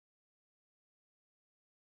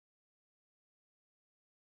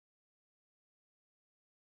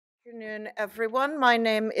Good afternoon, everyone. My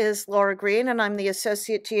name is Laura Green, and I'm the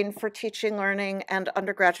Associate Dean for Teaching, Learning, and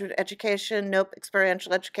Undergraduate Education, NOPE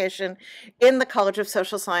Experiential Education in the College of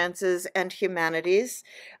Social Sciences and Humanities.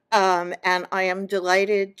 And I am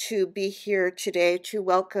delighted to be here today to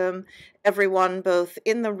welcome everyone, both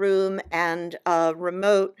in the room and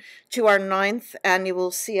remote, to our 9th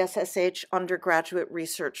annual CSSH Undergraduate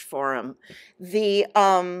Research Forum.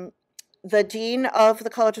 The Dean of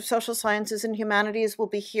the College of Social Sciences and Humanities will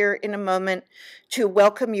be here in a moment to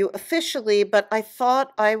welcome you officially, but I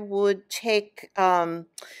thought I would take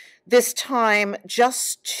this time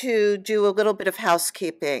just to do a little bit of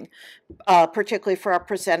housekeeping, particularly for our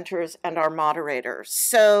presenters and our moderators.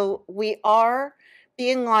 So we are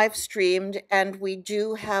being live streamed, and we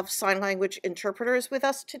do have sign language interpreters with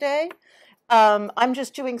us today. I'm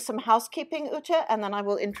just doing some housekeeping, Ute, and then I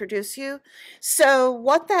will introduce you. So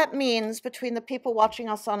what that means between the people watching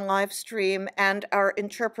us on live stream and our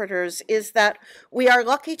interpreters is that we are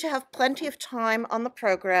lucky to have plenty of time on the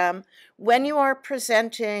program. When you are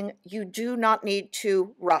presenting, you do not need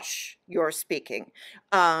to rush your speaking.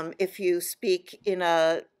 If you speak in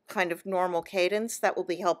a kind of normal cadence, that will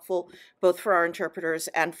be helpful both for our interpreters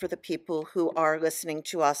and for the people who are listening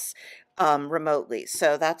to us remotely.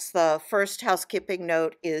 So that's the first housekeeping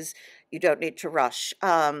note, is you don't need to rush.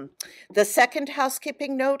 The second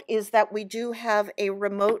housekeeping note is that we do have a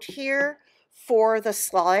remote here for the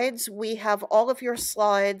slides. We have all of your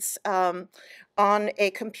slides on a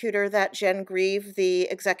computer that Jen Grieve, the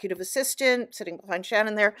executive assistant sitting behind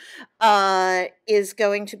Shannon there, is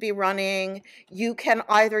going to be running. You can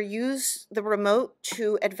either use the remote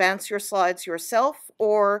to advance your slides yourself,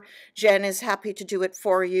 or Jen is happy to do it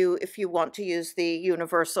for you if you want to use the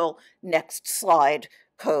universal next slide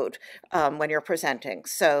code when you're presenting.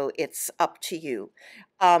 So it's up to you.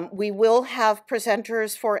 We will have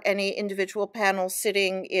presenters for any individual panel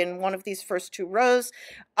sitting in one of these first two rows.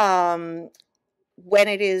 When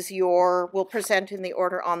it is we'll present in the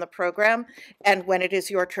order on the program, and when it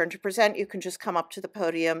is your turn to present, you can just come up to the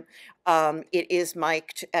podium. It is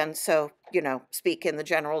mic'd, and so, speak in the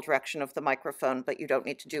general direction of the microphone, but you don't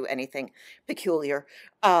need to do anything peculiar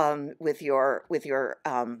with your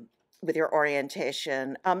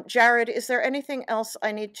orientation. Jared, is there anything else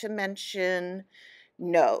I need to mention?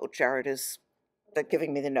 No, Jared is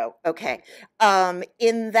giving me the note. Okay.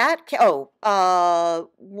 In that case,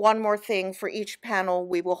 one more thing. For each panel,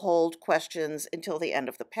 we will hold questions until the end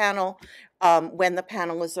of the panel. When the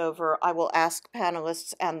panel is over, I will ask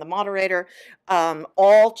panelists and the moderator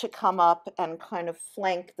all to come up and kind of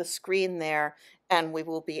flank the screen there, and we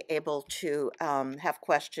will be able to have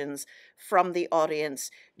questions from the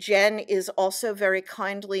audience. Jen is also very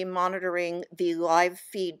kindly monitoring the live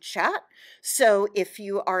feed chat. So if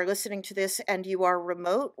you are listening to this and you are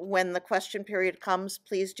remote, when the question period comes,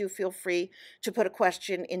 please do feel free to put a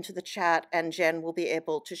question into the chat, and Jen will be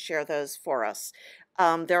able to share those for us.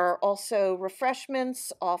 There are also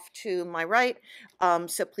refreshments off to my right,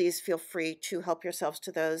 so please feel free to help yourselves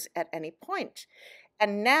to those at any point.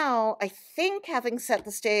 And now, I think, having set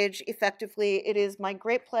the stage effectively, it is my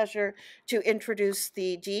great pleasure to introduce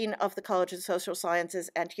the Dean of the College of Social Sciences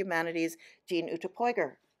and Humanities, Dean Ute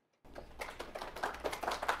Poiger.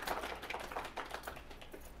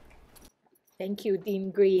 Thank you, Dean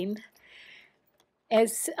Green.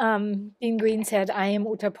 As Dean Green said, I am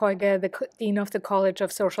Ute Poiger, the Dean of the College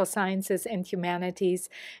of Social Sciences and Humanities,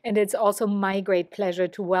 and it's also my great pleasure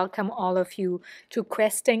to welcome all of you to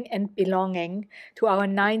Questing and Belonging, to our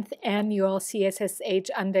 9th annual CSSH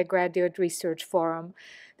Undergraduate Research Forum.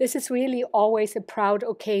 This is really always a proud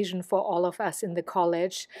occasion for all of us in the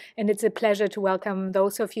college, and it's a pleasure to welcome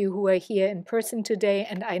those of you who are here in person today,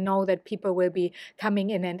 and I know that people will be coming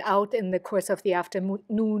in and out in the course of the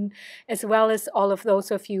afternoon, as well as all of those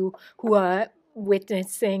of you who are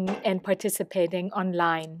witnessing and participating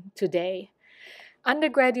online today.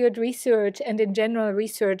 Undergraduate research, and in general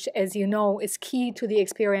research, as you know, is key to the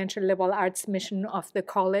experiential liberal arts mission of the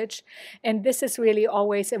college. And this is really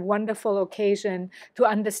always a wonderful occasion to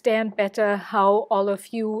understand better how all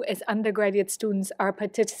of you as undergraduate students are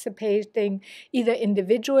participating either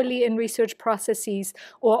individually in research processes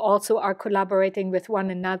or also are collaborating with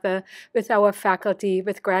one another, with our faculty,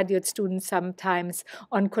 with graduate students sometimes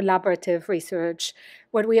on collaborative research.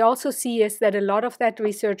 What we also see is that a lot of that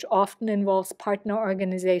research often involves partner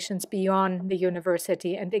organizations beyond the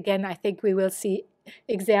university. And again, I think we will see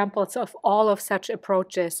examples of all of such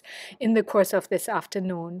approaches in the course of this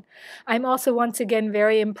afternoon. I'm also once again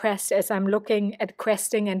very impressed as I'm looking at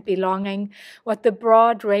questing and belonging, what the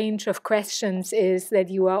broad range of questions is that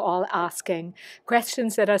you are all asking.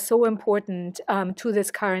 Questions that are so important to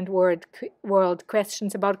this current world.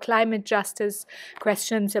 Questions about climate justice,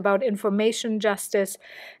 questions about information justice,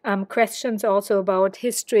 questions also about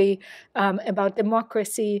history, about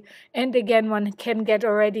democracy. And again, one can get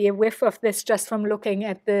already a whiff of this just from looking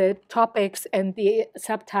at the topics and the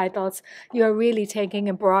subtitles. You're really taking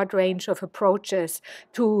a broad range of approaches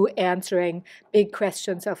to answering big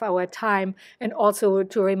questions of our time, and also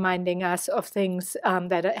to reminding us of things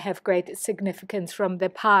that have great significance from the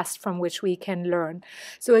past from which we can learn.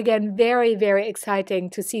 So again, very, very exciting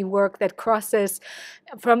to see work that crosses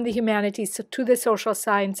from the humanities to the social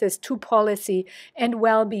sciences to policy and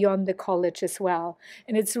well beyond the college as well.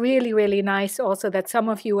 And it's really, really nice also that some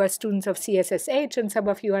of you are students of CSSH and some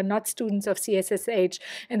of you are not students of CSSH,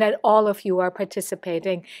 and that all of you are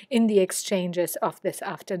participating in the exchanges of this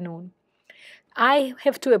afternoon. I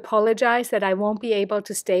have to apologize that I won't be able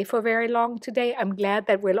to stay for very long today. I'm glad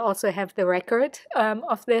that we'll also have the record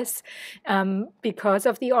of this because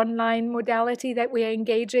of the online modality that we are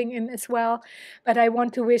engaging in as well. But I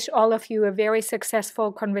want to wish all of you a very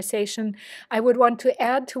successful conversation. I would want to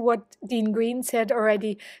add to what Dean Green said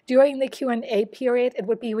already. During the Q&A period, it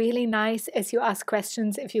would be really nice as you ask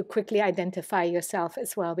questions if you quickly identify yourself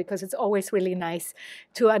as well, because it's always really nice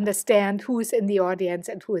to understand who's in the audience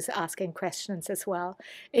and who is asking questions as well.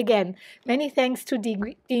 Again, many thanks to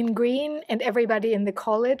Dean Green and everybody in the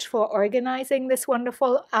college for organizing this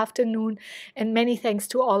wonderful afternoon, and many thanks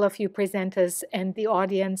to all of you presenters and the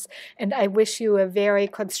audience, and I wish you a very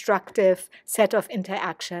constructive set of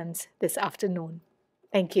interactions this afternoon.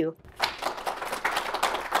 Thank you.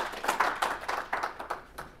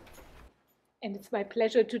 And it's my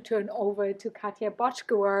pleasure to turn over to Katja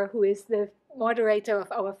Bochgauer, who is the moderator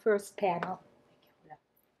of our first panel.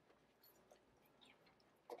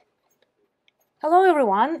 Hello,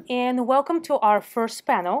 everyone, and welcome to our first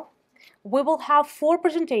panel. We will have 4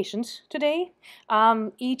 presentations today.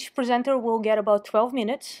 Each presenter will get about 12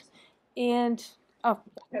 minutes. And,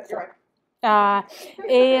 That's right.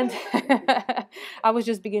 And I was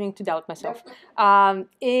just beginning to doubt myself.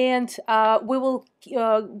 We will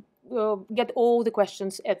get all the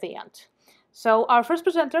questions at the end. So our first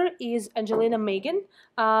presenter is Angelina Magin.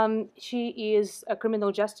 She is a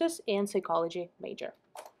criminal justice and psychology major.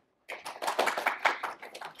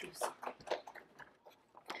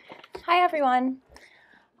 Hi, everyone.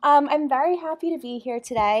 I'm very happy to be here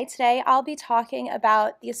today. Today, I'll be talking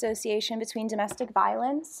about the association between domestic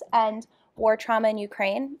violence and war trauma in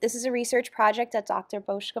Ukraine. This is a research project that Dr.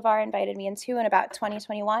 Bochgauer invited me into in about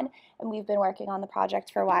 2021, and we've been working on the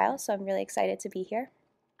project for a while, so I'm really excited to be here.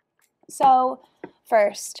 So,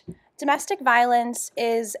 first, domestic violence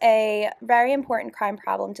is a very important crime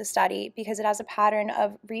problem to study because it has a pattern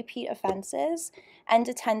of repeat offenses and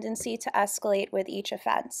a tendency to escalate with each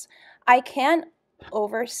offense. I can't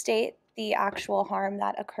overstate the actual harm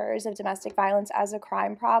that occurs of domestic violence as a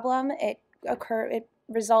crime problem. It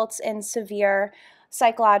results in severe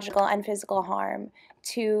psychological and physical harm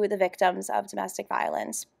to the victims of domestic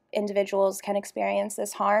violence. Individuals can experience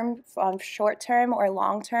this harm on short-term or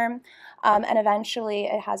long-term, and eventually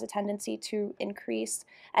it has a tendency to increase,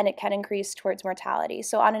 and it can increase towards mortality.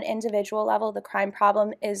 So on an individual level, the crime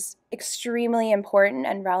problem is extremely important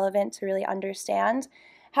and relevant to really understand.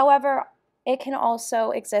 However, it can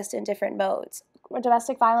also exist in different modes.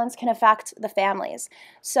 Domestic violence can affect the families.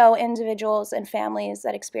 So individuals and families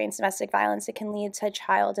that experience domestic violence, it can lead to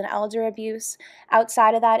child and elder abuse.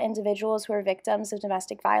 Outside of that, individuals who are victims of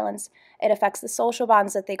domestic violence, it affects the social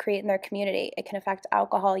bonds that they create in their community. It can affect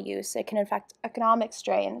alcohol use. It can affect economic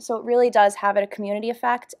strain. So it really does have a community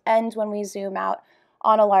effect. And when we zoom out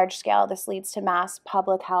on a large scale, this leads to mass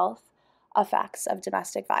public health effects of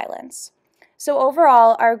domestic violence. So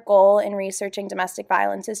overall, our goal in researching domestic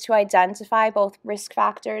violence is to identify both risk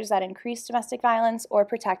factors that increase domestic violence or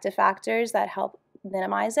protective factors that help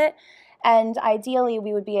minimize it. And ideally,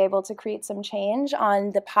 we would be able to create some change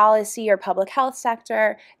on the policy or public health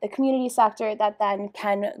sector, the community sector, that then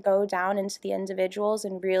can go down into the individuals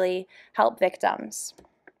and really help victims.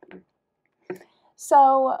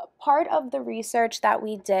 So part of the research that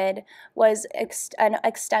we did was an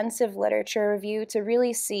extensive literature review to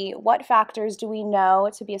really see what factors do we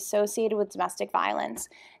know to be associated with domestic violence.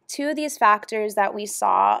 2 of these factors that we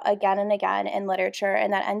saw again and again in literature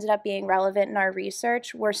and that ended up being relevant in our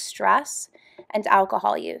research were stress and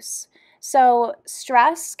alcohol use. So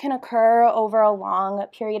stress can occur over a long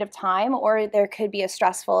period of time, or there could be a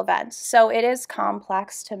stressful event. So it is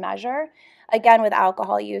complex to measure. Again, with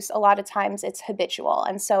alcohol use, a lot of times it's habitual.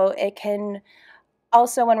 And so it can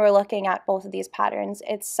also, when we're looking at both of these patterns,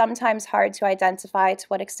 it's sometimes hard to identify to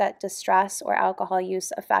what extent does stress or alcohol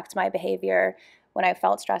use affect my behavior when I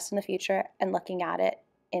felt stressed in the future and looking at it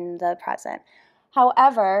in the present.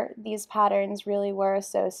 However, these patterns really were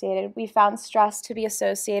associated. We found stress to be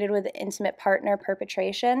associated with intimate partner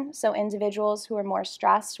perpetration. So individuals who were more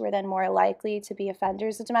stressed were then more likely to be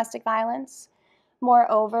offenders of domestic violence.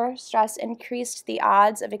 Moreover, stress increased the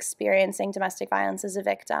odds of experiencing domestic violence as a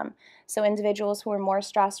victim. So individuals who were more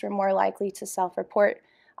stressed were more likely to self-report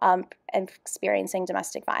and experiencing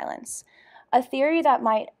domestic violence. A theory that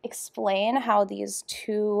might explain how these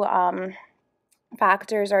two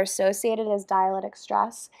factors are associated as dialectic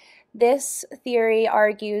stress. This theory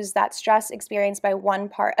argues that stress experienced by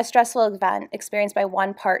a stressful event experienced by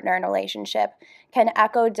one partner in a relationship can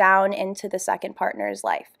echo down into the second partner's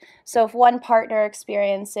life. So if one partner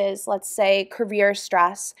experiences, let's say, career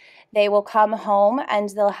stress, they will come home and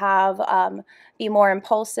they'll be more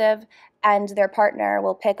impulsive, and their partner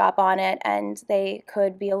will pick up on it, and they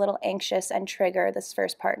could be a little anxious and trigger this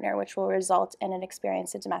first partner, which will result in an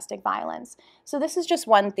experience of domestic violence. So this is just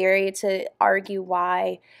one theory to argue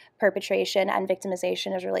why perpetration and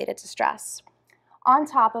victimization is related to stress. On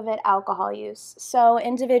top of it, alcohol use. So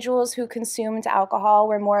individuals who consumed alcohol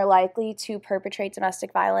were more likely to perpetrate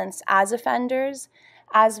domestic violence as offenders.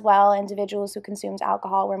 As well, individuals who consumed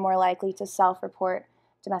alcohol were more likely to self-report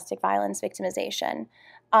domestic violence victimization.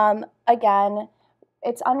 Again,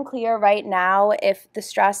 it's unclear right now if the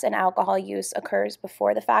stress and alcohol use occurs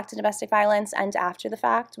before the fact of domestic violence and after the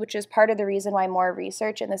fact, which is part of the reason why more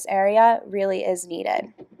research in this area really is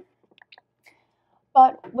needed,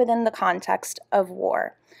 but within the context of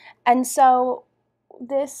war. And so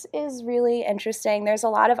this is really interesting. There's a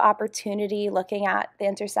lot of opportunity looking at the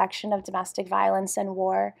intersection of domestic violence and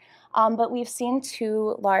war. But we've seen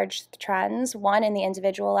two large trends, one in the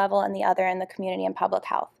individual level and the other in the community and public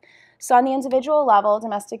health. So on the individual level,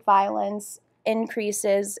 domestic violence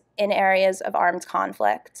increases in areas of armed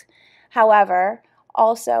conflict. However,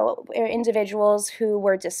 also individuals who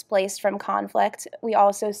were displaced from conflict, we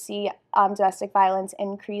also see domestic violence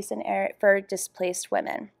increase for displaced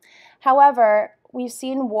women. However, we've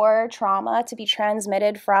seen war trauma to be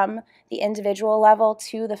transmitted from the individual level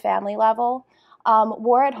to the family level.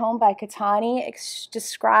 War at Home by Katani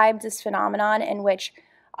described this phenomenon in which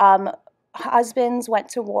husbands went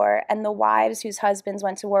to war, and the wives whose husbands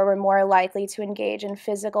went to war were more likely to engage in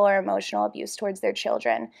physical or emotional abuse towards their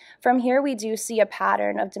children. From here, we do see a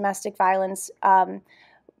pattern of domestic violence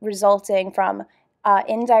resulting from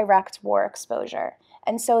indirect war exposure.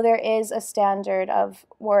 And so there is a standard of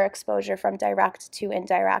war exposure from direct to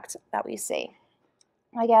indirect that we see.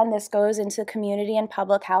 Again, this goes into community and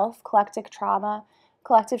public health. Collective trauma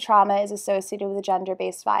is associated with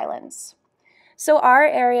gender-based violence. So our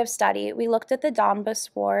area of study, we looked at the Donbas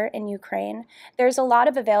War in Ukraine. There's a lot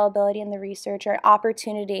of availability in the research or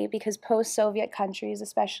opportunity because post-Soviet countries,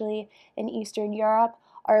 especially in Eastern Europe,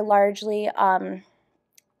 are largely,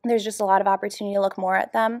 there's just a lot of opportunity to look more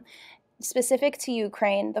at them. Specific to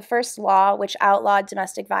Ukraine, the first law which outlawed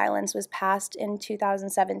domestic violence was passed in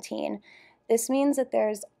 2017. This means that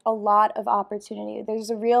there's a lot of opportunity. There's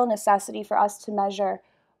a real necessity for us to measure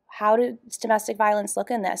how does domestic violence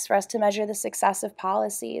look in this, for us to measure the success of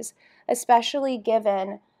policies, especially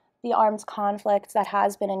given the armed conflict that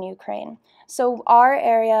has been in Ukraine. So our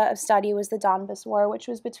area of study was the Donbas War, which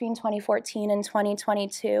was between 2014 and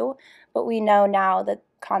 2022, but we know now that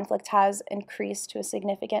conflict has increased to a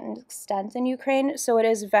significant extent in Ukraine, so it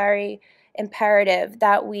is very imperative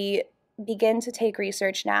that we begin to take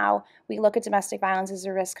research now. We look at domestic violence as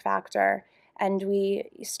a risk factor, and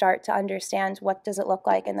we start to understand what does it look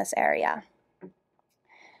like in this area.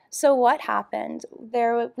 So what happened?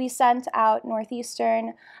 We sent out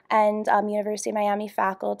Northeastern and University of Miami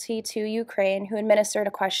faculty to Ukraine who administered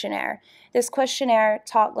a questionnaire. This questionnaire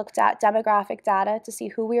looked at demographic data to see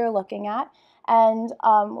who we were looking at, and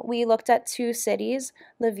we looked at two cities,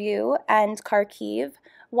 Lviv and Kharkiv.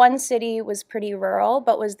 One city was pretty rural,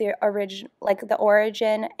 but was the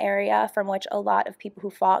origin area from which a lot of people who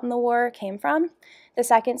fought in the war came from. The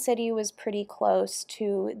second city was pretty close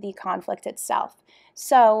to the conflict itself.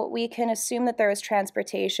 So we can assume that there was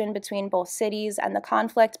transportation between both cities and the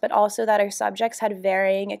conflict, but also that our subjects had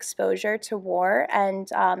varying exposure to war, and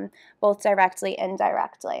both directly and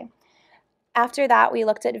indirectly. After that, we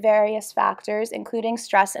looked at various factors, including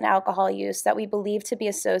stress and alcohol use, that we believe to be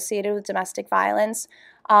associated with domestic violence.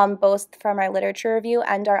 both from our literature review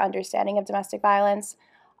and our understanding of domestic violence.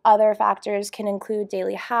 Other factors can include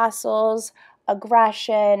daily hassles,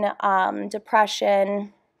 aggression,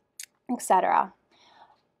 depression, etc.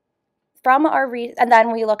 And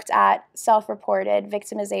then we looked at self-reported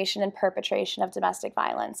victimization and perpetration of domestic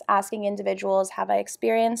violence, asking individuals, have I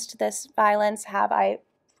experienced this violence? Have I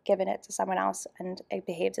given it to someone else and it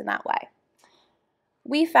behaved in that way?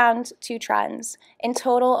 We found two trends. In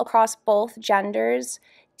total, across both genders,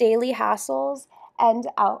 daily hassles and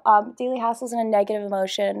a negative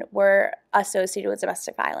emotion were associated with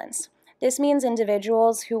domestic violence. This means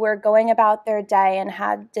individuals who were going about their day and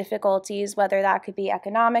had difficulties, whether that could be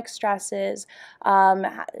economic stresses,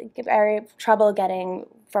 trouble getting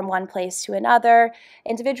from one place to another,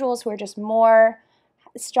 individuals who are just more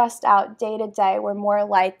stressed out day to day were more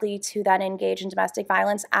likely to then engage in domestic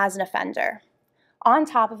violence as an offender. On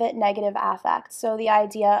top of it, negative affect. So the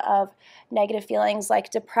idea of negative feelings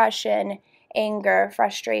like depression, anger,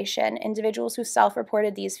 frustration. Individuals who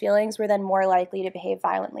self-reported these feelings were then more likely to behave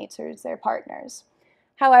violently towards their partners.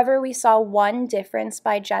 However, we saw one difference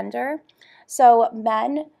by gender. So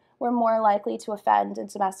men were more likely to offend in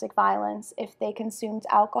domestic violence if they consumed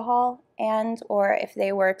alcohol and or if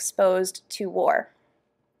they were exposed to war.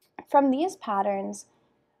 From these patterns,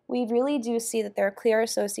 we really do see that there are clear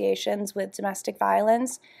associations with domestic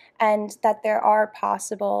violence and that there are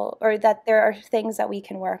things that we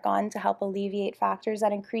can work on to help alleviate factors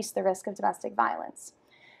that increase the risk of domestic violence.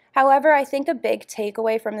 However, I think a big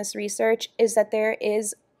takeaway from this research is that there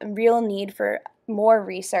is a real need for more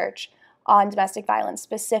research on domestic violence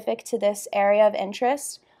specific to this area of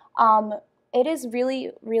interest. It is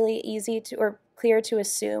really, really easy or clear to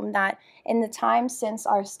assume that in the time since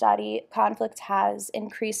our study, conflict has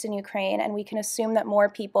increased in Ukraine, and we can assume that more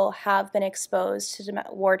people have been exposed to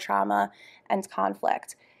war trauma and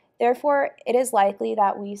conflict. Therefore, it is likely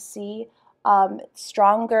that we see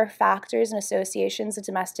stronger factors and associations of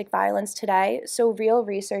domestic violence today, so real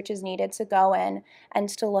research is needed to go in and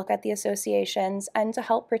to look at the associations and to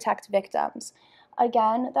help protect victims.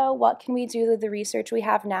 Again, though, what can we do with the research we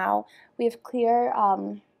have now? We have clear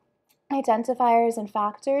identifiers and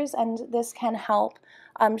factors, and this can help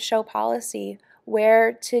show policy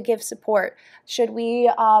where to give support. Should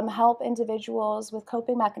we help individuals with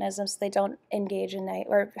coping mechanisms so they don't engage in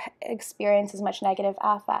or experience as much negative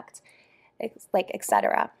affect,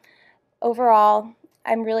 etc. Overall,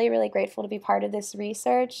 I'm really, really grateful to be part of this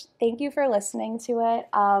research. Thank you for listening to it.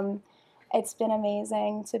 It's been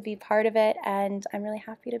amazing to be part of it, and I'm really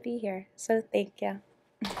happy to be here. So thank you.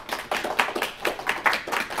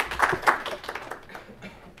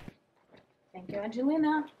 Thank you,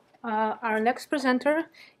 Angelina. Our next presenter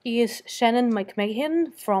is Shannon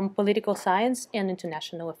McMahon from Political Science and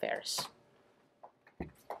International Affairs.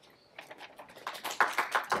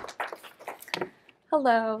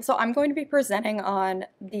 Hello, so I'm going to be presenting on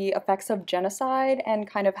the effects of genocide and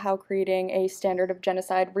kind of how creating a standard of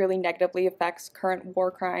genocide really negatively affects current war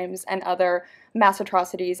crimes and other mass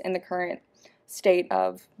atrocities in the current state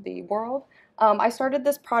of the world. I started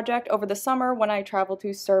this project over the summer when I traveled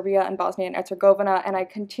to Serbia and Bosnia and Herzegovina, and I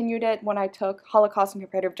continued it when I took Holocaust and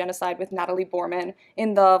Comparative Genocide with Natalie Borman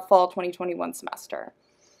in the fall 2021 semester.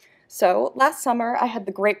 So last summer, I had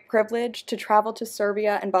the great privilege to travel to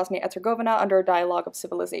Serbia and Bosnia and Herzegovina under a dialogue of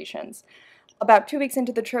civilizations. About 2 weeks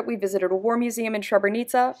into the trip, we visited a war museum in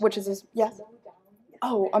Srebrenica, which is yes.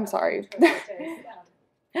 Oh, I'm sorry.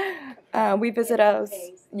 We visit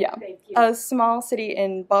a small city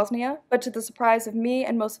in Bosnia, but to the surprise of me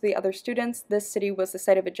and most of the other students, this city was the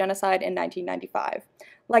site of a genocide in 1995.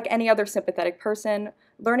 Like any other sympathetic person,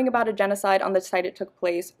 learning about a genocide on the site it took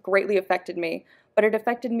place greatly affected me, but it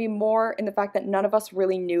affected me more in the fact that none of us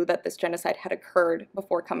really knew that this genocide had occurred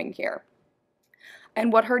before coming here.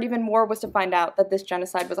 And what hurt even more was to find out that this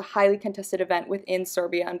genocide was a highly contested event within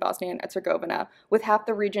Serbia and Bosnia and Herzegovina, with half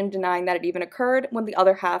the region denying that it even occurred when the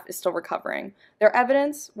other half is still recovering. Their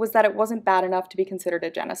evidence was that it wasn't bad enough to be considered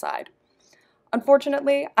a genocide.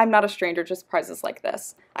 Unfortunately, I'm not a stranger to surprises like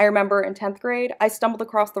this. I remember in 10th grade, I stumbled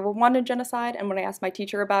across the Rwandan genocide, and when I asked my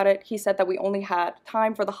teacher about it, he said that we only had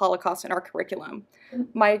time for the Holocaust in our curriculum.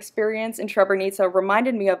 My experience in Srebrenica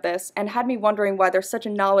reminded me of this and had me wondering why there's such a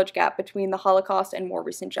knowledge gap between the Holocaust and more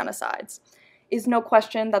recent genocides. It is no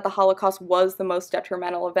question that the Holocaust was the most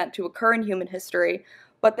detrimental event to occur in human history,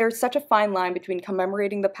 but there's such a fine line between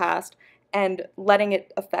commemorating the past and letting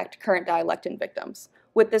it affect current dialect and victims.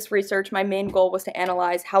 With this research, my main goal was to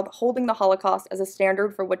analyze how holding the Holocaust as a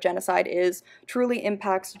standard for what genocide is truly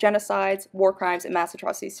impacts genocides, war crimes, and mass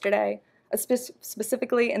atrocities today,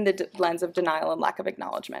 specifically in the lens of denial and lack of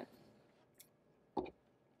acknowledgement.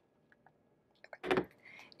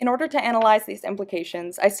 In order to analyze these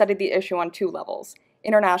implications, I studied the issue on two levels,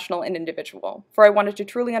 international and individual, for I wanted to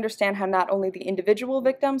truly understand how not only the individual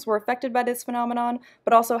victims were affected by this phenomenon,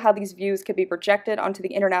 but also how these views could be projected onto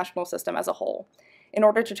the international system as a whole. In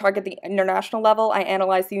order to target the international level, I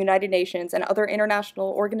analyzed the United Nations and other international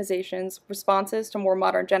organizations' responses to more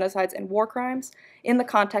modern genocides and war crimes in the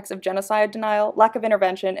context of genocide denial, lack of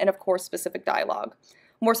intervention, and of course specific dialogue.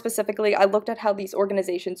 More specifically, I looked at how these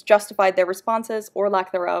organizations justified their responses, or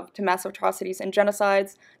lack thereof, to mass atrocities and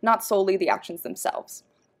genocides, not solely the actions themselves,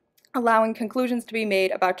 allowing conclusions to be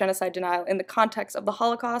made about genocide denial in the context of the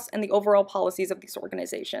Holocaust and the overall policies of these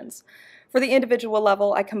organizations. For the individual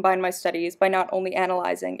level, I combined my studies by not only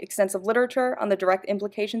analyzing extensive literature on the direct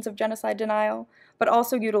implications of genocide denial, but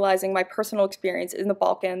also utilizing my personal experience in the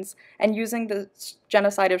Balkans and using the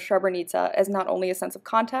genocide of Srebrenica as not only a sense of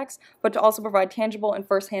context, but to also provide tangible and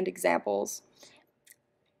first-hand examples.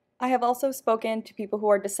 I have also spoken to people who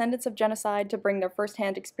are descendants of genocide to bring their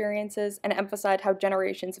first-hand experiences and emphasize how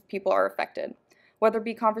generations of people are affected. Whether it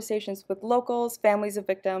be conversations with locals, families of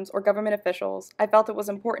victims, or government officials, I felt it was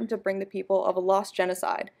important to bring the people of a lost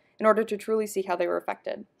genocide in order to truly see how they were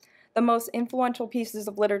affected. The most influential pieces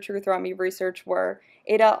of literature throughout my research were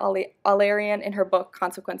Ada Alarian in her book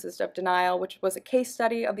Consequences of Denial, which was a case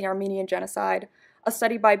study of the Armenian genocide, a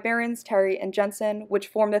study by Behrens, Terry, and Jensen, which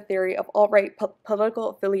formed the theory of alt-right political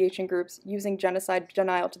affiliation groups using genocide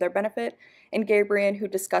denial to their benefit, and Gabriel, who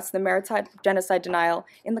discussed the maritime genocide denial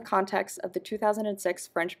in the context of the 2006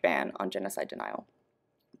 French ban on genocide denial.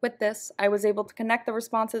 With this, I was able to connect the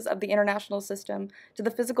responses of the international system to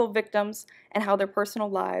the physical victims and how their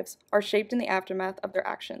personal lives are shaped in the aftermath of their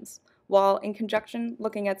actions, while in conjunction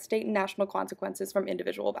looking at state and national consequences from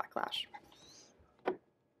individual backlash.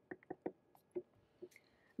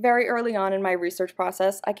 Very early on in my research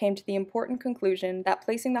process, I came to the important conclusion that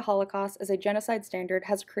placing the Holocaust as a genocide standard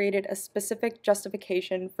has created a specific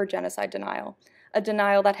justification for genocide denial, a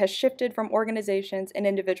denial that has shifted from organizations and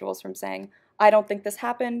individuals from saying, I don't think this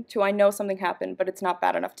happened, to I know something happened, but it's not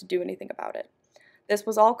bad enough to do anything about it. This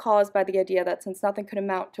was all caused by the idea that since nothing could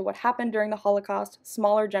amount to what happened during the Holocaust,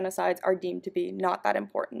 smaller genocides are deemed to be not that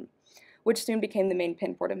important, which soon became the main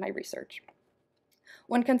pinpoint of my research.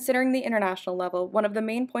 When considering the international level, one of the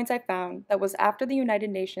main points I found that was after the United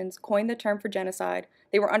Nations coined the term for genocide,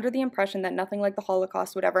 they were under the impression that nothing like the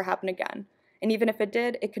Holocaust would ever happen again, and even if it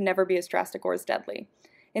did, it could never be as drastic or as deadly.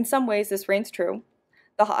 In some ways, this reigns true.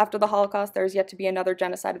 After the Holocaust, there is yet to be another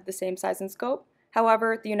genocide of the same size and scope.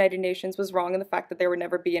 However, the United Nations was wrong in the fact that there would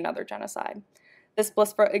never be another genocide. This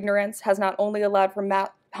blissful ignorance has not only allowed for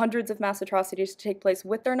hundreds of mass atrocities to take place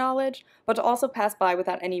with their knowledge, but to also pass by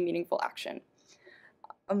without any meaningful action.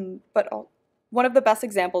 One of the best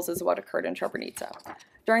examples is what occurred in Srebrenica.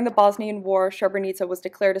 During the Bosnian War, Srebrenica was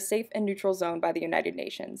declared a safe and neutral zone by the United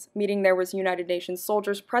Nations, meaning there was United Nations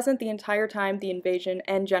soldiers present the entire time the invasion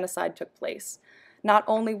and genocide took place. Not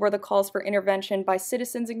only were the calls for intervention by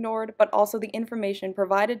citizens ignored, but also the information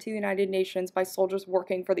provided to the United Nations by soldiers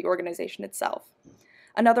working for the organization itself.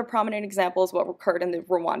 Another prominent example is what occurred in the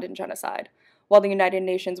Rwandan genocide. While the United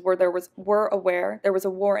Nations were aware there was a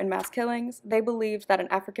war and mass killings, they believed that an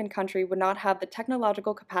African country would not have the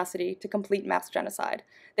technological capacity to complete mass genocide.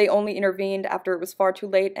 They only intervened after it was far too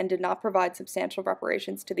late and did not provide substantial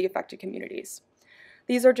reparations to the affected communities.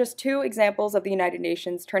 These are just two examples of the United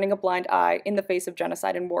Nations turning a blind eye in the face of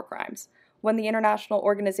genocide and war crimes. When the international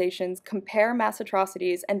organizations compare mass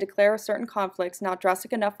atrocities and declare certain conflicts not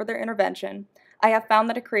drastic enough for their intervention, I have found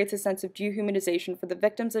that it creates a sense of dehumanization for the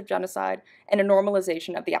victims of genocide and a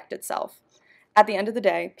normalization of the act itself. At the end of the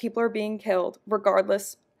day, people are being killed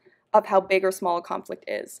regardless of how big or small a conflict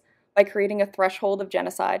is. By creating a threshold of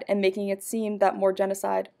genocide and making it seem that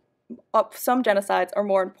some genocides are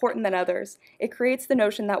more important than others, it creates the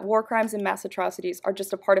notion that war crimes and mass atrocities are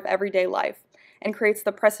just a part of everyday life, and creates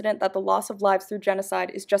the precedent that the loss of lives through genocide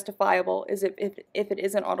is justifiable as if it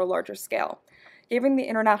isn't on a larger scale, giving the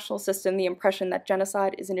international system the impression that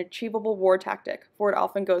genocide is an achievable war tactic, for it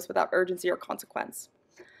often goes without urgency or consequence.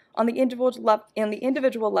 On the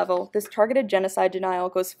individual level, this targeted genocide denial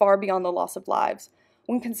goes far beyond the loss of lives.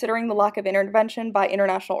 When considering the lack of intervention by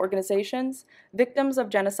international organizations, victims of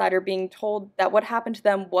genocide are being told that what happened to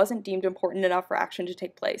them wasn't deemed important enough for action to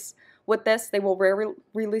take place. With this, they will rarely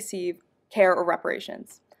receive care or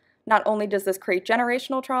reparations. Not only does this create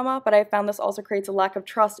generational trauma, but I have found this also creates a lack of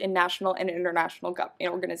trust in national and international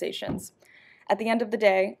organizations. At the end of the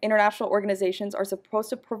day, international organizations are supposed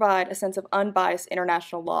to provide a sense of unbiased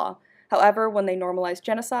international law. However, when they normalize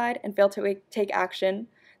genocide and fail to take action,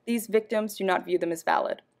 these victims do not view them as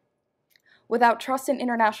valid. Without trust in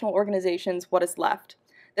international organizations, what is left?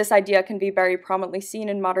 This idea can be very prominently seen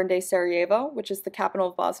in modern-day Sarajevo, which is the capital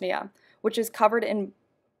of Bosnia, which is covered in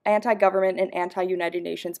anti-government and anti-United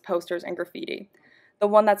Nations posters and graffiti. The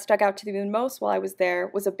one that stuck out to me the most while I was there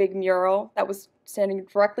was a big mural that was standing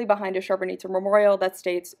directly behind a Srebrenica memorial that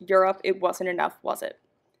states, "Europe, it wasn't enough, was it?"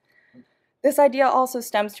 This idea also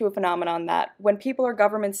stems to a phenomenon that, when people or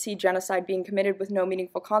governments see genocide being committed with no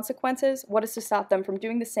meaningful consequences, what is to stop them from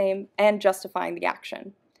doing the same and justifying the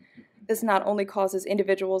action? This not only causes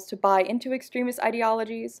individuals to buy into extremist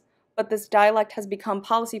ideologies, but this dialect has become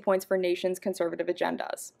policy points for nations' conservative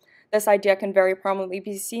agendas. This idea can very prominently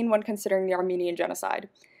be seen when considering the Armenian genocide.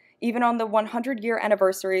 Even on the 100-year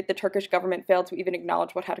anniversary, the Turkish government failed to even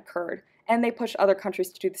acknowledge what had occurred, and they pushed other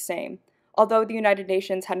countries to do the same. Although the United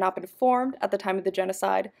Nations had not been formed at the time of the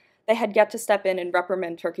genocide, they had yet to step in and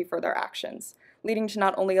reprimand Turkey for their actions, leading to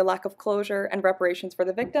not only a lack of closure and reparations for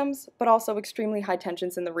the victims, but also extremely high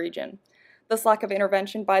tensions in the region. This lack of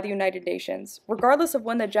intervention by the United Nations, regardless of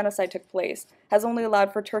when the genocide took place, has only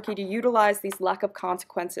allowed for Turkey to utilize these lack of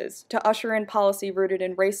consequences to usher in policy rooted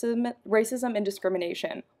in racism and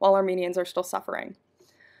discrimination, while Armenians are still suffering.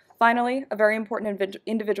 Finally, a very important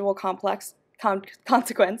individual consequence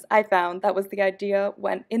I found that was the idea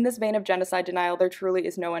when, in this vein of genocide denial, there truly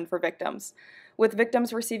is no end for victims. With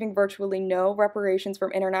victims receiving virtually no reparations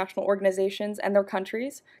from international organizations and their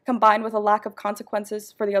countries, combined with a lack of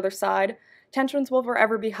consequences for the other side, tensions will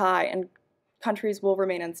forever be high and countries will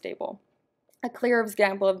remain unstable. A clear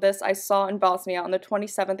example of this I saw in Bosnia on the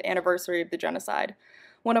 27th anniversary of the genocide.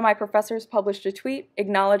 One of my professors published a tweet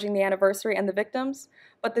acknowledging the anniversary and the victims,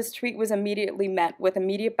 but this tweet was immediately met with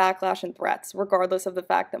immediate backlash and threats, regardless of the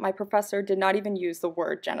fact that my professor did not even use the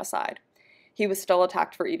word genocide. He was still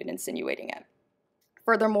attacked for even insinuating it.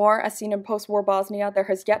 Furthermore, as seen in post-war Bosnia, there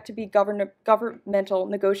has yet to be governmental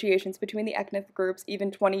negotiations between the ethnic groups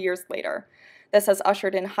even 20 years later. This has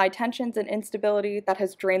ushered in high tensions and instability that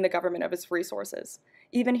has drained the government of its resources.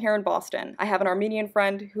 Even here in Boston, I have an Armenian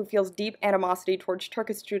friend who feels deep animosity towards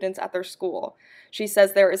Turkish students at their school. She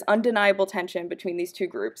says there is undeniable tension between these two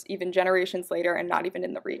groups, even generations later and not even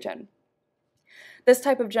in the region. This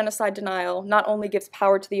type of genocide denial not only gives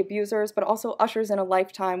power to the abusers, but also ushers in a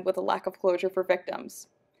lifetime with a lack of closure for victims.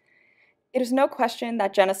 It is no question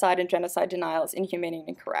that genocide and genocide denial is inhumane and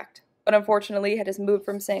incorrect, but unfortunately it has moved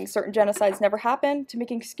from saying certain genocides never happened to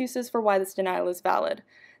making excuses for why this denial is valid.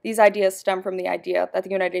 These ideas stem from the idea that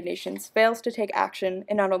the United Nations fails to take action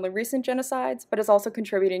in not only recent genocides, but is also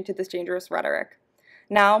contributing to this dangerous rhetoric.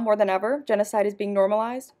 Now, more than ever, genocide is being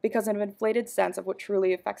normalized because of an inflated sense of what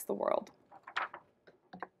truly affects the world.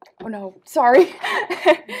 Oh no, sorry.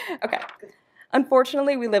 Okay.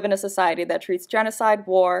 Unfortunately, we live in a society that treats genocide,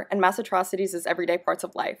 war, and mass atrocities as everyday parts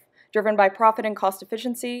of life. Driven by profit and cost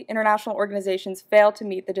efficiency, international organizations fail to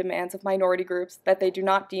meet the demands of minority groups that they do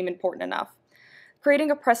not deem important enough.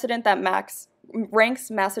 Creating a precedent that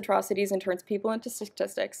ranks mass atrocities and turns people into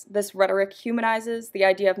statistics, this rhetoric humanizes the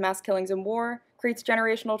idea of mass killings and war, creates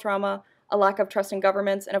generational trauma, a lack of trust in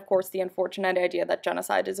governments, and of course the unfortunate idea that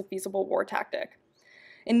genocide is a feasible war tactic.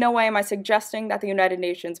 In no way am I suggesting that the United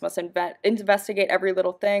Nations must investigate every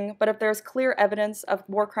little thing, but if there is clear evidence of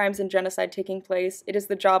war crimes and genocide taking place, it is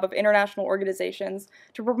the job of international organizations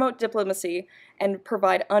to promote diplomacy and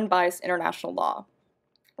provide unbiased international law.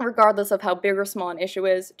 Regardless of how big or small an issue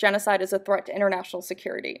is, genocide is a threat to international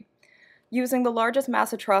security. Using the largest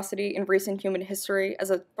mass atrocity in recent human history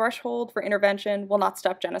as a threshold for intervention will not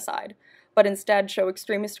stop genocide, but instead show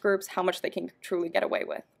extremist groups how much they can truly get away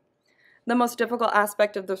with. The most difficult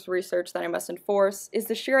aspect of this research that I must enforce is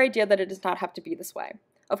the sheer idea that it does not have to be this way.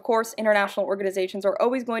 Of course, international organizations are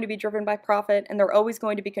always going to be driven by profit, and they're always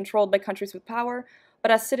going to be controlled by countries with power,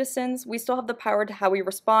 but as citizens, we still have the power to how we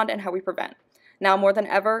respond and how we prevent. Now more than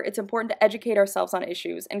ever, it's important to educate ourselves on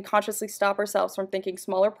issues and consciously stop ourselves from thinking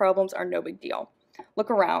smaller problems are no big deal.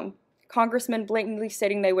 Look around. Congressmen blatantly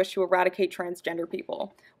stating they wish to eradicate transgender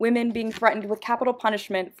people, women being threatened with capital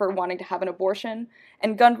punishment for wanting to have an abortion,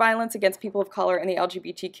 and gun violence against people of color in the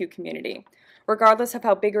LGBTQ community. Regardless of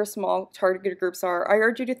how big or small targeted groups are, I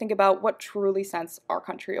urge you to think about what truly sets our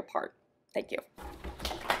country apart. Thank you.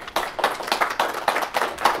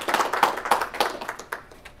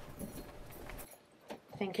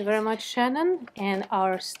 Thank you very much, Shannon. And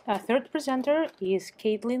our third presenter is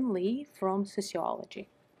Kaitlyn Lee from Sociology.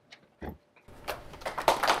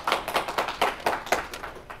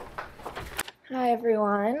 Hi, Hi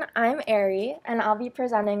everyone, I'm Ari, and I'll be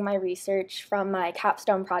presenting my research from my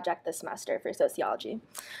capstone project this semester for sociology.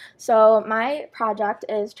 So my project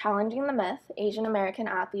is challenging the myth, Asian American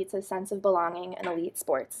athletes' sense of belonging in elite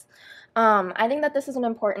sports. I think that this is an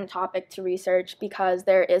important topic to research because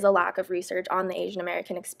there is a lack of research on the Asian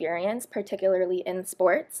American experience, particularly in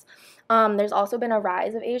sports. There's also been a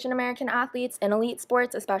rise of Asian American athletes in elite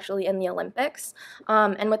sports, especially in the Olympics.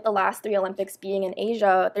 And with the last 3 Olympics being in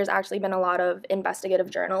Asia, there's actually been a lot of investigative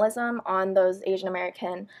journalism on those Asian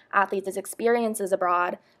American athletes' experiences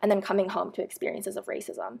abroad and then coming home to experiences of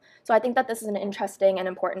racism. So I think that this is an interesting and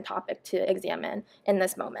important topic to examine in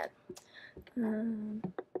this moment.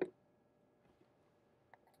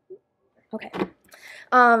 Okay.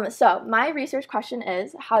 So my research question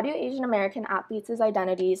is, how do Asian American athletes'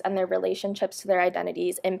 identities and their relationships to their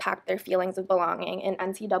identities impact their feelings of belonging in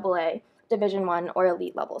NCAA, Division I, or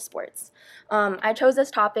elite level sports? I chose this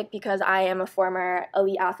topic because I am a former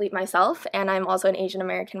elite athlete myself, and I'm also an Asian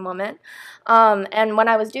American woman. And when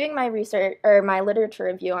I was doing my research or my literature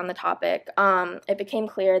review on the topic, it became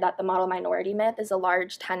clear that the model minority myth is a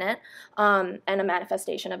large tenet and a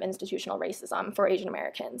manifestation of institutional racism for Asian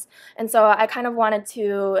Americans. And so I kind of wanted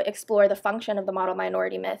to explore the function of the model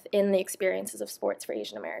minority myth in the experiences of sports for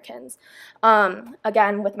Asian Americans.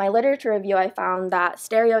 Again, with my literature review, I found that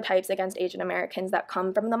stereotypes against Asian Americans that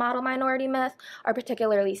come from the model minority myth are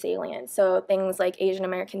particularly salient. So things like Asian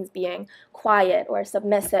Americans being quiet or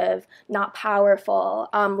submissive, not powerful,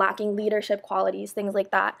 lacking leadership qualities, things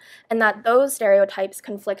like that. And that those stereotypes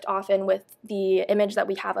conflict often with the image that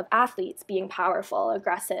we have of athletes being powerful,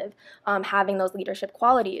 aggressive, having those leadership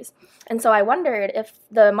qualities. And so I wondered, if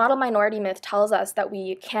the model minority myth tells us that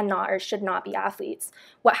we cannot or should not be athletes,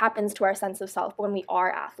 what happens to our sense of self when we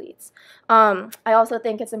are athletes? I also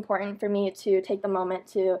think it's important for me to take the moment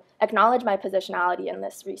to acknowledge my positionality in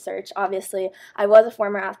this research. Obviously, I was a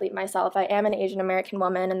former athlete myself. I am an Asian American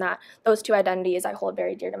woman, and that those 2 identities I hold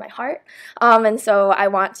very dear to my heart. And so I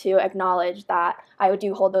want to acknowledge that I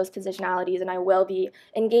do hold those positionalities, and I will be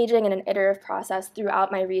engaging in an iterative process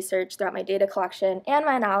throughout my research, throughout my data collection, and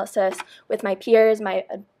my analysis with my peers, my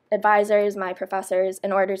advisors, my professors,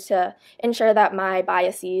 in order to ensure that my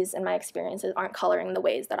biases and my experiences aren't coloring the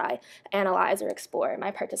ways that I analyze or explore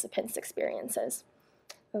my participants' experiences.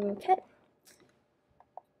 Okay.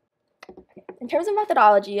 In terms of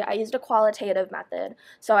methodology, I used a qualitative method.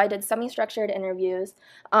 So I did semi-structured interviews,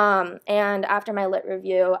 and after my lit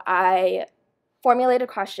review, I formulated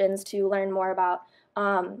questions to learn more about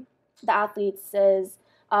the athletes'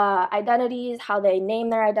 identities, how they name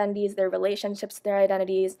their identities, their relationships to their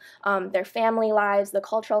identities, their family lives, the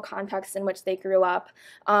cultural context in which they grew up,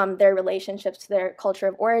 their relationships to their culture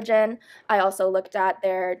of origin. I also looked at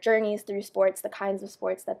their journeys through sports, the kinds of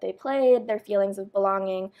sports that they played, their feelings of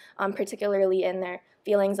belonging, particularly in their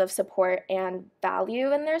feelings of support and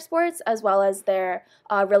value in their sports, as well as their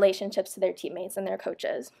relationships to their teammates and their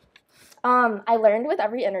coaches. I learned with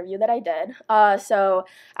every interview that I did. So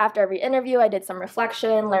after every interview, I did some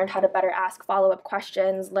reflection, learned how to better ask follow-up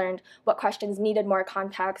questions, learned what questions needed more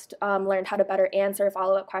context, learned how to better answer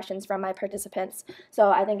follow-up questions from my participants.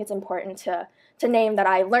 So I think it's important to name that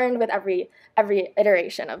I learned with every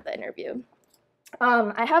iteration of the interview.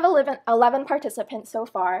 I have 11 participants so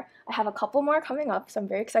far. I have a couple more coming up, so I'm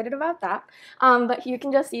very excited about that. But you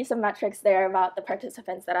can just see some metrics there about the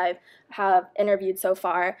participants that I have interviewed so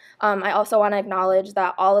far. I also want to acknowledge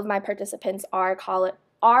that all of my participants are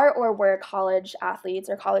or were college athletes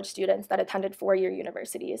or college students that attended 4-year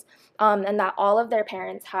universities, and that all of their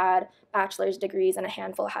parents had bachelor's degrees and a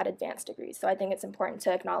handful had advanced degrees. So I think it's important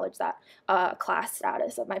to acknowledge that class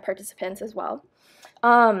status of my participants as well.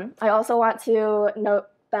 I also want to note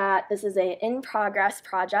that this is an in-progress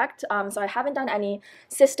project, so I haven't done any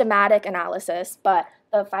systematic analysis, but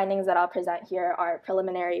the findings that I'll present here are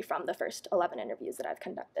preliminary from the first 11 interviews that I've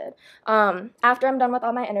conducted. After I'm done with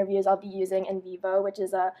all my interviews, I'll be using NVivo, which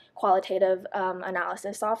is a qualitative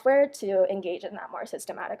analysis software, to engage in that more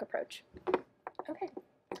systematic approach. Okay.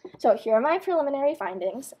 So here are my preliminary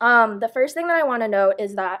findings. The first thing that I want to note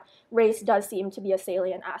is that race does seem to be a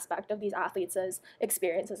salient aspect of these athletes'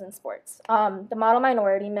 experiences in sports. The model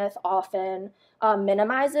minority myth often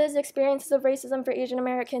minimizes experiences of racism for Asian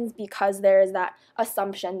Americans because there is that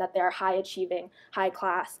assumption that they're high achieving, high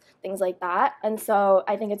class, things like that. And so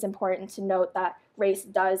I think it's important to note that race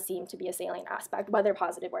does seem to be a salient aspect, whether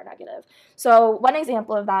positive or negative. So one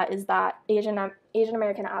example of that is that Asian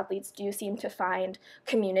American athletes do seem to find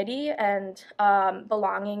community and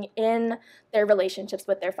belonging in their relationships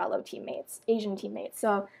with their fellow teammates, Asian teammates.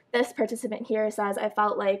 So this participant here says, I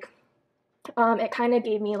felt like it kind of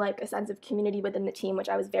gave me like a sense of community within the team, which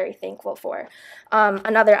I was very thankful for.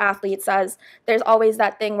 Another athlete says, there's always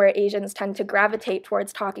that thing where Asians tend to gravitate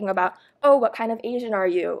towards talking about, oh, what kind of Asian are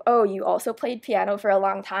you? Oh, you also played piano for a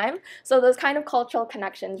long time. So those kind of cultural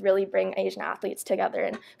connections really bring Asian athletes together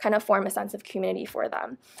and kind of form a sense of community for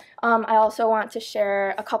them. I also want to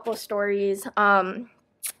share a couple of stories.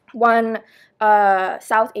 One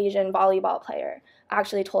South Asian volleyball player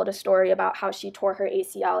actually told a story about how she tore her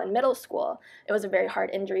ACL in middle school. It was a very hard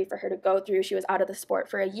injury for her to go through. She was out of the sport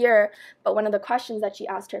for a year, but one of the questions that she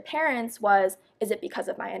asked her parents was, is it because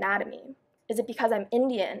of my anatomy? Is it because I'm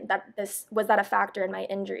Indian was that a factor in my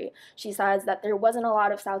injury? She says that there wasn't a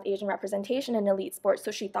lot of South Asian representation in elite sports,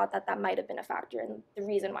 so she thought that that might have been a factor in the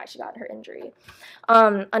reason why she got her injury.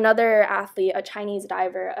 Another athlete, a Chinese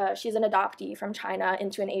diver, she's an adoptee from China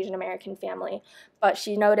into an Asian American family, but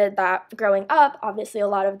she noted that growing up, obviously a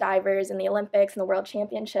lot of divers in the Olympics and the World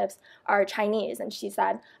Championships are Chinese, and she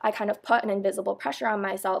said, I kind of put an invisible pressure on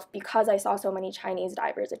myself because I saw so many Chinese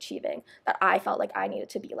divers achieving that I felt like I needed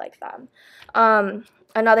to be like them.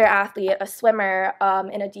 Another athlete, a swimmer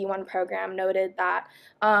in a D1 program, noted that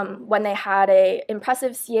when they had an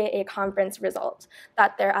impressive CAA conference result,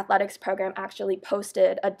 that their athletics program actually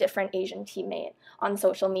posted a different Asian teammate on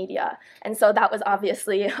social media. And so that was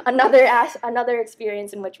obviously another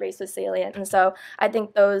experience in which race was salient. And so I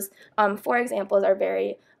think those 4 examples are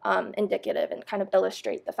very indicative and kind of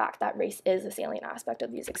illustrate the fact that race is a salient aspect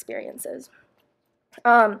of these experiences.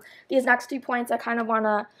 These next 2 points I kind of want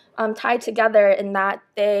to tie together in that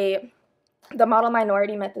the model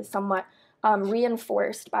minority myth is somewhat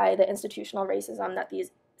reinforced by the institutional racism that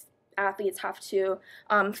these athletes have to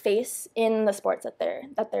face in the sports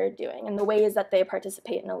that they're doing and the ways that they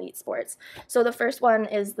participate in elite sports. So the first one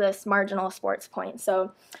is this marginal sports point.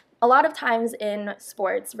 So a lot of times in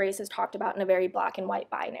sports, race is talked about in a very black and white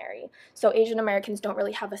binary. So Asian Americans don't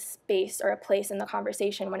really have a space or a place in the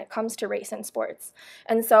conversation when it comes to race in sports.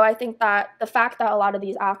 And so I think that the fact that a lot of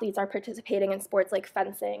these athletes are participating in sports like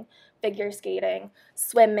fencing, figure skating,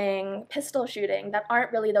 swimming, pistol shooting, that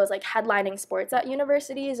aren't really those like headlining sports at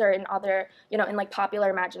universities or in other, in like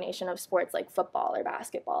popular imagination of sports like football or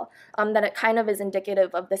basketball, that it kind of is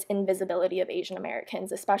indicative of this invisibility of Asian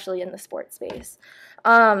Americans, especially in the sports space.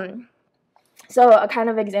 So a kind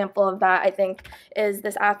of example of that, I think, is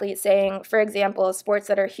this athlete saying, for example, sports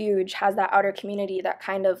that are huge has that outer community that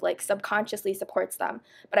kind of like subconsciously supports them,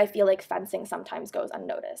 but I feel like fencing sometimes goes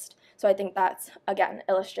unnoticed. So I think that's, again,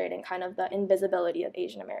 illustrating kind of the invisibility of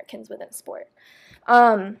Asian Americans within sport.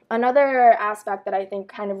 Another aspect that I think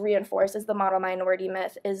kind of reinforces the model minority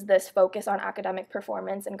myth is this focus on academic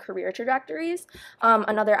performance and career trajectories.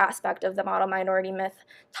 Another aspect of the model minority myth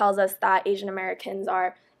tells us that Asian Americans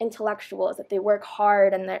are intellectuals, that they work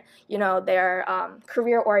hard and they're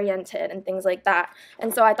career oriented and things like that.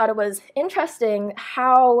 And so I thought it was interesting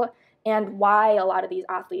how and why a lot of these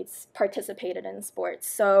athletes participated in sports.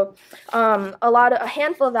 So a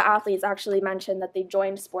handful of the athletes actually mentioned that they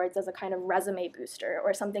joined sports as a kind of resume booster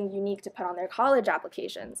or something unique to put on their college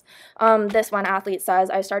applications. This one athlete says,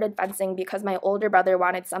 I started fencing because my older brother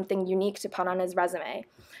wanted something unique to put on his resume.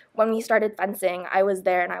 When we started fencing, I was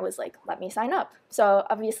there and I was like, let me sign up. So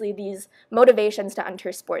obviously these motivations to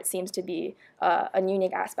enter sports seems to be a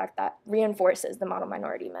unique aspect that reinforces the model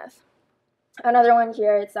minority myth. Another one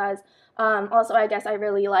here, it says, also, I guess I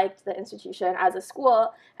really liked the institution as a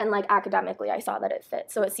school, and like academically, I saw that it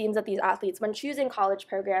fit. So it seems that these athletes, when choosing college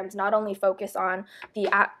programs, not only focus on the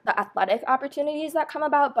athletic opportunities that come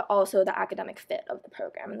about, but also the academic fit of the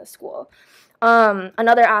program in the school.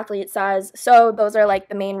 Another athlete says, so those are like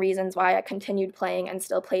the main reasons why I continued playing and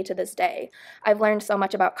still play to this day. I've learned so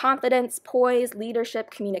much about confidence, poise,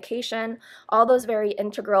 leadership, communication, all those very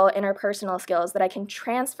integral interpersonal skills that I can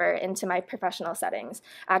transfer into my professional settings,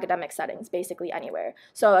 academic settings, basically anywhere.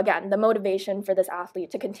 So again, the motivation for this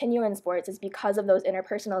athlete to continue in sports is because of those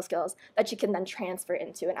interpersonal skills that she can then transfer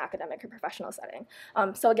into an academic or professional setting.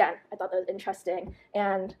 So again, I thought that was interesting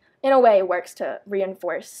and in a way works to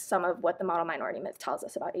reinforce some of what the model minority myth tells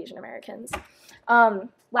us about Asian Americans.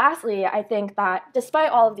 Lastly, I think that despite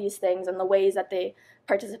all of these things and the ways that they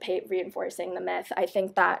participate reinforcing the myth, I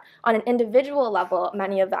think that on an individual level,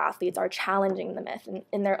 many of the athletes are challenging the myth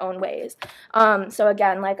in their own ways. So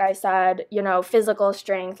again, like I said, physical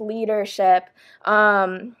strength, leadership,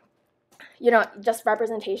 just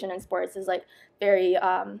representation in sports is like very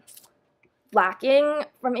lacking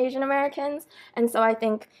from Asian Americans. And so I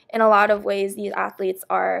think in a lot of ways, these athletes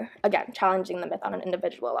are, again, challenging the myth on an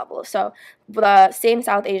individual level. So the same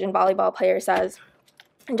South Asian volleyball player says,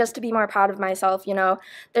 And just to be more proud of myself, you know,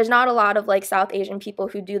 there's not a lot of like South Asian people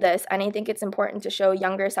who do this, and I think it's important to show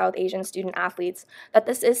younger South Asian student athletes that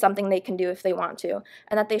this is something they can do if they want to,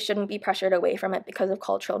 and that they shouldn't be pressured away from it because of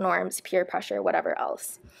cultural norms, peer pressure, whatever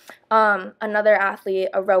else. Another athlete,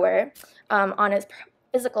 a rower, on his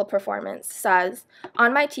physical performance says,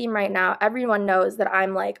 "On my team right now, everyone knows that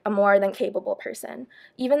I'm like a more than capable person.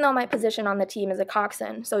 Even though my position on the team is a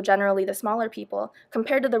coxswain, so generally the smaller people,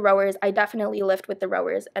 compared to the rowers, I definitely lift with the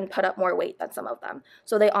rowers and put up more weight than some of them.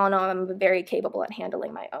 So they all know I'm very capable at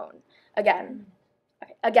handling my own." Again,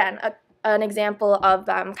 an example of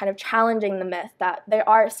them kind of challenging the myth that they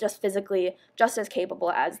are just physically just as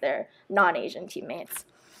capable as their non-Asian teammates.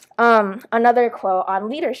 Another quote on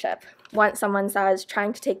leadership. Once someone says,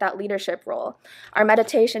 trying to take that leadership role. Our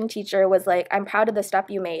meditation teacher was like, "I'm proud of the step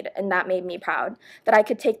you made," and that made me proud. That I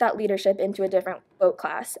could take that leadership into a different boat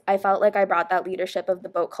class. I felt like I brought that leadership of the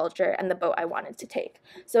boat culture and the boat I wanted to take.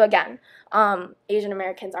 So again, Asian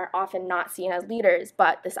Americans are often not seen as leaders,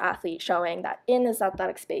 but this athlete showing that in this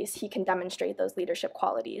athletic space, he can demonstrate those leadership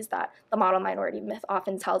qualities that the model minority myth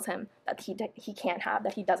often tells him that he can't have,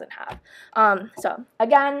 that he doesn't have. So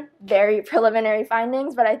again, very preliminary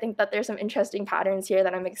findings, but I think that there's some interesting patterns here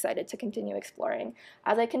that I'm excited to continue exploring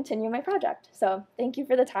as I continue my project. So thank you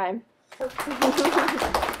for the time.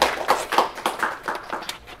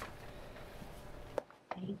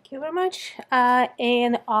 Thank you very much.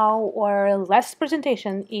 And our last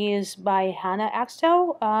presentation is by Hannah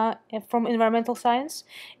Axtell from Environmental Science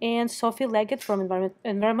and Sophie Leggett from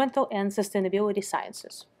Environmental and Sustainability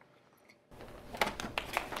Sciences.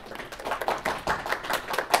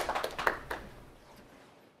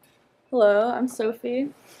 Hello, I'm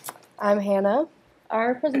Sophie. I'm Hannah.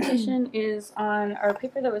 Our presentation is on our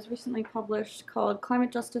paper that was recently published called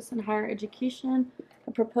Climate Justice in Higher Education,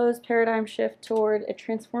 a proposed paradigm shift toward a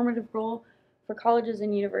transformative role for colleges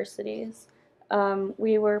and universities.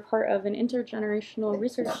 We were part of an intergenerational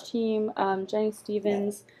research team. Jenny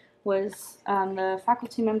Stevens was the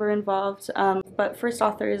faculty member involved, but first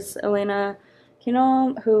author is Elena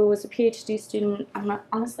who was a PhD student. I'm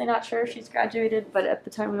honestly not sure if she's graduated, but at the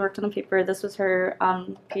time we worked on the paper, this was her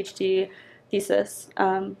PhD thesis.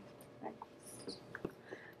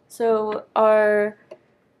 So our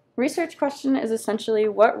research question is essentially,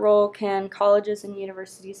 what role can colleges and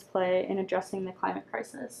universities play in addressing the climate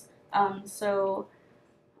crisis? So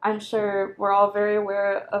I'm sure we're all very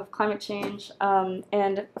aware of climate change,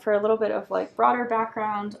 and for a little bit of like broader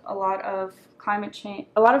background, a lot of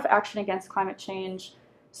action against climate change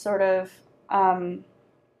sort of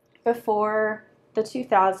before the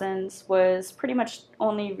 2000s was pretty much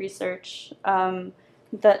only research.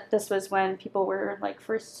 That this was when people were like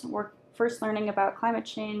first learning about climate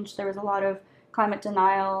change. There was a lot of climate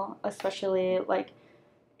denial, especially like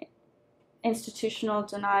institutional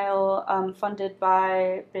denial funded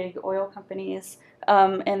by big oil companies.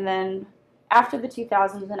 And then after the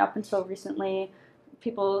 2000s and up until recently,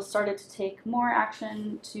 people started to take more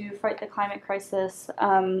action to fight the climate crisis,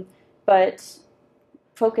 but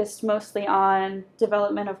focused mostly on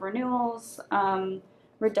development of renewals,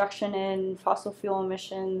 reduction in fossil fuel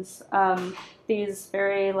emissions, these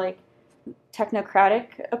very like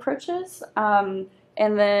technocratic approaches. And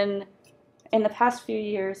then in the past few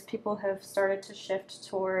years, people have started to shift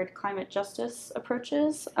toward climate justice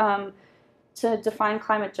approaches. To define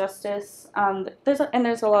climate justice, there's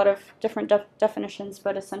a lot of different definitions,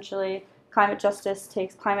 but essentially climate justice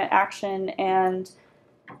takes climate action and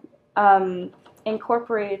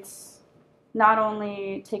incorporates not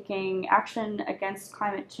only taking action against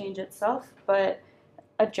climate change itself, but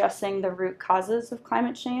addressing the root causes of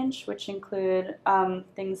climate change, which include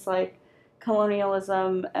things like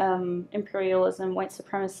colonialism, imperialism, white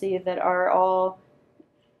supremacy, that are all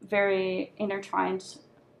very intertwined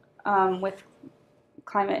with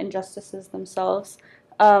climate injustices themselves.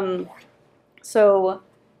 So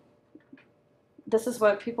this is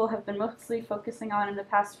what people have been mostly focusing on in the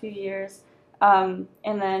past few years. And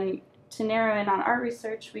then to narrow in on our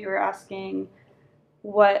research, we were asking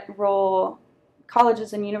what role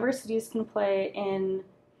colleges and universities can play in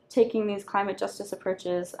taking these climate justice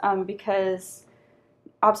approaches, because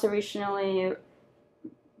observationally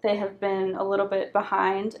they have been a little bit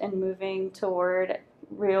behind in moving toward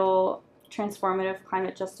real transformative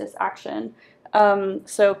climate justice action.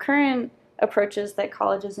 So current approaches that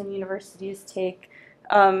colleges and universities take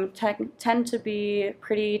tend to be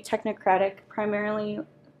pretty technocratic, primarily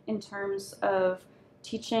in terms of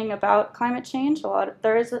teaching about climate change.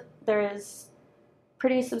 There is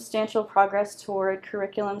pretty substantial progress toward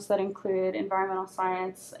curriculums that include environmental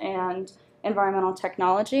science and environmental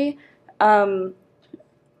technology. And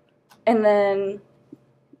then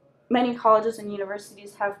many colleges and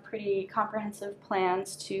universities have pretty comprehensive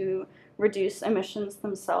plans to reduce emissions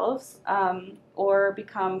themselves or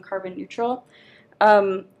become carbon neutral.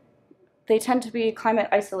 They tend to be climate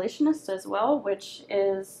isolationist as well, which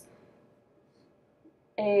is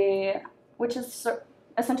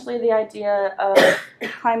essentially the idea of the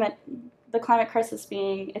climate crisis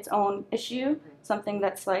being its own issue, something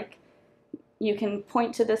that's like you can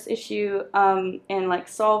point to this issue and like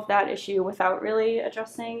solve that issue without really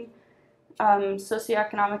addressing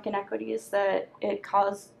socioeconomic inequities that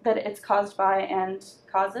it's caused by and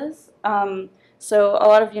causes. So a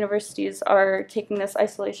lot of universities are taking this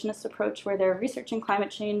isolationist approach where they're researching climate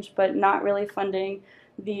change but not really funding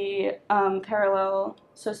the parallel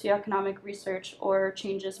socioeconomic research or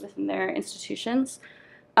changes within their institutions.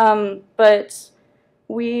 But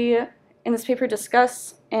we, in this paper,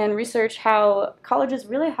 discuss and research how colleges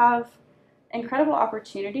really have incredible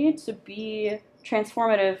opportunity to be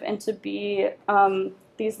transformative and to be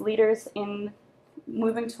these leaders in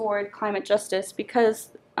moving toward climate justice because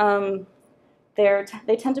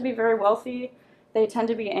they tend to be very wealthy. They tend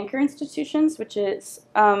to be anchor institutions, which is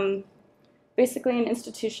basically an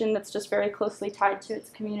institution that's just very closely tied to its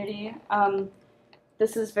community.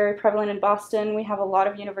 This is very prevalent in Boston. We have a lot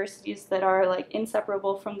of universities that are like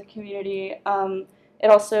inseparable from the community. It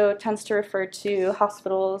also tends to refer to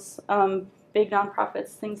hospitals, big nonprofits,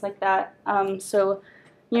 things like that. So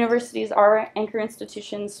universities are anchor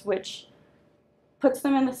institutions, which puts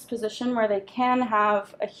them in this position where they can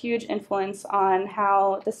have a huge influence on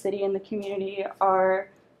how the city and the community are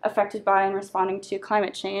affected by and responding to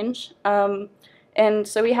climate change. And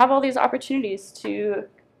so we have all these opportunities to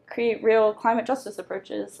create real climate justice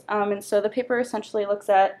approaches. And so the paper essentially looks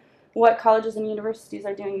at what colleges and universities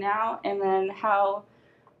are doing now and then how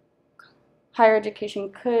higher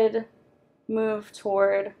education could move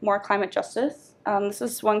toward more climate justice. This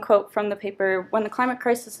is one quote from the paper. When the climate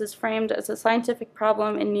crisis is framed as a scientific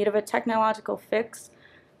problem in need of a technological fix,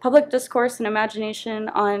 public discourse and imagination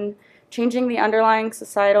on changing the underlying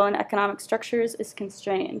societal and economic structures is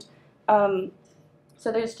constrained. So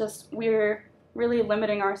we're really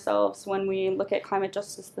limiting ourselves when we look at climate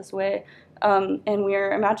justice this way, and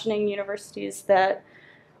we're imagining universities that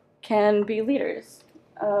can be leaders.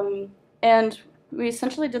 And we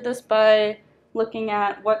essentially did this by looking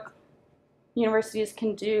at what universities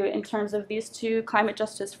can do in terms of these two climate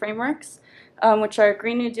justice frameworks, which are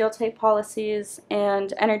Green New Deal type policies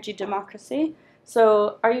and energy democracy.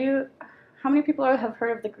 So how many people have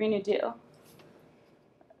heard of the Green New Deal?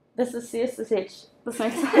 This is CSSH. This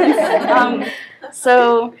makes sense.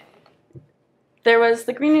 So there was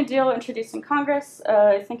the Green New Deal introduced in Congress.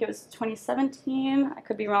 I think it was 2017. I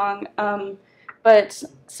could be wrong. But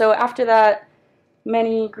so after that,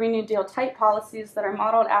 many Green New Deal type policies that are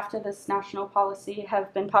modeled after this national policy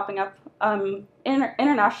have been popping up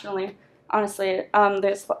internationally, honestly.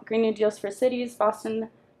 There's Green New Deals for cities. Boston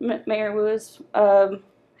Mayor Wu's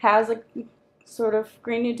has a sort of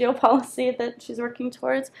Green New Deal policy that she's working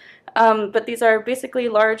towards. But these are basically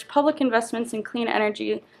large public investments in clean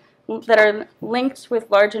energy that are linked with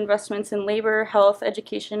large investments in labor, health,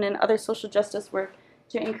 education, and other social justice work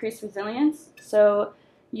to increase resilience. So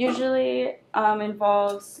usually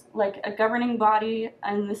involves like a governing body.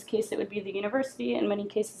 In this case, it would be the university. In many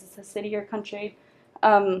cases, it's a city or country.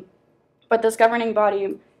 But this governing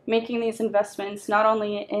body making these investments not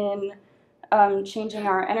only in changing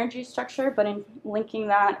our energy structure, but in linking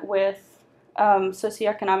that with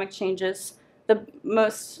socioeconomic changes. The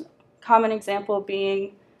most common example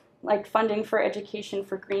being like funding for education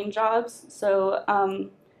for green jobs. So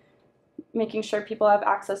making sure people have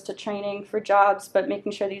access to training for jobs, but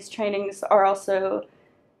making sure these trainings are also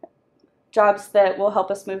jobs that will help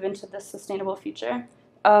us move into this sustainable future.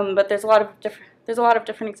 But there's a lot of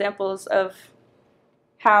different examples of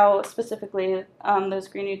how specifically those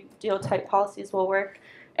Green New Deal type policies will work.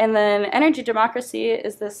 And then energy democracy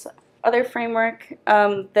is this other framework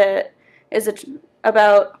that is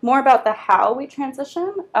more about the how we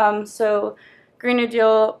transition. So Green New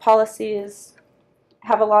Deal policies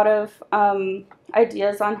have a lot of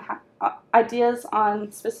ideas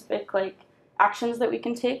on specific like actions that we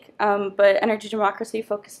can take, but energy democracy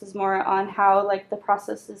focuses more on how like the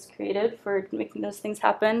process is created for making those things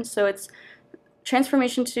happen. So it's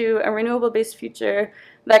transformation to a renewable-based future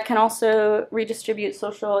that can also redistribute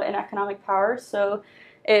social and economic power. So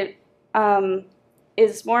it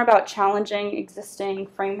is more about challenging existing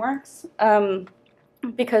frameworks,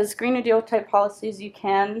 because Green New Deal type policies,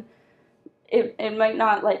 it might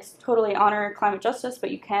not like totally honor climate justice, but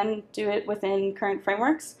you can do it within current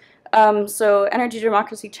frameworks. So energy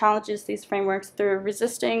democracy challenges these frameworks through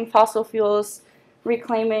resisting fossil fuels,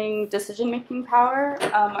 reclaiming decision-making power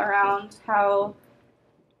around how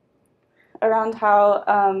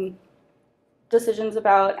decisions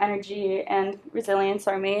about energy and resilience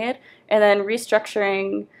are made, and then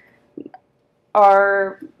restructuring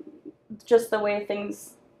just the way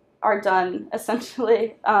things are done,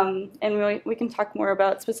 essentially. And we can talk more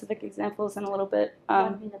about specific examples in a little bit.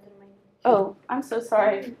 Oh, I'm so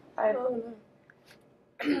sorry.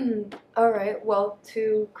 All right, well,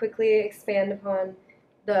 to quickly expand upon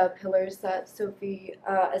the pillars that Sophie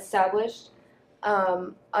established,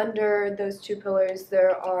 under those 2 pillars,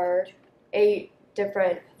 there are 8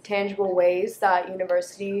 different tangible ways that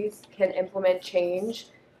universities can implement change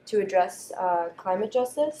to address climate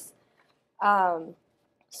justice.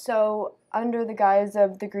 So under the guise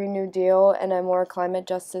of the Green New Deal and a more climate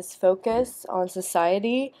justice focus on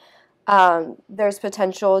society, there's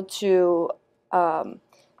potential to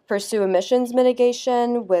pursue emissions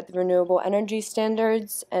mitigation with renewable energy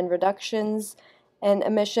standards and reductions in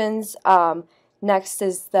emissions. Next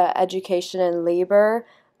is the education and labor,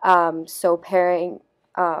 so paying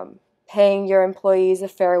your employees a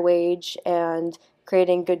fair wage and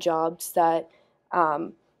creating good jobs that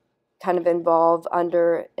kind of involve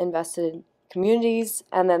underinvested communities.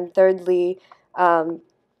 And then thirdly,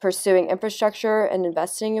 pursuing infrastructure and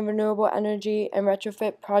investing in renewable energy and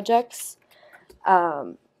retrofit projects.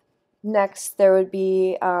 Next, there would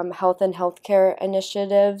be health and healthcare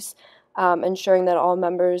initiatives, ensuring that all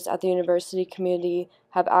members at the university community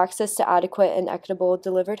have access to adequate and equitable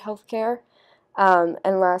delivered healthcare.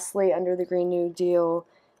 And lastly, under the Green New Deal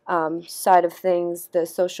side of things, the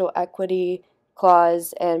social equity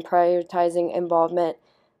clause and prioritizing involvement,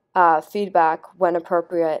 feedback when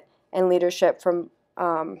appropriate, and leadership from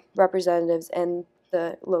representatives in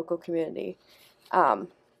the local community. And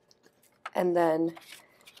then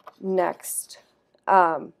next,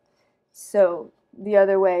 so the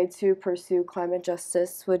other way to pursue climate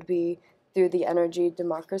justice would be through the energy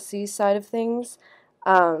democracy side of things.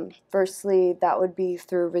 Firstly, that would be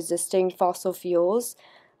through resisting fossil fuels,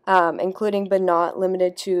 including but not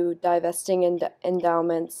limited to divesting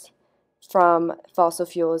endowments from fossil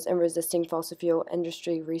fuels and resisting fossil fuel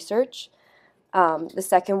industry research. The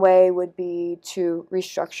second way would be to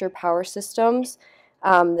restructure power systems.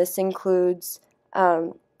 This includes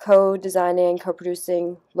co-designing and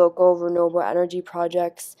co-producing local renewable energy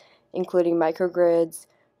projects, including microgrids,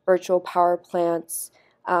 virtual power plants,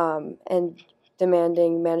 and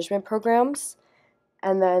demanding management programs.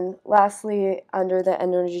 And then lastly, under the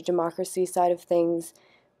energy democracy side of things,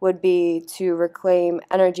 would be to reclaim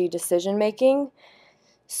energy decision-making.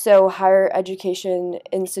 So higher education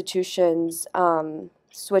institutions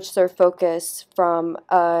switch their focus from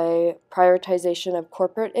a prioritization of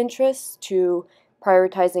corporate interests to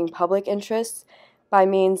prioritizing public interests by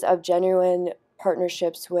means of genuine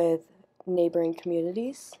partnerships with neighboring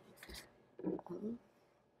communities. You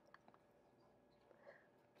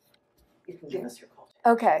can give us your call.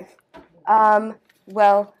 Okay.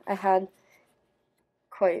 Well, I had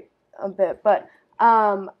quite a bit, but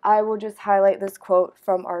I will just highlight this quote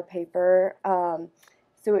from our paper.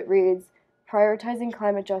 So it reads, "Prioritizing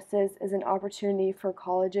climate justice is an opportunity for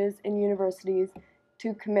colleges and universities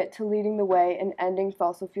to commit to leading the way in ending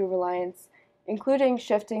fossil fuel reliance, including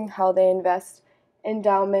shifting how they invest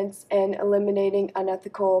endowments and eliminating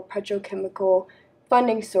unethical petrochemical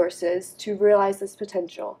funding sources to realize this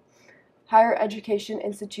potential. Higher education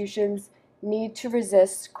institutions need to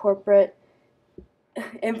resist corporate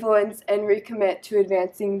influence and recommit to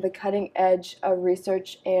advancing the cutting edge of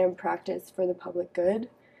research and practice for the public good."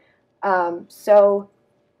 So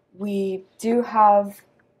we do have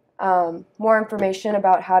more information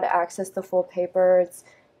about how to access the full paper. It's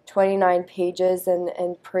 29 pages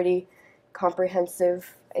and pretty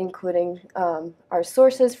comprehensive, including our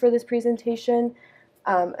sources for this presentation,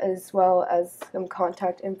 as well as some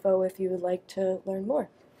contact info if you would like to learn more.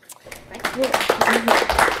 Thank you.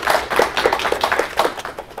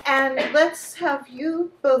 And let's have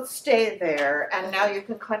you both stay there, and now you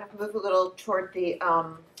can kind of move a little toward the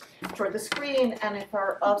screen, and if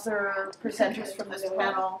our other presenters from this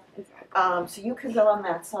panel, so you can go on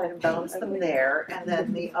that side and balance them there, and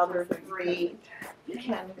then the other three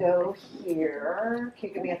can go here. Can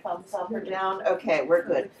you give me a thumbs up or down? Okay, we're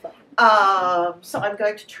good. So I'm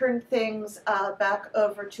going to turn things back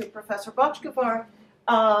over to Professor Botchkovar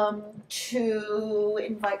to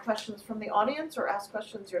invite questions from the audience or ask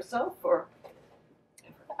questions yourself, or?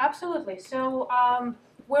 Absolutely. So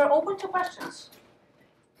we're open to questions.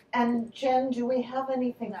 And Jen, do we have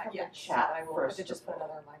anything from the chat? I will just put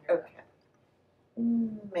another reminder. Okay.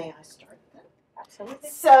 May I start then? Absolutely.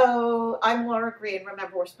 So I'm Laura Green.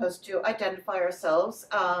 Remember, we're supposed to identify ourselves.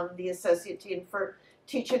 The Associate Dean for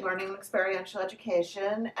Teaching, Learning, and Experiential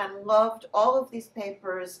Education, and loved all of these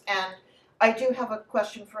papers. And I do have a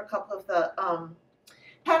question for a couple of the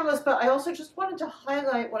panelists, but I also just wanted to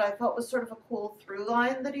highlight what I thought was sort of a cool through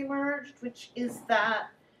line that emerged, which is that,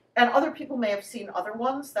 and other people may have seen other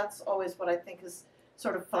ones, that's always what I think is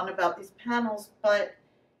sort of fun about these panels, but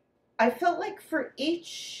I felt like for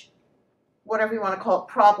each, whatever you want to call it,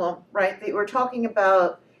 problem, right, that you were talking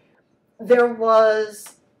about, there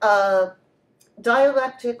was a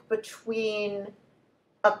dialectic between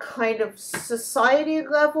a kind of society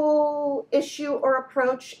level issue or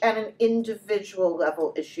approach and an individual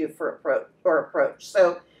level issue for approach.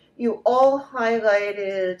 So you all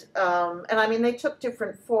highlighted, and I mean, they took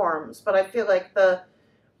different forms, but I feel like the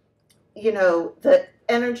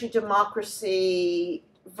energy democracy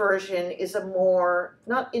version is a more,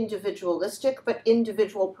 not individualistic, but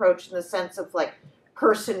individual approach in the sense of like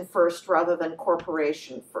person first rather than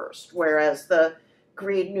corporation first, whereas the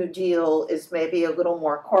Green New Deal is maybe a little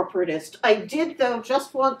more corporatist. I did, though,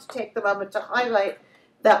 just want to take the moment to highlight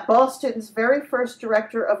that Boston's very first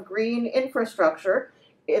director of green infrastructure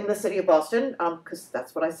in the city of Boston, because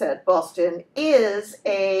that's what I said, Boston, is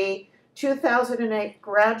a 2008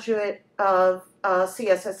 graduate of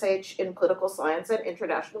CSSH in political science and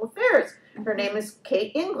international affairs. Her name is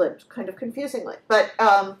Kate England, kind of confusingly, but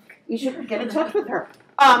you should get in touch with her.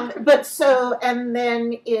 And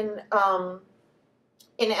then in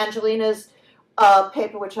Angelina's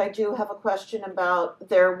paper, which I do have a question about,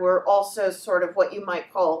 there were also sort of what you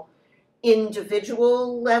might call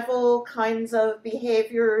individual level kinds of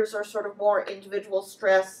behaviors or sort of more individual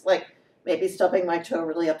stress, like maybe stubbing my toe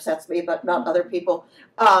really upsets me, but not other people.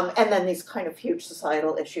 And then these kind of huge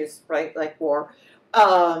societal issues, right, like war.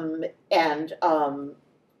 In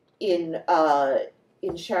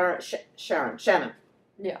Shannon.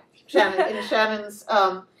 Yeah. Shannon, in Shannon's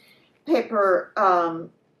paper,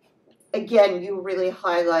 again, you really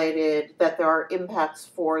highlighted that there are impacts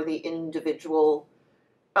for the individual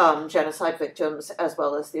genocide victims as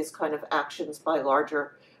well as these kind of actions by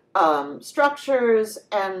larger structures.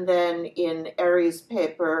 And then in Aries'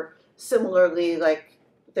 paper, similarly, like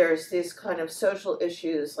there's these kind of social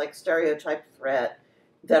issues like stereotype threat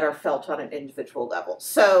that are felt on an individual level.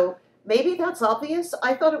 So maybe that's obvious.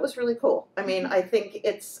 I thought it was really cool. I mean, I think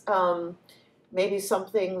it's maybe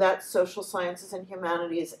something that social sciences and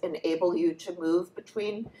humanities enable you to move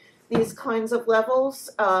between these kinds of levels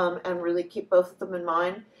and really keep both of them in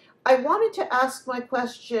mind. I wanted to ask my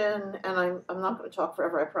question, and I'm not going to talk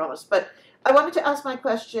forever, I promise, but I wanted to ask my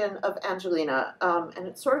question of Angelina, and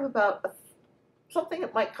it's sort of about something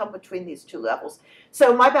that might come between these two levels.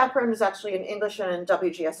 So my background is actually in English and in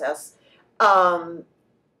WGSS, and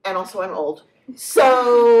also I'm old.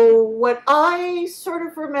 So what I sort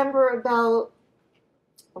of remember about,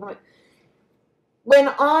 when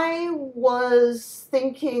I was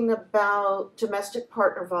thinking about domestic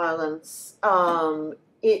partner violence,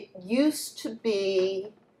 it used to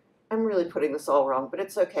be, I'm really putting this all wrong, but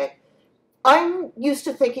it's okay. I'm used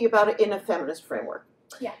to thinking about it in a feminist framework.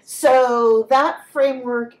 Yes. So that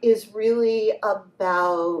framework is really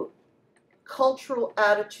about cultural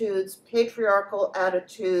attitudes, patriarchal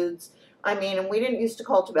attitudes. I mean, and we didn't used to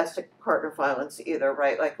call domestic partner violence either,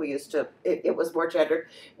 right? Like we used to, it was more gendered.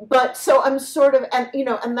 But so I'm sort of,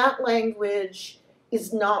 and that language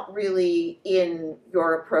is not really in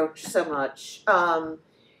your approach so much.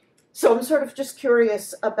 So I'm sort of just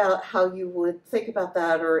curious about how you would think about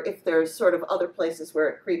that, or if there's sort of other places where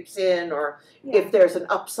it creeps in, or if there's an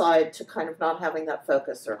upside to kind of not having that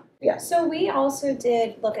focus, or So we also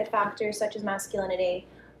did look at factors such as masculinity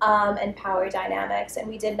and power dynamics, and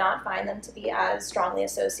we did not find them to be as strongly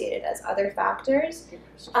associated as other factors.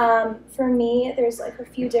 For me, there's like a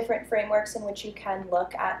few different frameworks in which you can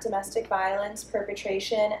look at domestic violence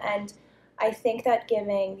perpetration, and I think that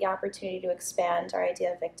giving the opportunity to expand our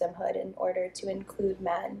idea of victimhood in order to include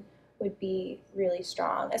men would be really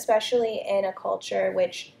strong, especially in a culture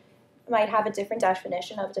which might have a different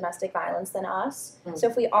definition of domestic violence than us. So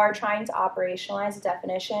if we are trying to operationalize a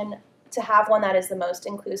definition, to have one that is the most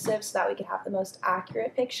inclusive so that we can have the most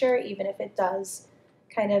accurate picture, even if it does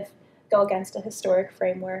kind of go against a historic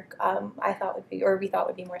framework, I thought would be, or we thought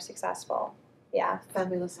would be more successful. Yeah.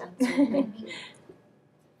 Fabulous answer.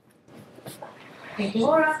 Thank you.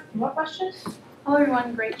 Laura, more questions? Hello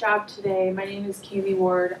everyone, great job today. My name is Kaylee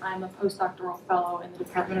Ward. I'm a postdoctoral fellow in the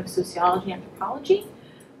Department of Sociology and Anthropology.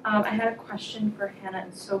 I had a question for Hannah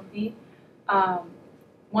and Sophie.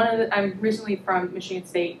 I'm recently from Michigan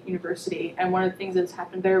State University, and one of the things that's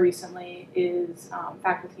happened there recently is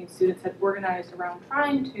faculty and students have organized around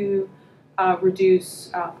trying to reduce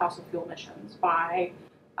fossil fuel emissions by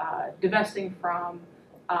divesting from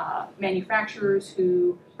manufacturers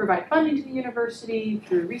who provide funding to the university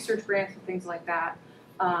through research grants and things like that.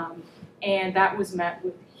 And that was met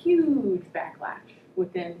with huge backlash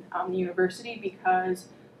within the university because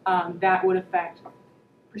that would affect,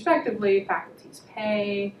 prospectively, faculty's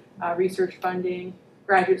pay, research funding,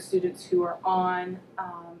 graduate students who are on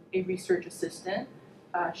a research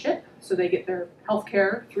assistantship, so they get their health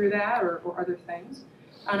care through that or other things.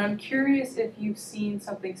 And I'm curious if you've seen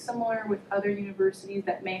something similar with other universities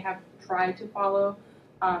that may have tried to follow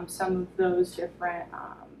some of those different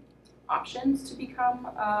options to become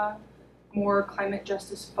more climate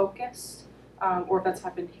justice focused, or if that's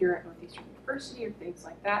happened here at Northeastern University or things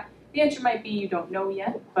like that. The answer might be you don't know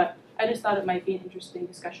yet, but I just thought it might be an interesting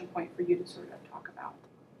discussion point for you to sort of talk about.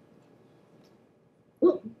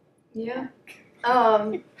 Yeah.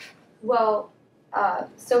 Well,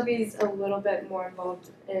 Sophie's a little bit more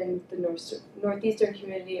involved in the Northeastern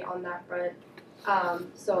community on that front,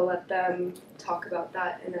 so I'll let them talk about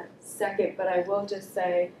that in a second, but I will just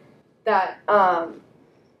say that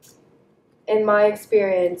in my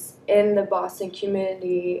experience in the Boston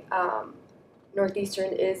community,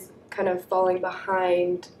 Northeastern is kind of falling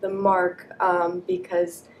behind the mark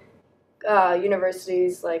because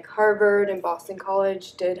universities like Harvard and Boston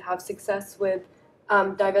College did have success with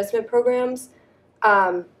divestment programs,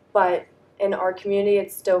 but in our community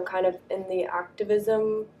it's still kind of in the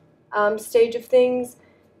activism stage of things,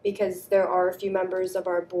 because there are a few members of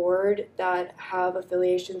our board that have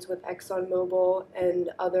affiliations with ExxonMobil and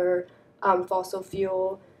other fossil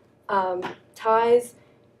fuel ties,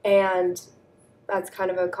 and that's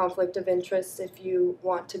kind of a conflict of interest if you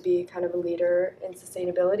want to be kind of a leader in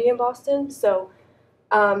sustainability in Boston. So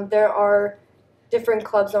there are different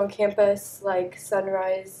clubs on campus like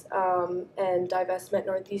Sunrise and Divestment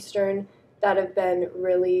Northeastern that have been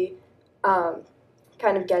really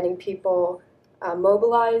kind of getting people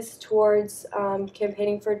mobilized towards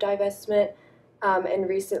campaigning for divestment. And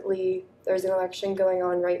recently there's an election going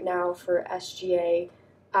on right now for SGA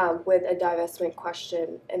with a divestment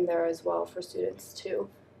question in there as well for students to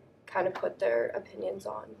kind of put their opinions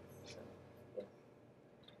on. So,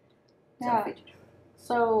 yeah.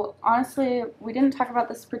 So honestly, we didn't talk about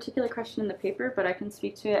this particular question in the paper, but I can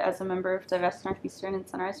speak to it as a member of Divest Northeastern and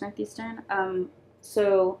Sunrise Northeastern.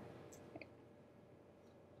 So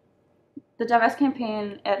the Divest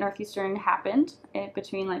campaign at Northeastern happened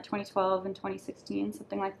between like 2012 and 2016,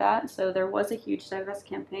 something like that. So there was a huge Divest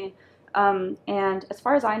campaign. And as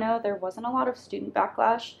far as I know, there wasn't a lot of student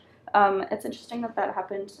backlash. It's interesting that that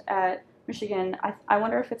happened at Michigan. I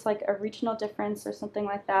wonder if it's like a regional difference or something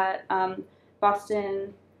like that.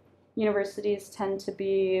 Boston universities tend to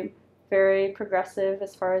be very progressive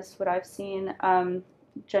as far as what I've seen.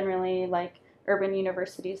 Generally, like urban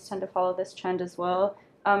universities tend to follow this trend as well.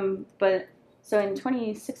 But so in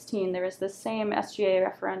 2016, there was this same SGA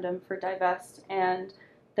referendum for divest, and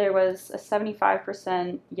there was a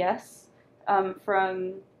 75% yes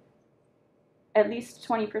from at least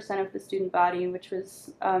 20% of the student body, which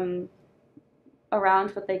was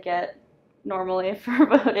around what they get normally for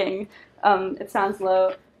voting. It sounds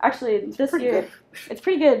low. Actually, this year, it's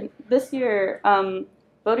pretty good. This year,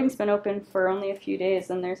 voting's been open for only a few days,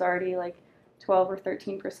 and there's already like 12 or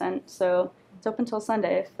 13%. So it's open till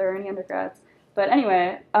Sunday if there are any undergrads. But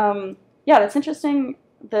anyway, yeah, that's interesting,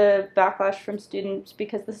 the backlash from students,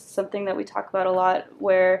 because this is something that we talk about a lot,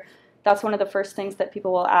 where that's one of the first things that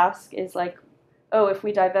people will ask is like, oh, if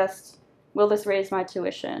we divest, will this raise my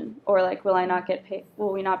tuition? Or like, will I not get paid?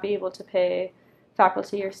 Will we not be able to pay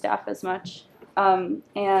faculty or staff as much?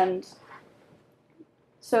 And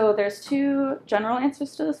so there's two general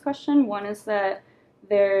answers to this question. One is that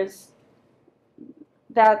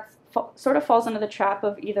that sort of falls into the trap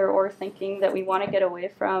of either or thinking that we want to get away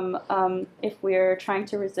from if we're trying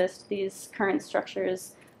to resist these current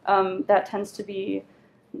structures. That tends to be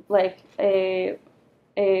like a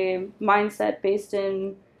mindset based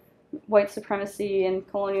in white supremacy and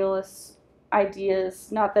colonialist ideas.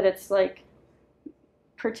 Not that it's like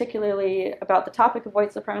particularly about the topic of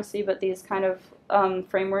white supremacy, but these kind of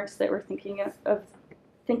frameworks that we're thinking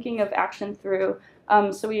of action through.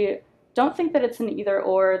 So we don't think that it's an either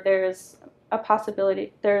or. There's a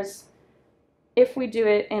possibility. If we do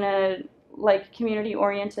it in a like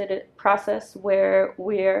community-oriented process where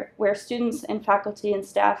students and faculty and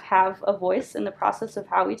staff have a voice in the process of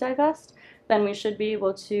how we divest, then we should be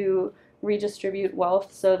able to redistribute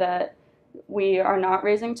wealth so that we are not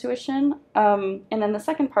raising tuition. And then the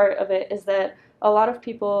second part of it is that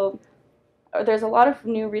there's a lot of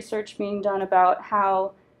new research being done about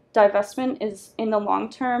how divestment is, in the long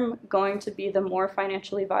term, going to be the more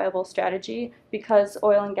financially viable strategy because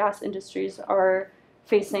oil and gas industries are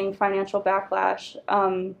facing financial backlash,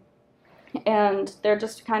 and they're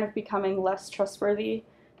just kind of becoming less trustworthy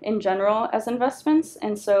in general as investments.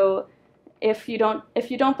 And so if you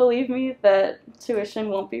don't believe me that tuition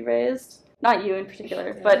won't be raised, not you in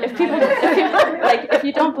particular, but if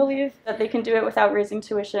you don't believe that they can do it without raising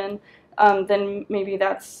tuition, then maybe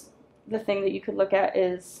that's the thing that you could look at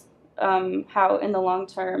is how in the long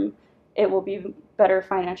term it will be better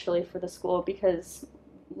financially for the school because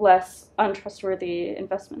less untrustworthy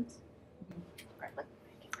investments.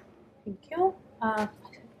 Thank you.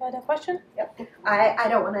 Had a question? Yep. I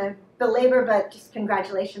don't want to belabor, but just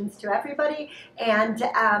congratulations to everybody. And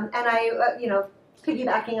I,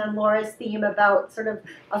 piggybacking on Laura's theme about sort of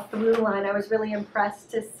a through line, I was really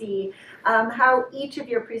impressed to see how each of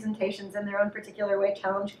your presentations in their own particular way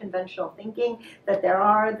challenge conventional thinking, that there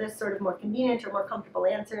are this sort of more convenient or more comfortable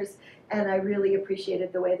answers. And I really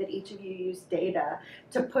appreciated the way that each of you used data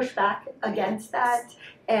to push back against that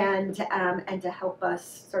and to help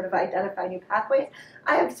us sort of identify new pathways.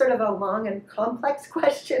 I have sort of a long and complex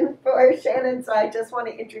question for Shannon, so I just want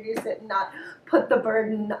to introduce it and not put the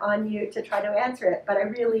burden on you to try to answer it. But I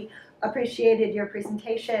really appreciated your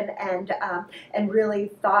presentation and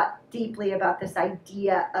really thought deeply about this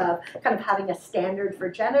idea of kind of having a standard for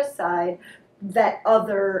genocide that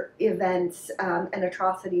other events and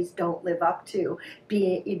atrocities don't live up to,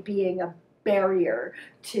 being a barrier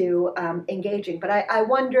to engaging. But I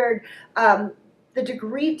wondered the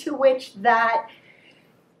degree to which that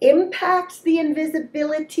impacts the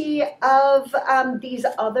invisibility of these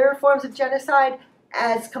other forms of genocide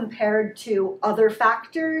as compared to other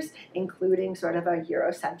factors, including sort of a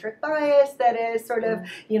Eurocentric bias that is sort of,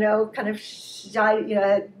 kind of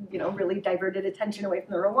really diverted attention away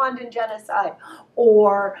from the Rwandan genocide,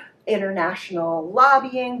 or international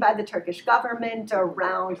lobbying by the Turkish government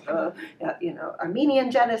around the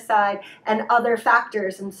Armenian genocide and other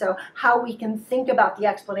factors. And so how we can think about the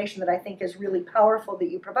explanation that I think is really powerful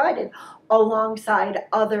that you provided alongside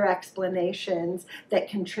other explanations that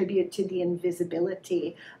contribute to the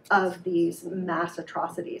invisibility of these mass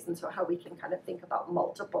atrocities. And so how we can kind of think about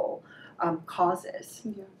multiple causes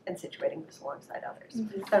and situating this alongside others.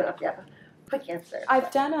 I don't know if you have a quick answer.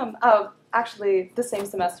 I've done, actually the same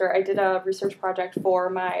semester, I did a research project for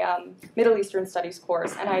my Middle Eastern Studies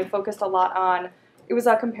course, and I focused a lot on, it was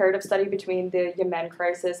a comparative study between the Yemen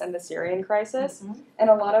crisis and the Syrian crisis, and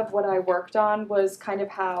a lot of what I worked on was kind of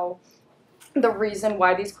how the reason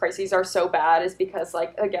why these crises are so bad is because,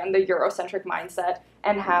 like, again, the Eurocentric mindset,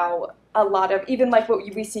 and how a lot of, even like what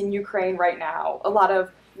we see in Ukraine right now, a lot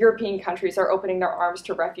of European countries are opening their arms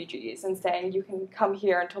to refugees and saying, you can come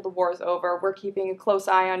here until the war is over, we're keeping a close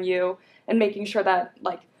eye on you, and making sure that,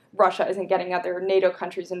 like, Russia isn't getting other NATO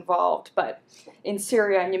countries involved. But in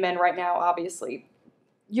Syria and Yemen right now, obviously,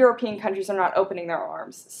 European countries are not opening their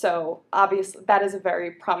arms. So obviously that is a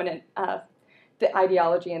very prominent the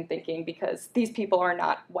ideology and thinking, because these people are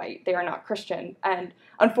not white, they are not Christian, and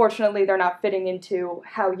unfortunately they're not fitting into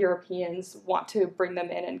how Europeans want to bring them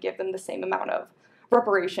in and give them the same amount of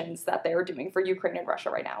reparations that they are doing for Ukraine and Russia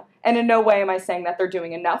right now. And in no way am I saying that they're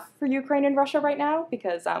doing enough for Ukraine and Russia right now,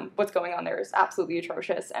 because what's going on there is absolutely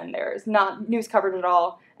atrocious, and there's not news coverage at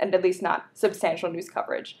all, and at least not substantial news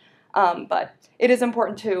coverage. But it is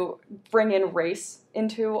important to bring in race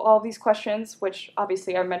into all these questions, which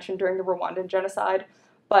obviously I mentioned during the Rwandan genocide.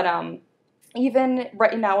 But even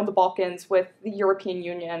right now in the Balkans with the European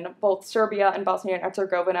Union, both Serbia and Bosnia and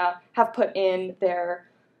Herzegovina have put in their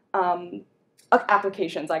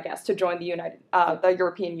applications, I guess, to join the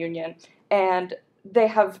European Union. And they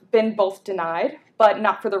have been both denied, but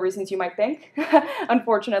not for the reasons you might think.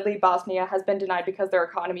 Unfortunately, Bosnia has been denied because their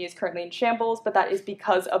economy is currently in shambles, but that is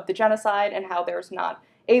because of the genocide and how there's not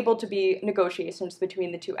able to be negotiations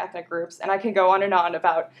between the two ethnic groups. And I can go on and on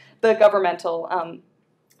about the governmental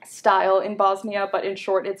style in Bosnia, but in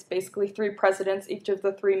short, it's basically 3 presidents, each of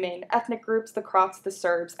the 3 main ethnic groups, the Croats, the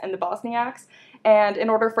Serbs, and the Bosniaks. And in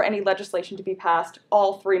order for any legislation to be passed,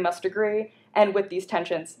 all 3 must agree, and with these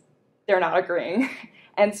tensions, they're not agreeing.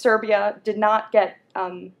 And Serbia did not get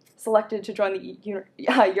selected to join the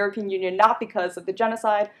European Union, not because of the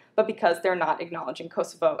genocide, but because they're not acknowledging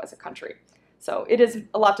Kosovo as a country. So it is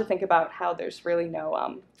a lot to think about how there's really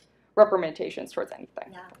no representations towards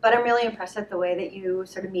anything. Yeah, but I'm really impressed at the way that you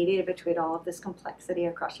sort of mediated between all of this complexity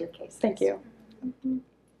across your cases. Thank you.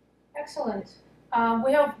 Excellent.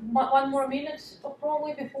 We have one more minute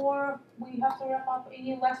probably before we have to wrap up.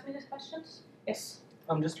 Any last minute questions? Yes.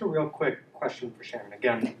 Just a real quick question for Shannon.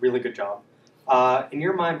 Again, really good job. In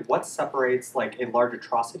your mind, what separates like a large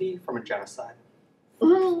atrocity from a genocide?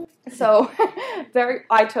 So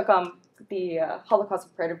I took the Holocaust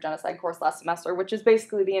Comparative Genocide course last semester, which is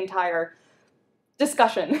basically the entire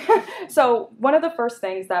discussion. So one of the first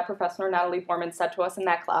things that Professor Natalie Foreman said to us in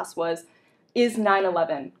that class was, is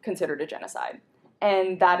 9/11 considered a genocide?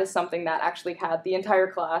 And that is something that actually had the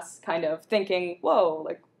entire class kind of thinking, whoa,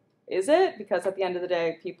 like, is it? Because at the end of the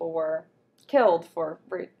day, people were killed for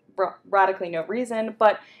radically no reason.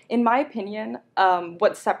 But in my opinion,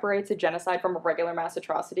 what separates a genocide from a regular mass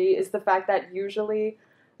atrocity is the fact that usually,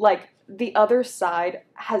 like, the other side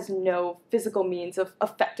has no physical means of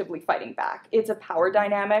effectively fighting back. It's a power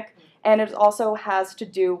dynamic, and it also has to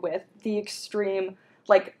do with the extreme,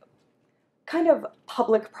 like, kind of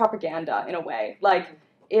public propaganda in a way. Like,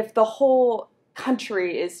 if the whole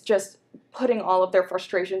country is just putting all of their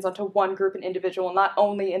frustrations onto one group and individual, not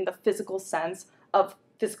only in the physical sense of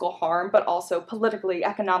physical harm, but also politically,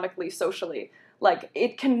 economically, socially, like,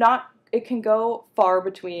 it can go far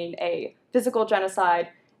between a physical genocide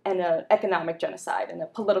and an economic genocide and a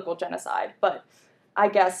political genocide. But I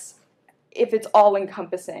guess if it's all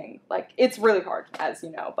encompassing, like, it's really hard, as you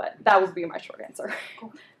know, but that would be my short answer.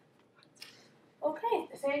 Okay,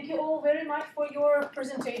 thank you all very much for your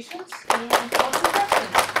presentations and lots of questions.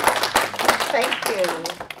 Thank you.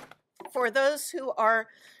 For those who are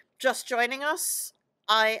just joining us,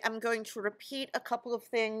 I am going to repeat a couple of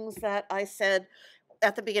things that I said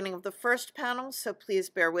at the beginning of the first panel, so please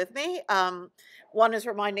bear with me. One is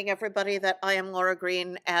reminding everybody that I am Laura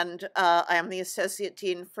Green, and I am the Associate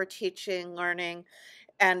Dean for Teaching, Learning,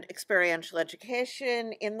 and Experiential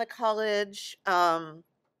Education in the college.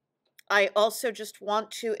 I also just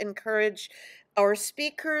want to encourage our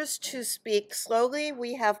speakers to speak slowly.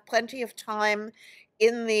 We have plenty of time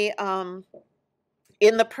in the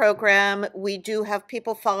program. We do have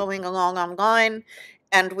people following along online,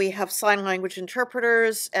 and we have sign language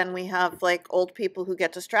interpreters, and we have like old people who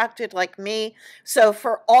get distracted like me. So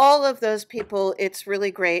for all of those people, it's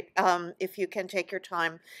really great if you can take your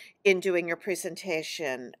time in doing your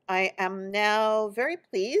presentation. I am now very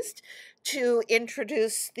pleased to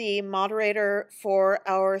introduce the moderator for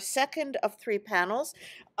our second of three panels,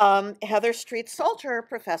 Heather Street-Salter,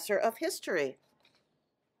 Professor of History.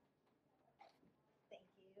 Thank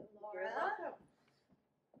you, Laura.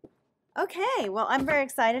 Okay, well, I'm very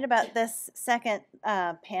excited about this second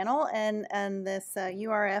panel and this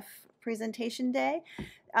URF presentation day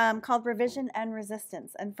called Revision and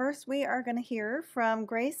Resistance. And first we are going to hear from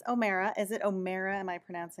Grace O'Mara. Is it O'Mara? Am I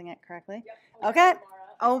pronouncing it correctly? Yep. Okay.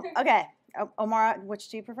 Oh, okay. O'Mara, which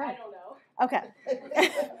do you prefer? I don't know. Okay.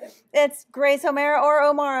 It's Grace O'Mara or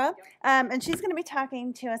O'Mara. And she's going to be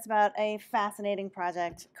talking to us about a fascinating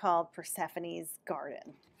project called Persephone's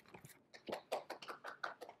Garden.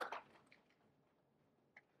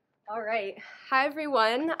 All right. Hi,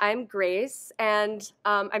 everyone. I'm Grace, and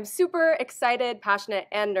I'm super excited, passionate,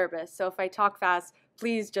 and nervous. So if I talk fast,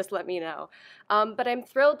 please just let me know. But I'm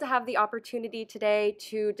thrilled to have the opportunity today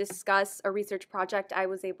to discuss a research project I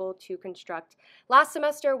was able to construct last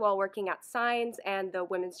semester while working at Signs and the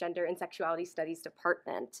Women's Gender and Sexuality Studies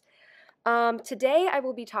Department. Today, I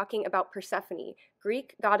will be talking about Persephone,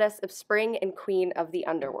 Greek goddess of spring and queen of the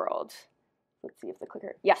underworld. Let's see if the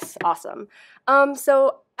clicker, yes, awesome.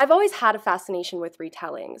 So I've always had a fascination with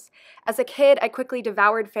retellings. As a kid, I quickly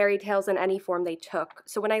devoured fairy tales in any form they took.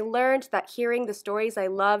 So when I learned that hearing the stories I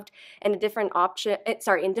loved in different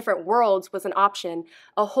worlds was an option,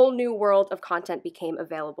 a whole new world of content became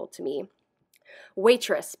available to me.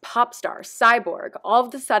 Waitress, pop star, cyborg, all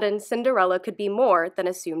of a sudden Cinderella could be more than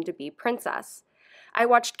assumed to be princess. I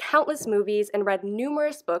watched countless movies and read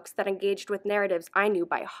numerous books that engaged with narratives I knew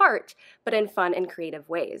by heart, but in fun and creative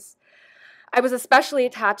ways. I was especially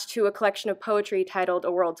attached to a collection of poetry titled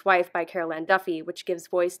A World's Wife by Carol Ann Duffy, which gives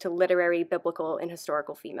voice to literary, biblical, and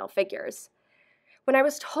historical female figures. When I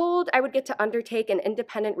was told I would get to undertake an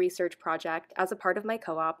independent research project as a part of my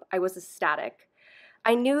co-op, I was ecstatic.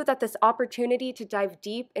 I knew that this opportunity to dive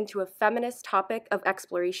deep into a feminist topic of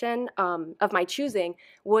exploration of my choosing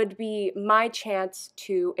would be my chance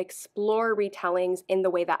to explore retellings in the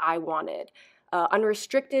way that I wanted,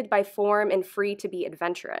 unrestricted by form and free to be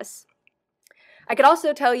adventurous. I could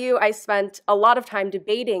also tell you I spent a lot of time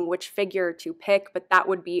debating which figure to pick, but that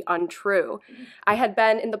would be untrue. I had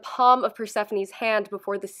been in the palm of Persephone's hand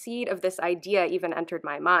before the seed of this idea even entered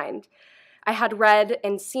my mind. I had read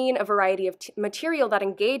and seen a variety of material that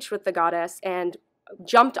engaged with the goddess and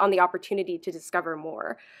jumped on the opportunity to discover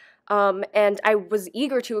more. And I was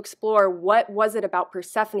eager to explore what was it about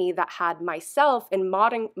Persephone that had myself and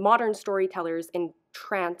modern storytellers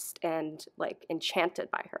entranced and like enchanted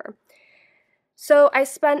by her. So I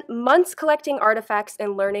spent months collecting artifacts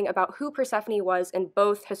and learning about who Persephone was in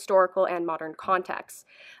both historical and modern contexts.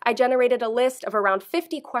 I generated a list of around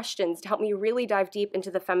 50 questions to help me really dive deep into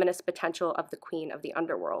the feminist potential of the queen of the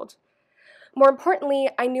underworld. More importantly,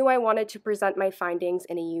 I knew I wanted to present my findings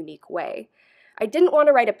in a unique way. I didn't want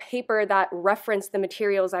to write a paper that referenced the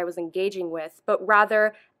materials I was engaging with, but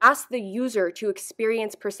rather ask the user to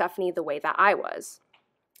experience Persephone the way that I was.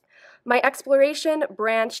 My exploration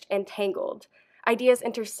branched and tangled. Ideas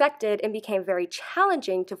intersected and became very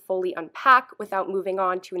challenging to fully unpack without moving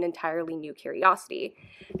on to an entirely new curiosity.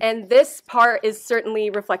 And this part is certainly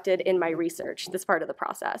reflected in my research, this part of the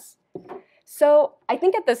process. So I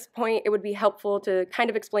think at this point it would be helpful to kind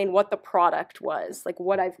of explain what the product was, like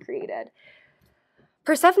what I've created.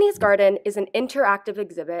 Persephone's Garden is an interactive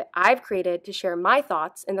exhibit I've created to share my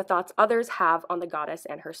thoughts and the thoughts others have on the goddess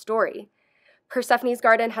and her story. Persephone's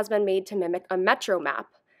Garden has been made to mimic a metro map.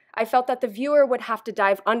 I felt that the viewer would have to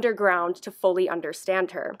dive underground to fully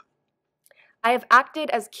understand her. I have acted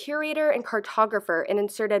as curator and cartographer and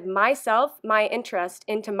inserted my interest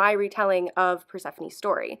into my retelling of Persephone's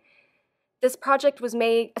story. This project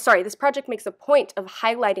makes a point of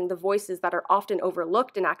highlighting the voices that are often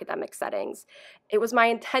overlooked in academic settings. It was my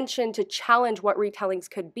intention to challenge what retellings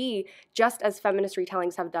could be, just as feminist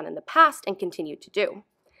retellings have done in the past and continue to do.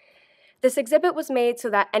 This exhibit was made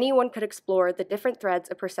so that anyone could explore the different threads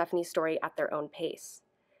of Persephone's story at their own pace.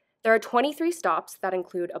 There are 23 stops that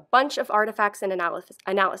include a bunch of artifacts and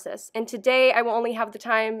analysis, and today I will only have the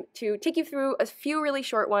time to take you through a few really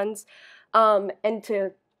short ones, and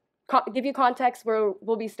to give you context,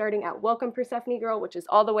 we'll be starting at Welcome Persephone Girl, which is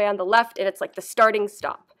all the way on the left, and it's like the starting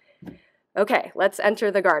stop. Okay, let's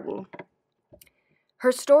enter the garden.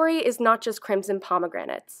 Her story is not just crimson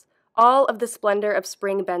pomegranates. All of the splendor of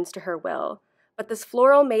spring bends to her will, but this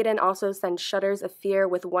floral maiden also sends shudders of fear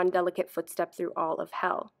with one delicate footstep through all of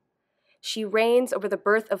hell. She reigns over the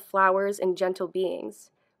birth of flowers and gentle beings,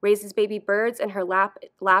 raises baby birds in her lap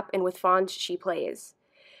and with fond she plays.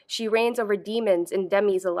 She reigns over demons and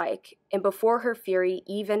demis alike, and before her fury,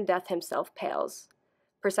 even death himself pales.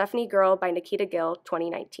 Persephone Girl by Nikita Gill,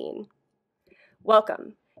 2019.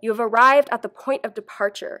 Welcome. You have arrived at the point of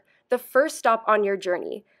departure, the first stop on your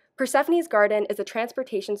journey. Persephone's Garden is a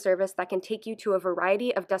transportation service that can take you to a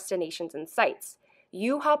variety of destinations and sites.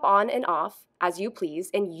 You hop on and off as you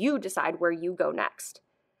please, and you decide where you go next.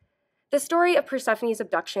 The story of Persephone's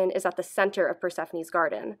abduction is at the center of Persephone's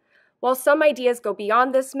Garden. While some ideas go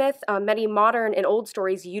beyond this myth, many modern and old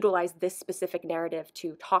stories utilize this specific narrative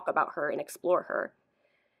to talk about her and explore her.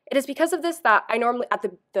 It is because of this that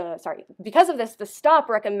the stop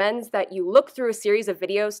recommends that you look through a series of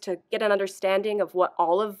videos to get an understanding of what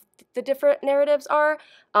all of the different narratives are.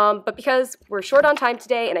 But because we're short on time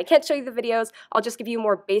today and I can't show you the videos, I'll just give you a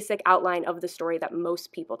more basic outline of the story that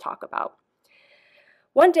most people talk about.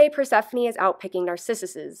 One day, Persephone is out picking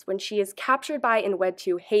narcissuses when she is captured by and wed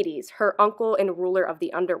to Hades, her uncle and ruler of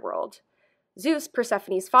the underworld. Zeus,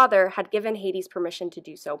 Persephone's father, had given Hades permission to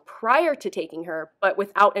do so prior to taking her, but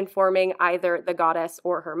without informing either the goddess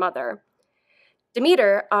or her mother.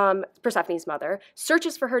 Demeter, Persephone's mother,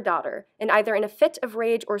 searches for her daughter, and either in a fit of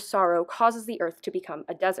rage or sorrow causes the earth to become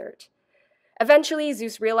a desert. Eventually,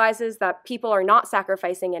 Zeus realizes that people are not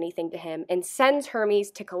sacrificing anything to him and sends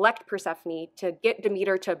Hermes to collect Persephone to get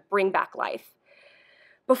Demeter to bring back life.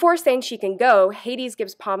 Before saying she can go, Hades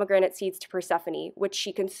gives pomegranate seeds to Persephone, which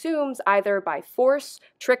she consumes either by force,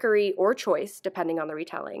 trickery, or choice, depending on the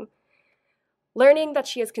retelling. Learning that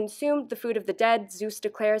she has consumed the food of the dead, Zeus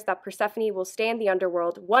declares that Persephone will stay in the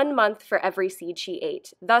underworld 1 month for every seed she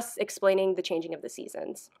ate, thus explaining the changing of the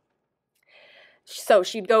seasons. So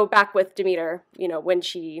she'd go back with Demeter, when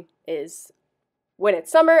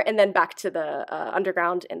it's summer, and then back to the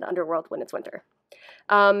underground in the underworld when it's winter.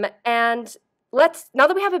 Now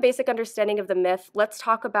that we have a basic understanding of the myth, let's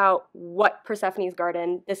talk about what Persephone's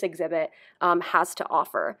Garden, this exhibit, has to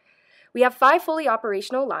offer. We have 5 fully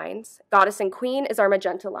operational lines. Goddess and Queen is our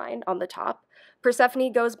magenta line on the top.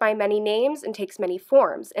 Persephone goes by many names and takes many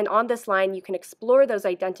forms, and on this line you can explore those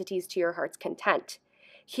identities to your heart's content.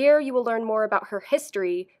 Here you will learn more about her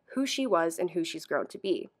history, who she was, and who she's grown to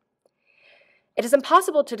be. It is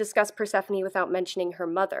impossible to discuss Persephone without mentioning her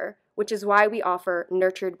mother, which is why we offer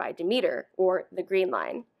Nurtured by Demeter, or the Green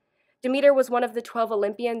Line. Demeter was one of the 12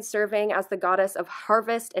 Olympians serving as the goddess of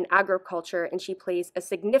harvest and agriculture, and she plays a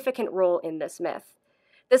significant role in this myth.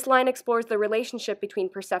 This line explores the relationship between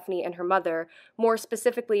Persephone and her mother, more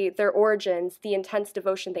specifically their origins, the intense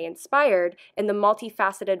devotion they inspired, and the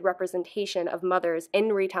multifaceted representation of mothers in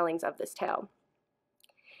retellings of this tale.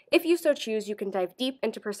 If you so choose, you can dive deep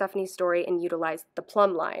into Persephone's story and utilize the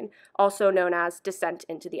plumb line, also known as descent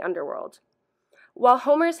into the underworld. While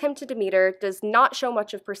Homer's hymn to Demeter does not show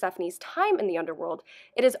much of Persephone's time in the underworld,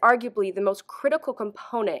 it is arguably the most critical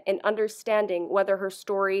component in understanding whether her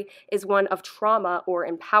story is one of trauma or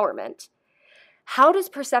empowerment. How does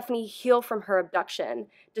Persephone heal from her abduction?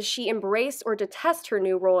 Does she embrace or detest her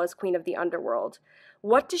new role as queen of the underworld?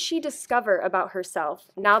 What does she discover about herself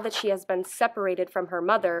now that she has been separated from her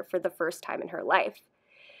mother for the first time in her life?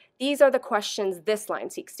 These are the questions this line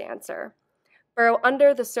seeks to answer. Burrow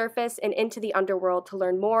under the surface and into the underworld to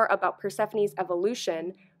learn more about Persephone's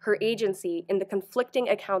evolution, her agency, and the conflicting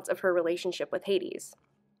accounts of her relationship with Hades.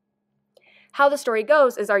 How the story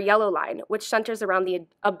goes is our yellow line, which centers around the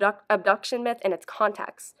abduction myth and its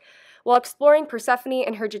context. While exploring Persephone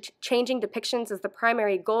and her changing depictions as the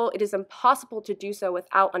primary goal, it is impossible to do so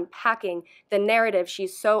without unpacking the narrative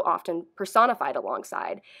she's so often personified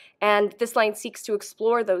alongside, and this line seeks to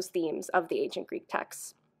explore those themes of the ancient Greek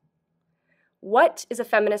texts. What is a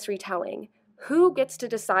feminist retelling? Who gets to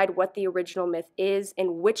decide what the original myth is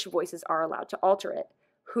and which voices are allowed to alter it?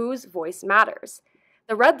 Whose voice matters?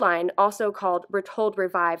 The red line, also called Retold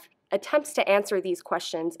Revived, attempts to answer these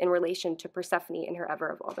questions in relation to Persephone and her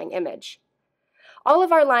ever-evolving image. All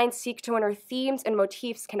of our lines seek to unearth themes and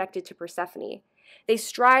motifs connected to Persephone. They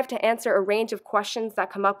strive to answer a range of questions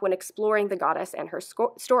that come up when exploring the goddess and her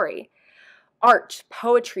story. Art,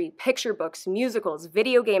 poetry, picture books, musicals,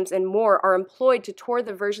 video games, and more are employed to tour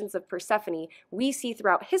the versions of Persephone we see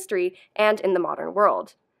throughout history and in the modern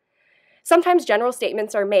world. Sometimes general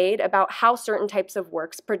statements are made about how certain types of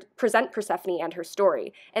works present Persephone and her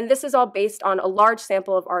story, and this is all based on a large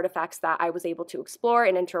sample of artifacts that I was able to explore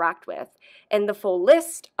and interact with. And the full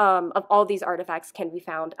list of all these artifacts can be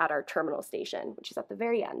found at our terminal station, which is at the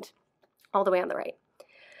very end, all the way on the right.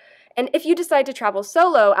 And if you decide to travel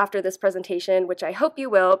solo after this presentation, which I hope you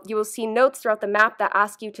will see notes throughout the map that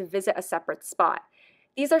ask you to visit a separate spot.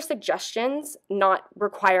 These are suggestions, not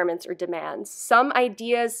requirements or demands. Some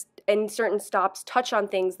ideas in certain stops touch on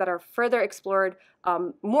things that are further explored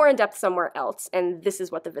more in depth somewhere else, and this is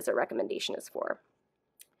what the visit recommendation is for.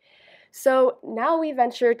 So now we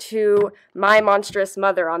venture to my monstrous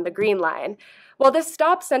mother on the green line. While this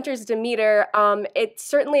stop centers Demeter, it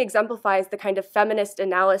certainly exemplifies the kind of feminist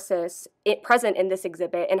analysis present in this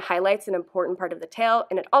exhibit and highlights an important part of the tale,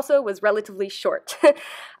 and it also was relatively short.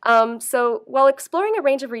 So while exploring a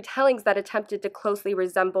range of retellings that attempted to closely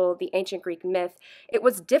resemble the ancient Greek myth, it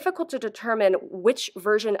was difficult to determine which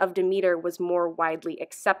version of Demeter was more widely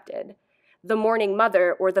accepted, the mourning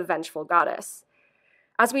mother or the vengeful goddess.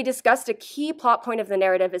 As we discussed, a key plot point of the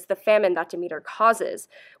narrative is the famine that Demeter causes.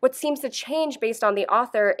 What seems to change based on the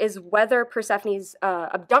author is whether Persephone's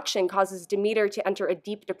abduction causes Demeter to enter a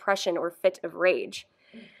deep depression or fit of rage.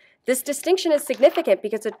 This distinction is significant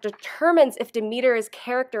because it determines if Demeter is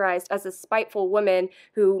characterized as a spiteful woman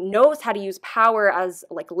who knows how to use power as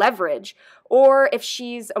leverage, or if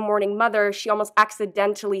she's a mourning mother, she almost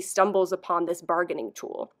accidentally stumbles upon this bargaining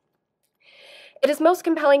tool. It is most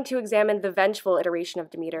compelling to examine the vengeful iteration of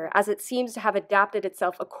Demeter, as it seems to have adapted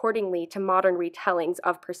itself accordingly to modern retellings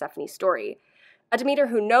of Persephone's story. A Demeter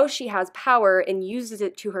who knows she has power and uses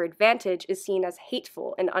it to her advantage is seen as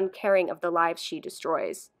hateful and uncaring of the lives she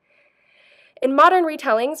destroys. In modern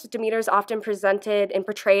retellings, Demeter is often presented and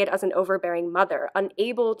portrayed as an overbearing mother,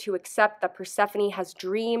 unable to accept that Persephone has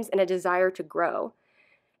dreams and a desire to grow.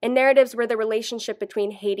 In narratives where the relationship between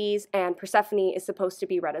Hades and Persephone is supposed to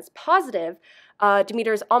be read as positive,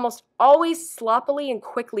 Demeter is almost always sloppily and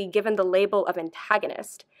quickly given the label of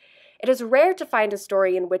antagonist. It is rare to find a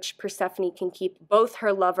story in which Persephone can keep both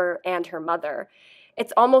her lover and her mother.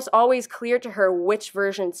 It's almost always clear to her which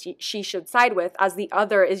version she should side with, as the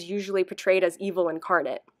other is usually portrayed as evil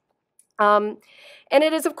incarnate. And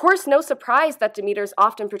it is, of course, no surprise that Demeter is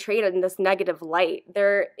often portrayed in this negative light.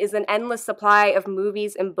 There is an endless supply of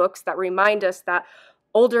movies and books that remind us that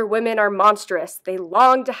older women are monstrous. They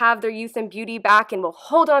long to have their youth and beauty back and will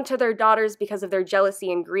hold on to their daughters because of their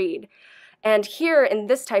jealousy and greed. And here, in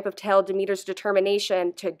this type of tale, Demeter's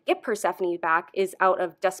determination to get Persephone back is out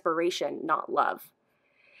of desperation, not love.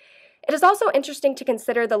 It is also interesting to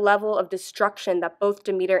consider the level of destruction that both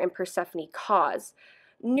Demeter and Persephone cause.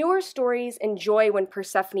 Newer stories enjoy when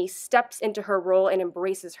Persephone steps into her role and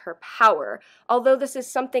embraces her power, although this is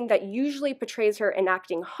something that usually portrays her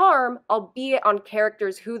enacting harm, albeit on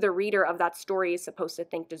characters who the reader of that story is supposed to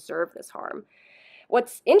think deserve this harm.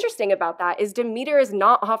 What's interesting about that is Demeter is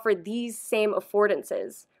not offered these same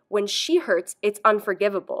affordances. When she hurts, it's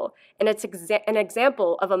unforgivable, and it's an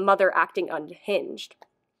example of a mother acting unhinged.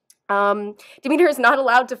 Demeter is not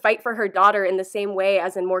allowed to fight for her daughter in the same way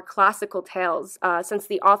as in more classical tales, since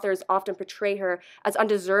the authors often portray her as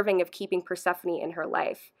undeserving of keeping Persephone in her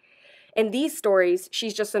life. In these stories,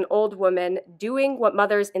 she's just an old woman doing what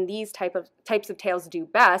mothers in these types of tales do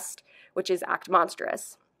best, which is act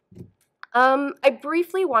monstrous. I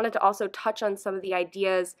briefly wanted to also touch on some of the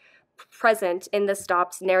ideas present in the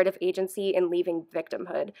Stop's narrative agency in leaving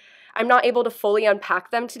victimhood. I'm not able to fully unpack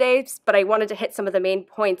them today, but I wanted to hit some of the main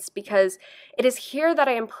points because it is here that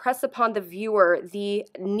I impress upon the viewer the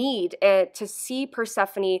need to see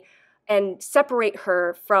Persephone and separate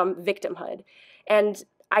her from victimhood. And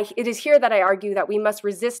it is here that I argue that we must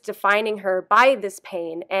resist defining her by this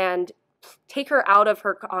pain and take her out of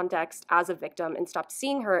her context as a victim and stop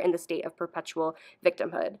seeing her in the state of perpetual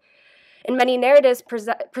victimhood. In many narratives,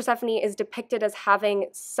 Persephone is depicted as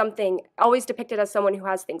always depicted as someone who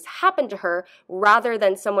has things happen to her rather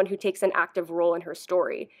than someone who takes an active role in her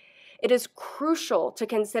story. It is crucial to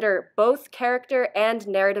consider both character and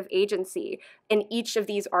narrative agency in each of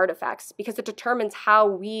these artifacts because it determines how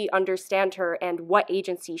we understand her and what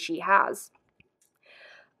agency she has.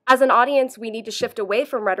 As an audience, we need to shift away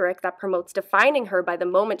from rhetoric that promotes defining her by the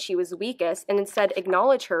moment she was weakest and instead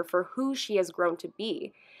acknowledge her for who she has grown to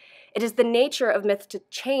be. It is the nature of myth to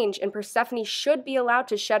change, and Persephone should be allowed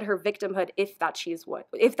to shed her victimhood if that's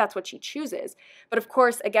what she chooses. But of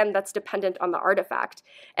course, again, that's dependent on the artifact.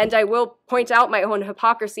 And I will point out my own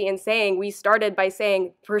hypocrisy in saying we started by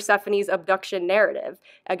saying Persephone's abduction narrative.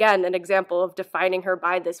 Again, an example of defining her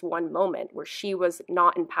by this one moment where she was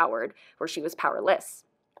not empowered, where she was powerless.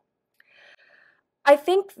 I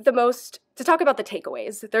think to talk about the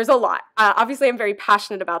takeaways, there's a lot. Obviously, I'm very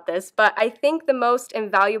passionate about this, but I think the most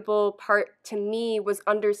invaluable part to me was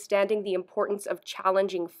understanding the importance of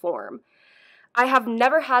challenging form. I have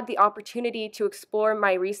never had the opportunity to explore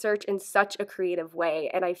my research in such a creative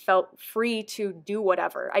way, and I felt free to do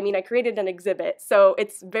whatever. I mean, I created an exhibit, so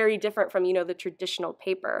it's very different from, the traditional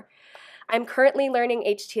paper. I'm currently learning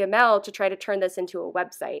HTML to try to turn this into a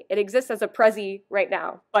website. It exists as a Prezi right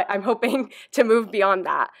now, but I'm hoping to move beyond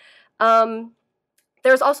that.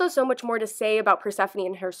 There's also so much more to say about Persephone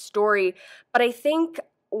and her story, but I think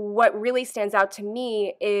what really stands out to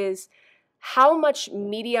me is how much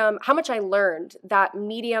I learned that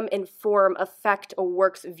medium and form affect a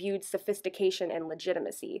work's viewed sophistication and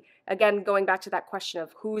legitimacy. Again, going back to that question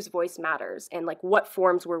of whose voice matters and what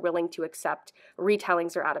forms we're willing to accept,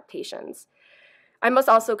 retellings or adaptations. I must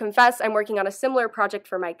also confess I'm working on a similar project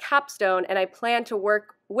for my capstone, and I plan to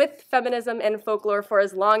work with feminism and folklore for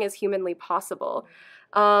as long as humanly possible.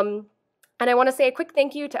 And I want to say a quick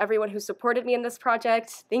thank you to everyone who supported me in this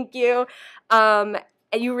project. Thank you.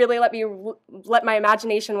 You really let my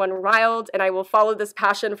imagination run wild, and I will follow this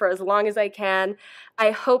passion for as long as I can.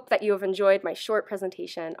 I hope that you have enjoyed my short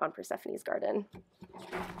presentation on Persephone's Garden.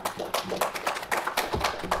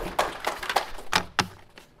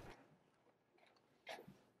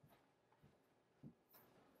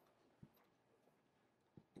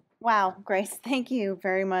 Wow, Grace, thank you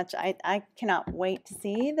very much. I cannot wait to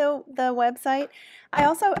see the website.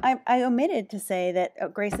 I omitted to say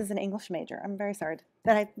that Grace is an English major. I'm very sorry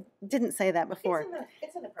that I didn't say that before.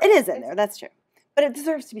 It is in there, that's true. But it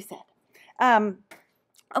deserves to be said.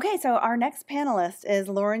 Okay, so our next panelist is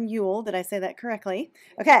Lauren Ewell. Did I say that correctly?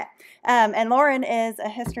 Okay, and Lauren is a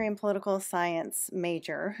history and political science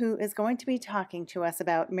major who is going to be talking to us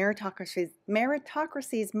about meritocracy's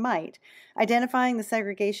might, identifying the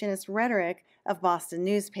segregationist rhetoric of Boston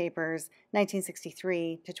newspapers,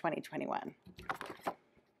 1963 to 2021.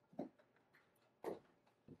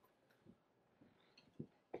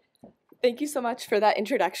 Thank you so much for that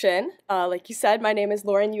introduction. Like you said, my name is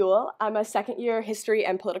Lauren Ewell. I'm a second-year history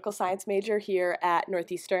and political science major here at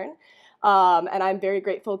Northeastern, and I'm very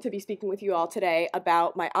grateful to be speaking with you all today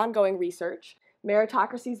about my ongoing research,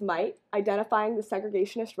 Meritocracy's Might, Identifying the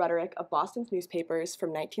Segregationist Rhetoric of Boston's Newspapers from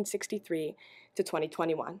 1963 to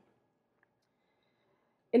 2021.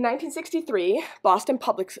 In 1963, Boston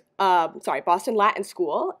Latin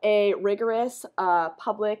School, a rigorous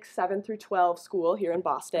public 7 through 12 school here in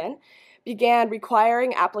Boston, began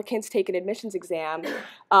requiring applicants take an admissions exam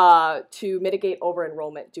to mitigate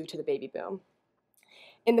over-enrollment due to the baby boom.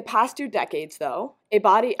 In the past 2 decades, though,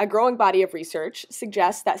 a growing body of research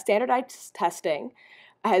suggests that standardized testing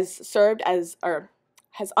has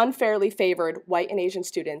unfairly favored white and Asian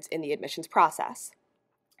students in the admissions process.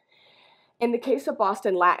 In the case of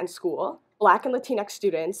Boston Latin School, Black and Latinx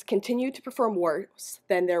students continue to perform worse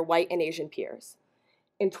than their white and Asian peers.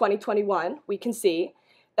 in 2021, we can see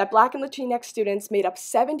that Black and Latinx students made up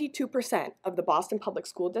 72% of the Boston Public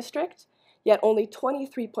School District, yet only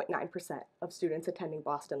 23.9% of students attending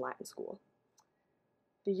Boston Latin School.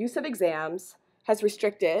 The use of exams has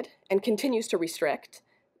restricted and continues to restrict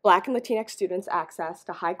Black and Latinx students' access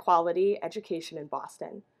to high-quality education in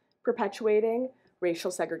Boston, perpetuating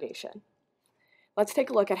racial segregation. Let's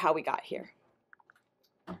take a look at how we got here.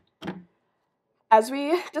 As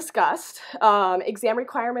we discussed, exam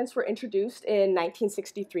requirements were introduced in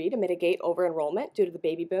 1963 to mitigate over-enrollment due to the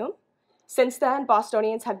baby boom. Since then,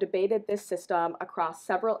 Bostonians have debated this system across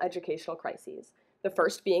several educational crises, the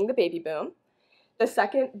first being the baby boom, the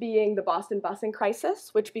second being the Boston busing crisis,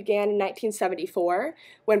 which began in 1974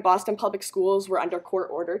 when Boston public schools were under court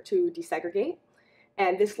order to desegregate,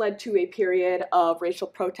 and this led to a period of racial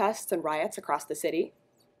protests and riots across the city.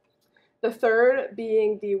 The third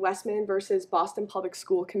being the Westman versus Boston Public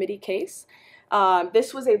School Committee case.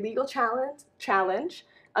 This was a legal challenge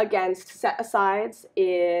against set-asides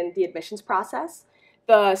in the admissions process.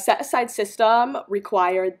 The set-aside system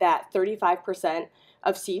required that 35%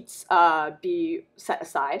 of seats be set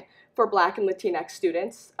aside for Black and Latinx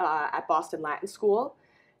students at Boston Latin School,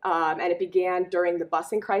 and it began during the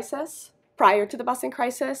busing crisis. Prior to the busing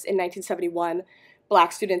crisis in 1971,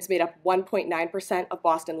 Black students made up 1.9% of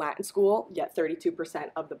Boston Latin School, yet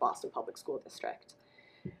 32% of the Boston Public School District.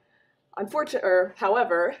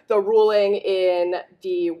 However, the ruling in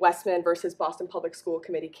the Westman versus Boston Public School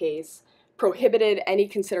Committee case prohibited any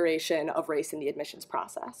consideration of race in the admissions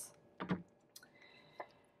process.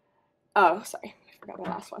 Oh, sorry, I forgot my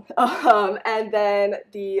last one. And then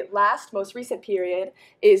the last, most recent period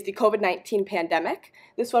is the COVID-19 pandemic.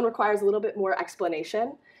 This one requires a little bit more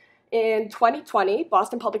explanation. In 2020,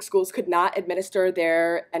 Boston Public Schools could not administer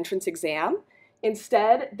their entrance exam.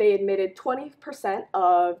 Instead, they admitted 20%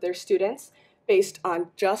 of their students based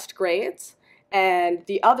on just grades, and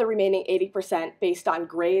the other remaining 80% based on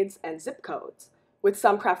grades and zip codes, with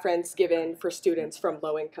some preference given for students from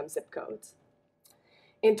low-income zip codes.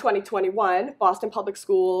 In 2021, Boston Public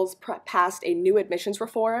Schools passed a new admissions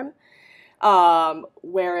reform,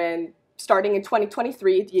 wherein starting in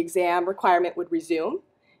 2023, the exam requirement would resume,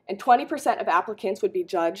 and 20% of applicants would be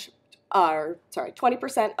 20%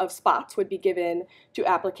 of spots would be given to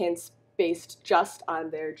applicants based just on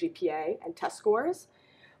their GPA and test scores,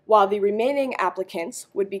 while the remaining applicants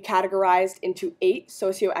would be categorized into 8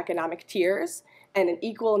 socioeconomic tiers, and an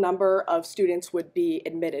equal number of students would be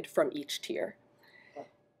admitted from each tier.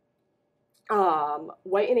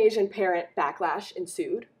 White and Asian parent backlash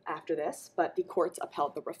ensued after this, but the courts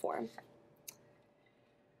upheld the reform.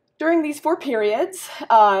 During these 4 periods,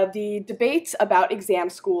 the debates about exam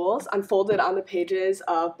schools unfolded on the pages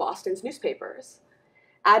of Boston's newspapers.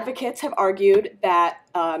 Advocates have argued that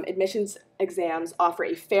admissions exams offer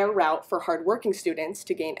a fair route for hardworking students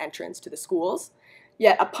to gain entrance to the schools,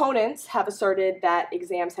 yet opponents have asserted that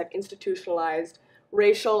exams have institutionalized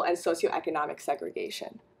racial and socioeconomic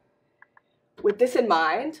segregation. With this in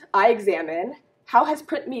mind, I examine how has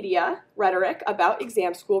print media rhetoric about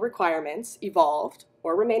exam school requirements evolved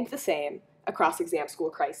or remained the same across exam school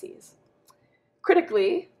crises.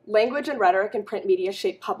 Critically, language and rhetoric in print media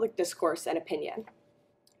shape public discourse and opinion.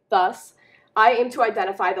 Thus, I aim to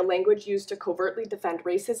identify the language used to covertly defend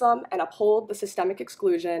racism and uphold the systemic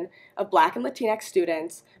exclusion of Black and Latinx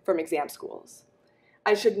students from exam schools.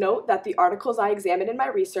 I should note that the articles I examine in my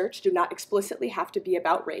research do not explicitly have to be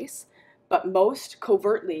about race, but most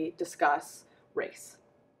covertly discuss race.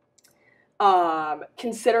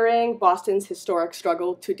 Considering Boston's historic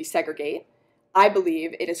struggle to desegregate, I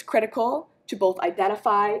believe it is critical to both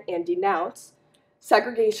identify and denounce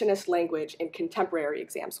segregationist language in contemporary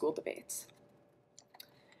exam school debates.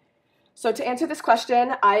 So to answer this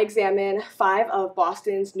question, I examine 5 of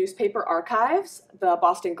Boston's newspaper archives: the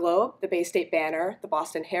Boston Globe, the Bay State Banner, the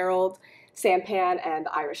Boston Herald, Sampan, and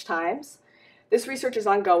the Irish Times. This research is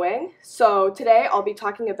ongoing, so today I'll be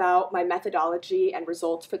talking about my methodology and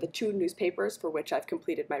results for the 2 newspapers for which I've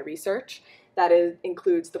completed my research. That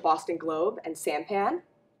includes the Boston Globe and Sampan.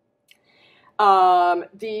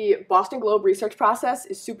 The Boston Globe research process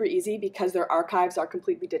is super easy because their archives are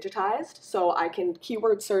completely digitized, so I can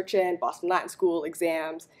keyword search in Boston Latin School,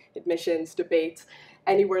 exams, admissions, debates,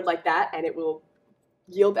 any word like that, and it will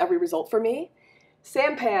yield every result for me.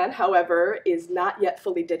 Sampan, however, is not yet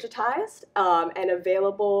fully digitized and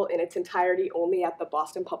available in its entirety only at the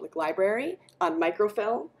Boston Public Library on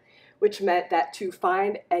microfilm, which meant that to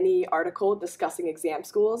find any article discussing exam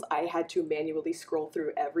schools, I had to manually scroll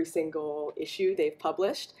through every single issue they've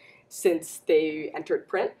published since they entered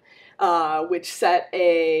print, which set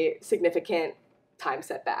a significant time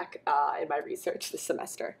setback in my research this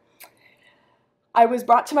semester. I was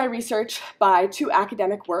brought to my research by two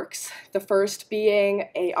academic works, the first being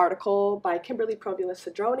an article by Kimberly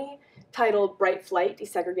Probula-Cedrone titled Bright Flight,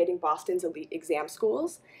 Desegregating Boston's Elite Exam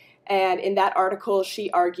Schools. And in that article,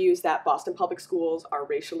 she argues that Boston public schools are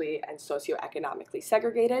racially and socioeconomically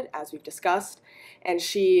segregated, as we've discussed, and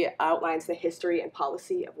she outlines the history and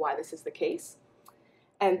policy of why this is the case.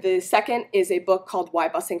 And the second is a book called Why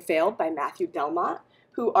Busing Failed by Matthew Delmont,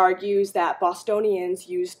 who argues that Bostonians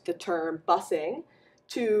used the term busing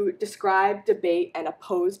to describe, debate, and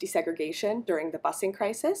oppose desegregation during the busing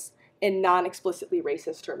crisis in non-explicitly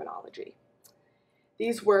racist terminology.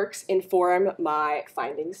 These works inform my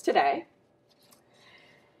findings today.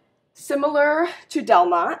 Similar to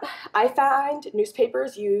Delmont, I find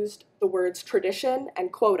newspapers used the words tradition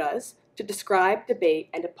and quotas to describe, debate,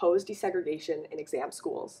 and oppose desegregation in exam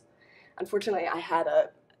schools. Unfortunately, I had a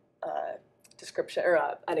description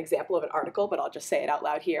or an example of an article, but I'll just say it out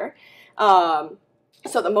loud here.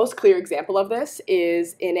 So the most clear example of this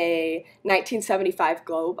is in a 1975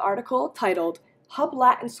 Globe article titled Hub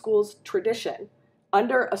Latin Schools Tradition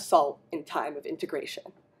Under Assault in Time of Integration.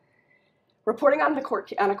 Reporting on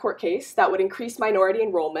a court case that would increase minority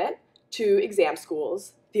enrollment to exam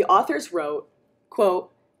schools, the authors wrote,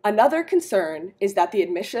 quote, "Another concern is that the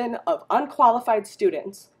admission of unqualified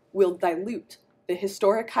students will dilute the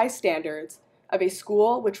historic high standards of a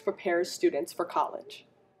school which prepares students for college,"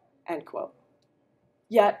 end quote.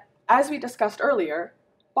 Yet, as we discussed earlier,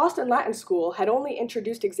 Boston Latin School had only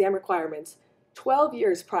introduced exam requirements 12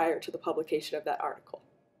 years prior to the publication of that article.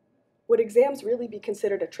 Would exams really be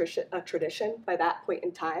considered a tradition by that point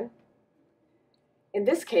in time? In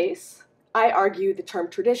this case, I argue the term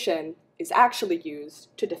tradition is actually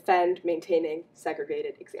used to defend maintaining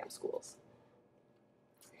segregated exam schools.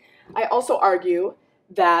 I also argue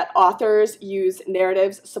that authors use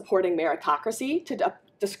narratives supporting meritocracy to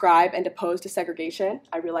describe and oppose desegregation.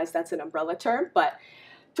 I realize that's an umbrella term, but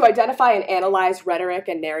to identify and analyze rhetoric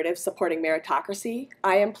and narratives supporting meritocracy,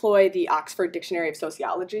 I employ the Oxford Dictionary of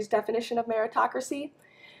Sociology's definition of meritocracy,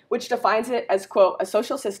 which defines it as, quote, a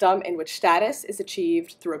social system in which status is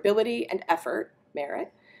achieved through ability and effort,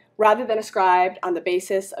 merit, rather than ascribed on the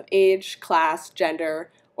basis of age, class,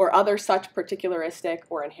 gender, or other such particularistic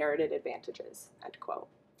or inherited advantages, end quote.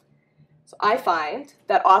 So I find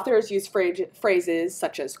that authors use phrases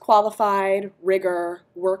such as qualified, rigor,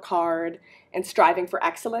 work hard, and striving for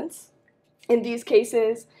excellence. In these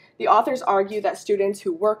cases, the authors argue that students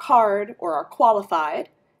who work hard or are qualified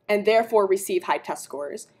and therefore receive high test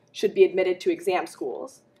scores should be admitted to exam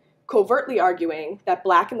schools, covertly arguing that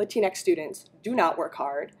Black and Latinx students do not work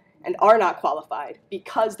hard and are not qualified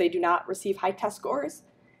because they do not receive high test scores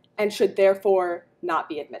and should therefore not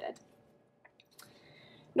be admitted.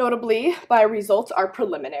 Notably, my results are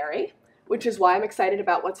preliminary, which is why I'm excited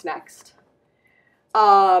about what's next.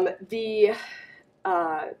 The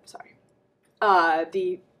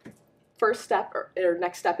first step or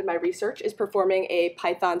next step in my research is performing a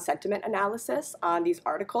Python sentiment analysis on these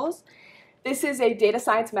articles. This is a data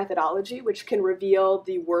science methodology which can reveal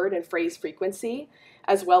the word and phrase frequency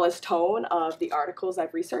as well as tone of the articles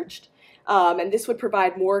I've researched. And this would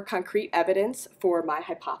provide more concrete evidence for my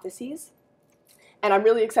hypotheses. And I'm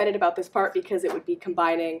really excited about this part because it would be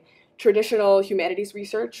combining traditional humanities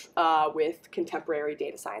research with contemporary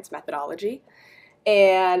data science methodology.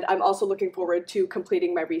 And I'm also looking forward to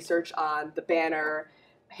completing my research on the Banner,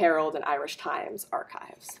 Herald, and Irish Times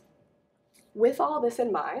archives. With all this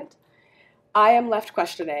in mind, I am left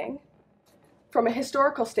questioning, from a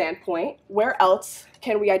historical standpoint, where else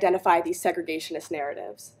can we identify these segregationist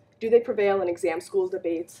narratives? Do they prevail in exam schools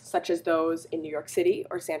debates such as those in New York City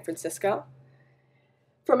or San Francisco?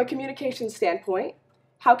 From a communication standpoint,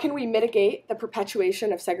 how can we mitigate the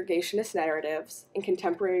perpetuation of segregationist narratives in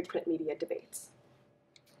contemporary print media debates?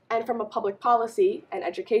 And from a public policy and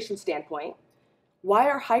education standpoint, why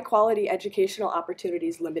are high-quality educational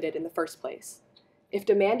opportunities limited in the first place? If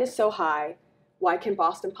demand is so high, why can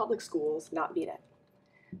Boston public schools not meet it?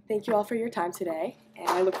 Thank you all for your time today, and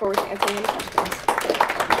I look forward to answering any questions.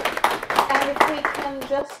 And if we can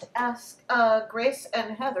just ask Grace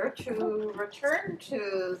and Heather to return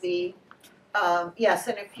to the, yes,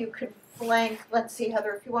 and if you could flank, let's see,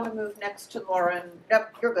 Heather, if you want to move next to Lauren. Nope,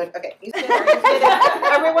 you're good. Okay, you stay there. You stay there.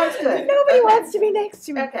 Everyone's good. Nobody wants to be next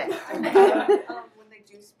to me. Okay. When they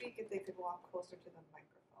do speak, if they could walk closer to the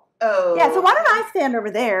microphone. Oh. Yeah, so why don't I stand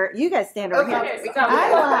over there? You guys stand over Okay. here.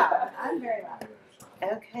 I'm loud. I'm very loud.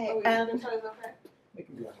 Okay. And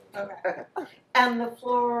Okay. And the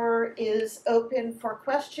floor is open for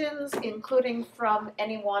questions, including from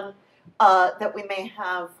anyone that we may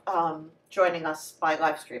have joining us by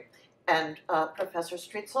live stream. And Professor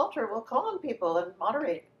Street Salter will call on people and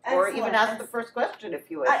moderate, or even ask the first question if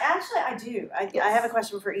you wish. I do. Yes. I have a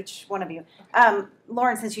question for each one of you.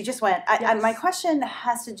 Lauren, since you just went, my question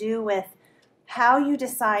has to do with how you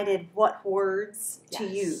decided what words to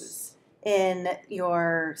use in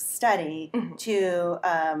your study to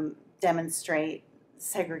demonstrate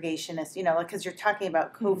segregationist, because you're talking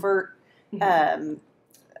about covert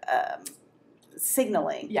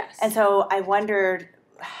signaling. Yes. And so I wondered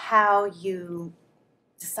how you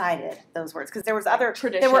decided those words, because there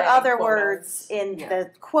were other words in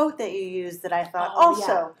the quote that you used that I thought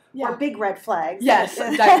were big red flags. Yes,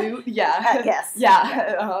 dilute. Yeah. Yes.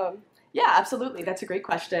 Yeah. Yeah, absolutely. That's a great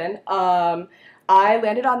question. I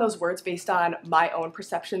landed on those words based on my own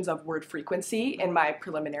perceptions of word frequency in my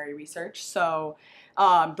preliminary research. So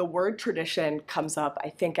the word tradition comes up, I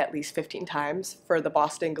think, at least 15 times for the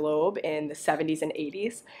Boston Globe in the 70s and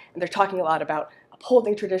 80s. And they're talking a lot about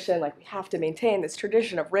upholding tradition, like we have to maintain this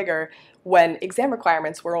tradition of rigor when exam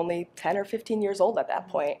requirements were only 10 or 15 years old at that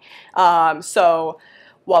point. So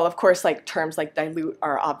while, of course, like terms like dilute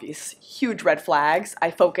are obvious, huge red flags,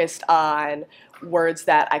 I focused on words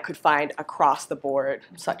that I could find across the board,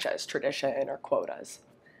 such as tradition or quotas.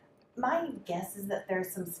 My guess is that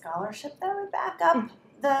there's some scholarship that would back up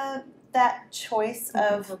that choice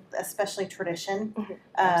of especially tradition.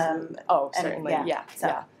 Certainly,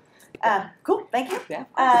 Cool, thank you. Yeah.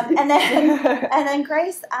 And then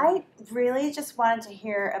Grace, I really just wanted to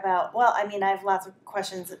hear about. Well, I mean, I have lots of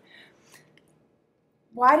questions.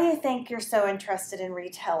 Why do you think you're so interested in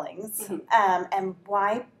retellings, and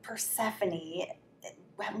why Persephone?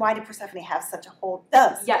 Why did Persephone have such a hold?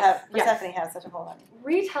 Persephone have such a hold on you?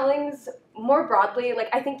 Retellings, more broadly, like,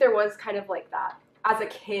 I think there was kind of like that. As a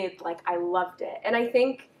kid, like, I loved it. And I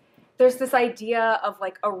think there's this idea of,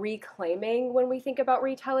 like, a reclaiming when we think about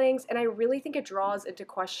retellings, and I really think it draws into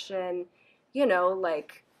question,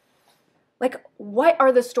 like what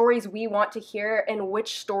are the stories we want to hear, and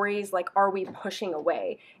which stories, like, are we pushing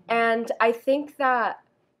away? And I think that,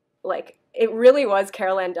 like, it really was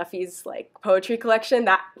Carol Ann Duffy's, like, poetry collection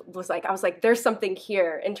that was, like, I was like, there's something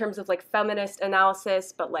here in terms of, like, feminist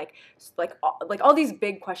analysis, but like all these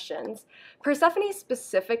big questions. Persephone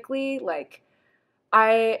specifically, like,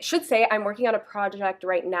 I should say I'm working on a project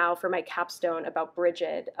right now for my capstone about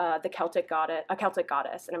Brigid, a Celtic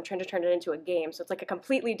goddess, and I'm trying to turn it into a game, so it's like a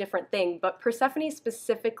completely different thing. But Persephone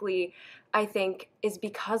specifically, I think, is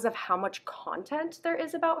because of how much content there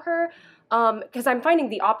is about her, because I'm finding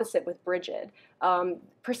the opposite with Brigid.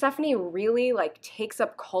 Persephone really, like, takes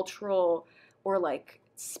up cultural or, like,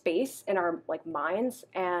 space in our, like, minds,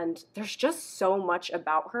 and there's just so much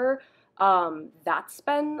about her that's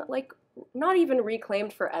been, like, not even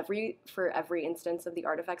reclaimed for every instance of the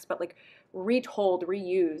artifacts, but, like, retold,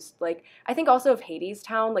 reused. Like, I think also of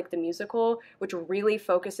Hadestown, like, the musical, which really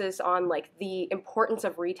focuses on, like, the importance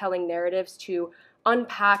of retelling narratives to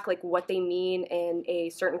unpack, like, what they mean in a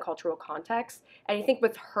certain cultural context. And I think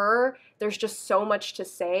with her, there's just so much to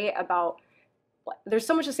say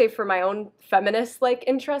for my own feminist, like,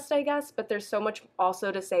 interest, I guess, but there's so much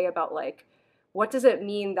also to say about, like, what does it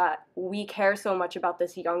mean that we care so much about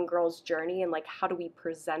this young girl's journey, and, like, how do we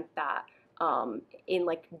present that in,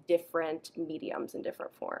 like, different mediums and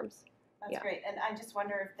different forms? That's great. And I just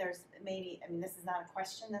wonder if there's maybe, I mean, this is not a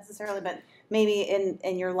question necessarily, but maybe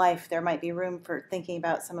in your life there might be room for thinking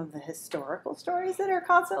about some of the historical stories that are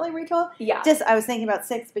constantly retold. Yeah. Just, I was thinking about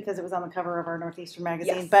Six because it was on the cover of our Northeastern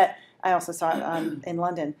magazine, but I also saw it in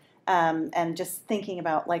London. And just thinking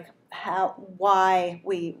about, like, why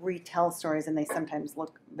we retell stories and they sometimes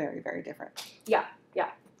look very, very different. Yeah.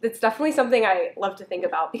 It's definitely something I love to think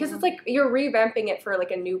about, because it's like you're revamping it for, like,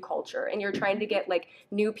 a new culture, and you're trying to get, like,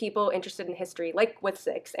 new people interested in history, like with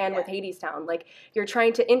Six and with Hadestown. Like, you're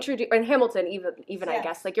trying to introduce, and Hamilton even I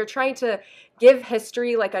guess, like, you're trying to give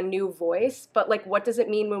history, like, a new voice, but, like, what does it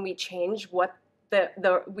mean when we change what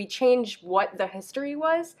the history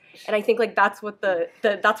was? And I think, like, that's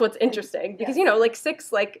what's interesting, because like,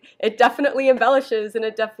 Six, like, it definitely embellishes, and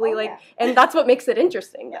it definitely and that's what makes it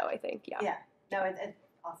interesting, though, I think. No, it's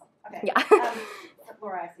awesome. Okay.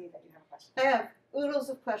 Laura, I see that you have a question. I have oodles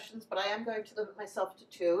of questions, but I am going to limit myself to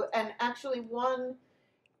two. And actually, one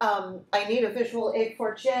I need a visual aid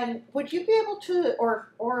for. Jen, would you be able to,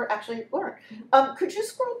 or actually, Lauren, could you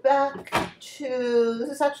scroll back to, this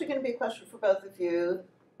is actually going to be a question for both of you.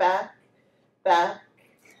 Back.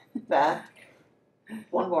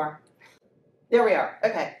 One more. There we are.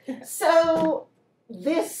 Okay. So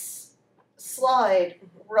this slide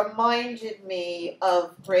reminded me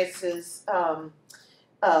of Grace's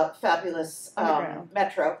fabulous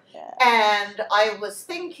metro. Yeah. And I was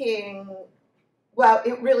thinking, well,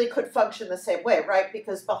 it really could function the same way, right?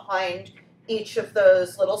 Because behind each of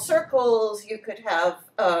those little circles, you could have,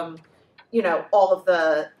 you know, all of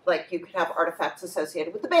the, like, you could have artifacts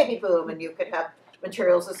associated with the baby boom, and you could have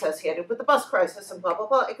materials associated with the bus crisis, and blah, blah,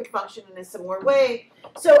 blah. It could function in a similar way.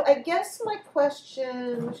 So I guess my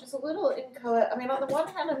question, which is a little inchoate, I mean, on the one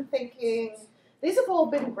hand, I'm thinking, these have all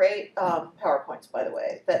been great PowerPoints, by the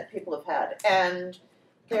way, that people have had. And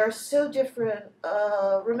they're so different.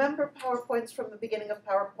 Remember PowerPoints from the beginning of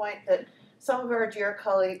PowerPoint that some of our dear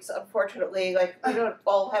colleagues, unfortunately, like, we don't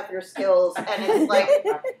all have your skills. And it's like,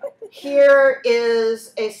 here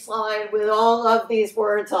is a slide with all of these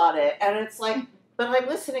words on it. And it's like, but I'm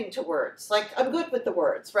listening to words. Like, I'm good with the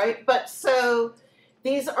words, right? But so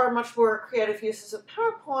these are much more creative uses of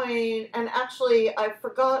PowerPoint. And actually, I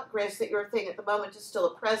forgot, Grace, that your thing at the moment is still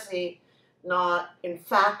a Prezi, not, in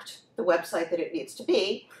fact, the website that it needs to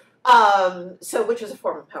be. So, which is a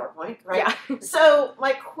form of PowerPoint, right? Yeah. So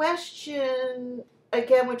my question,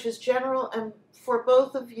 again, which is general and for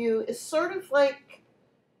both of you, is sort of like,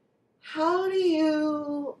 how do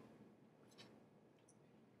you,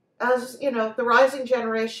 as, you know, the rising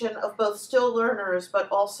generation of both still learners, but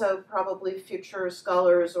also probably future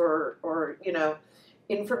scholars or you know,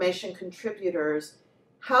 information contributors,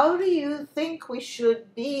 how do you think we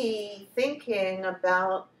should be thinking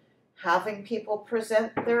about having people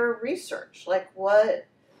present their research? Like, what,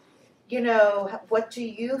 you know, what do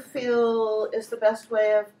you feel is the best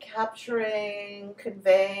way of capturing,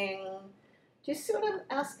 conveying? Do you see what I'm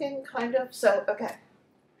asking, kind of? So, okay.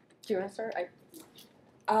 Do you want to start?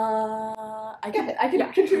 I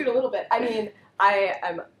can contribute a little bit. I mean, I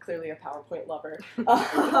am clearly a PowerPoint lover.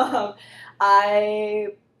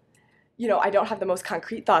 You know, I don't have the most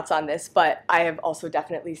concrete thoughts on this, but I have also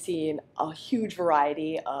definitely seen a huge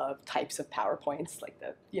variety of types of PowerPoints, like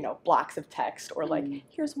the, you know, blocks of text, or like,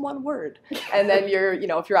 here's one word. And then you're, you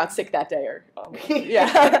know, if you're out sick that day, or,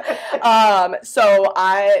 yeah. So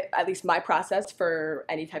at least my process for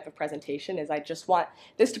any type of presentation is I just want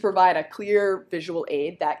this to provide a clear visual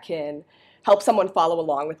aid that can help someone follow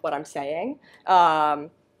along with what I'm saying.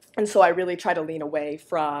 And so I really try to lean away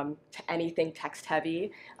from anything text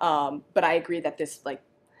heavy, but I agree that this, like,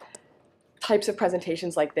 types of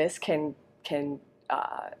presentations like this can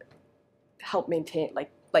help maintain,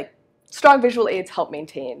 like strong visual aids help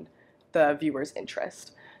maintain the viewer's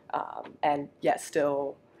interest, and yet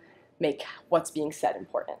still make what's being said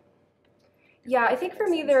important. Yeah, I think for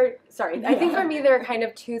me there are kind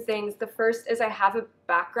of two things. The first is I have a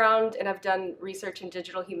background and I've done research in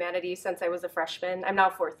digital humanities since I was a freshman. I'm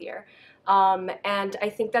now fourth year. And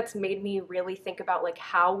I think that's made me really think about, like,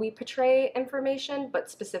 how we portray information,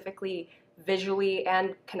 but specifically visually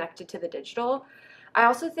and connected to the digital. I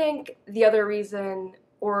also think the other reason,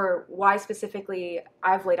 or why specifically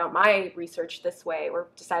I've laid out my research this way or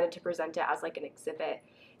decided to present it as like an exhibit,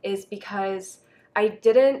 is because I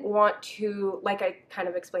didn't want to, like I kind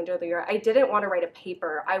of explained earlier, I didn't want to write a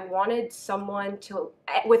paper. I wanted someone to,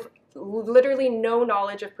 with literally no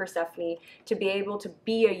knowledge of Persephone, to be able to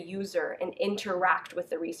be a user and interact with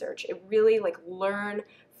the research. It really, like, learn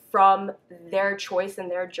from their choice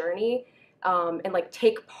and their journey, and, like,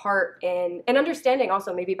 take part in, and understanding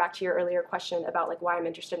also, maybe back to your earlier question about, like, why I'm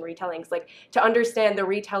interested in retellings, like, to understand the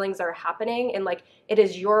retellings are happening, and, like, it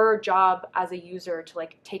is your job as a user to,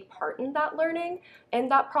 like, take part in that learning and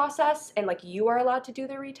that process, and, like, you are allowed to do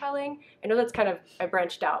the retelling. I know that's kind of, I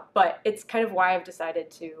branched out, but it's kind of why I've decided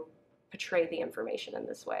to portray the information in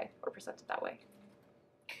this way, or present it that way.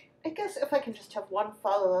 I guess if I can just have one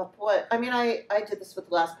follow-up, I did this with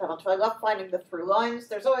the last panel too. I love finding the through lines.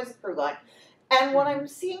 There's always a through line. And what I'm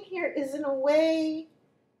seeing here is, in a way,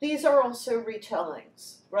 these are also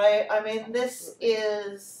retellings, right? I mean, this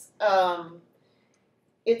is,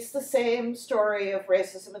 it's the same story of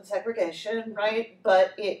racism and segregation, right?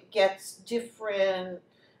 But it gets different,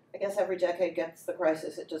 I guess every decade gets the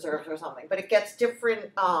crisis it deserves or something, but it gets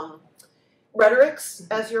different rhetorics,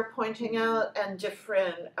 as you're pointing out, and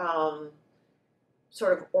different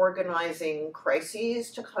sort of organizing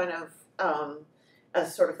crises to kind of,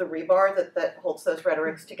 as sort of the rebar that holds those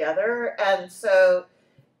rhetorics together. And so,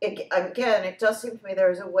 again, it does seem to me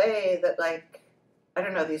there's a way that, like, I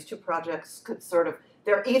don't know, these two projects could sort of,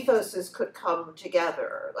 their ethoses could come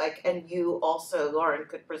together, like, and you also, Lauren,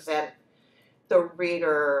 could present the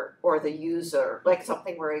reader or the user, like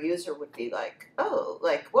something where a user would be like, oh,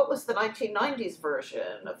 like, what was the 1990s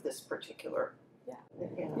version of this particular?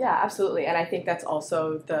 Yeah, absolutely. And I think that's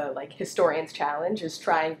also the, like, historian's challenge, is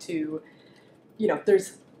trying to, you know,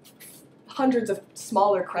 there's hundreds of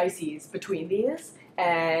smaller crises between these,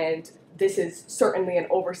 And this is certainly an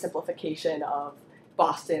oversimplification of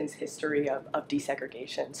Boston's history of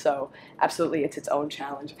desegregation. So absolutely, it's its own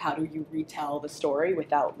challenge of how do you retell the story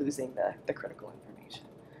without losing the critical information.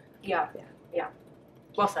 Yeah.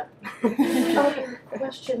 Well said. Other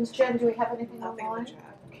questions? Jen, do we have anything online?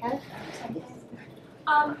 Okay.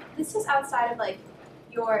 This is outside of like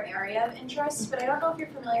your area of interest, but I don't know if you're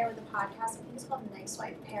familiar with the podcast. I think it's called Nice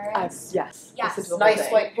White Parents. Yes. Nice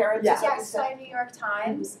White Parents. Yes, by New York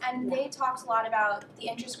Times, and they talked a lot about the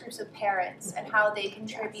interest groups of parents and how they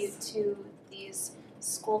contribute to these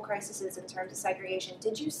school crises in terms of segregation.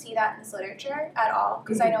 Did you see that in this literature at all?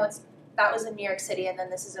 Because I know that was in New York City, and then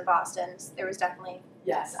this is in Boston. So there was definitely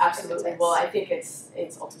Yes, absolutely. Well, I think it's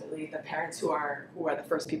ultimately the parents who are the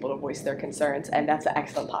first people to voice their concerns, and that's an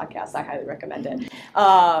excellent podcast. I highly recommend it.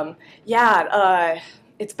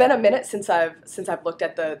 It's been a minute since I've looked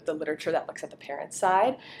at the literature that looks at the parent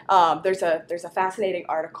side. There's a fascinating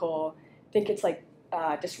article. I think it's like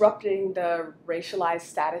disrupting the racialized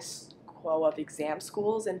status quo of exam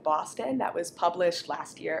schools in Boston that was published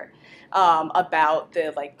last year about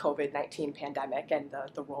the COVID-19 pandemic and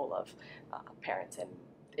the role of parents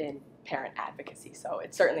in parent advocacy. So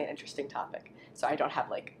it's certainly an interesting topic. So I don't have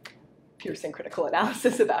piercing critical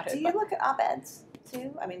analysis about it. Do you look at op-eds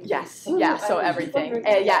too? I mean, yes, yeah. So everything,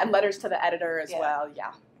 and letters to the editor as well.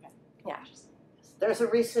 Yeah. There's a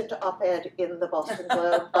recent op-ed in the Boston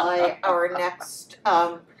Globe by our next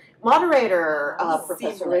moderator,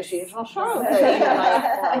 Professor Regine Jean-Charles,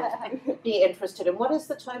 that you might be interested in. What is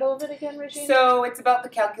the title of it again, Regine? So it's about the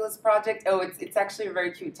Calculus Project. Oh, it's actually a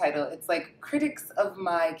very cute title. It's like, critics of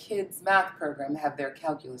my kids' math program have their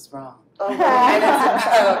calculus wrong. And it's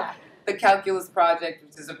about the Calculus Project,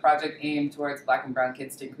 which is a project aimed towards Black and brown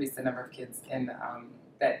kids to increase the number of kids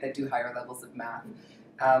that do higher levels of math.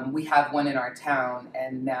 We have one in our town,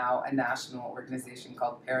 and now a national organization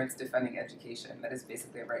called Parents Defending Education that is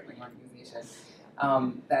basically a right-wing organization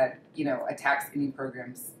that attacks any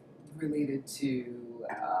programs related to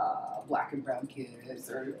Black and brown kids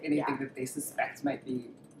or anything that they suspect might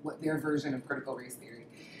be their version of critical race theory.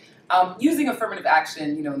 Using affirmative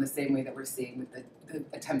action, in the same way that we're seeing with the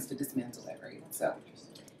attempts to dismantle it, right? So.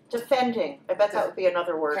 Defending. I bet that would be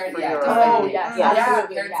another word for your. Oh, yes.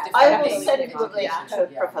 I will send you a link to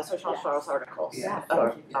Professor Jean-Charles' articles.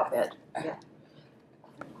 Or op-ed.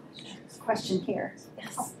 Question here.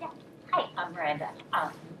 Yes. Hi, I'm Miranda.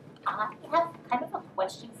 I have kind of a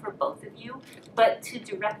question for both of you, but to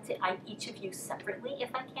direct to each of you separately,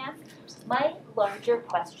 if I can. My larger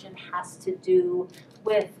question has to do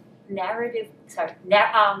with narrative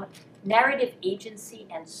agency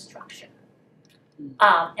and structure.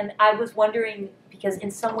 And I was wondering, because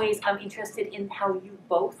in some ways I'm interested in how you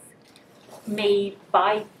both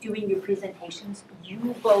by doing your presentations,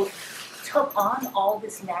 you both took on all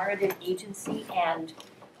this narrative agency and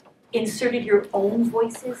inserted your own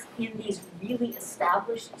voices in these really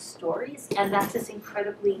established stories, and that's this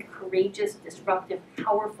incredibly courageous, disruptive,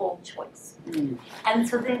 powerful choice. And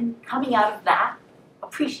so then coming out of that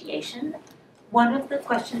appreciation, one of the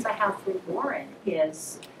questions I have for Lauren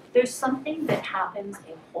is, there's something that happens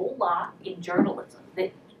a whole lot in journalism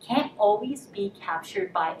that can't always be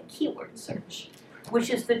captured by a keyword search, which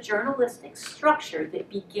is the journalistic structure that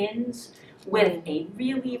begins with a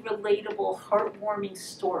really relatable, heartwarming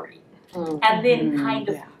story, and then kind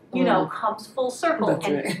of, comes full circle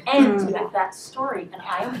and ends with that story. And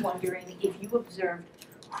I am wondering if you observed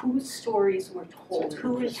whose stories were told,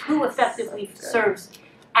 who effectively serves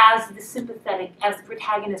as the sympathetic, as the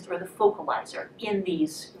protagonist or the focalizer in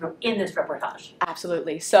this reportage.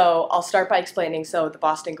 Absolutely. So I'll start by explaining. So the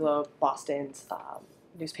Boston Globe, Boston's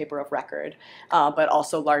newspaper of record, but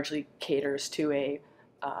also largely caters to a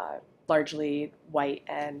largely white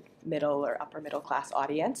and middle or upper middle class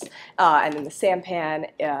audience. And then the Sampan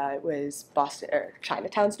was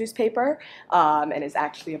Chinatown's newspaper, and is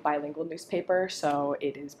actually a bilingual newspaper. So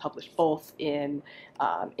it is published both in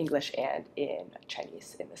English and in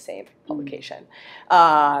Chinese in the same publication.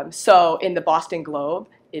 So in the Boston Globe,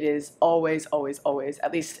 it is always,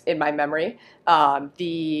 at least in my memory,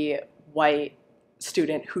 the white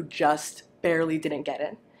student who just barely didn't get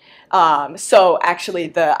in. So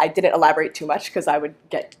actually, I didn't elaborate too much because I would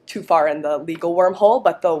get too far in the legal wormhole,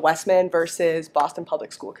 but the Westman versus Boston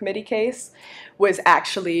Public School Committee case was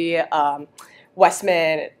actually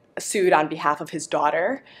Westman sued on behalf of his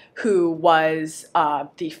daughter, who was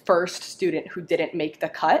the first student who didn't make the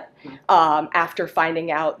cut after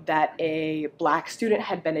finding out that a black student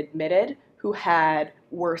had been admitted who had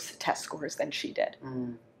worse test scores than she did.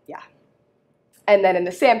 Yeah. And then in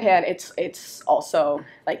the Sampan, it's also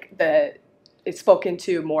like it's spoken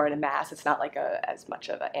to more in a mass. It's not like as much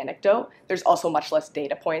of an anecdote. There's also much less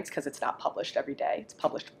data points because it's not published every day. It's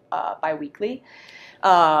published bi-weekly.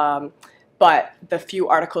 But the few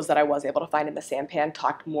articles that I was able to find in the Sampan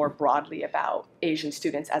talked more broadly about Asian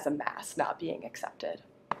students as a mass not being accepted.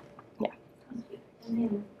 Yeah. And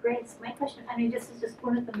then, Grace, my question, I mean, this is just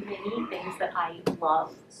one of the many things that I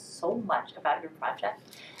love so much about your project,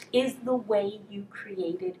 is the way you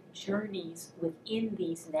created journeys within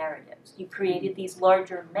these narratives. You created these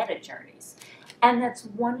larger meta-journeys. And that's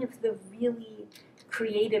one of the really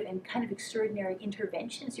creative and kind of extraordinary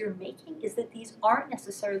interventions you're making, is that these aren't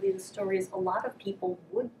necessarily the stories a lot of people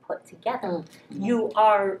would put together. You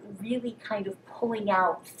are really kind of pulling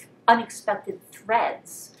out unexpected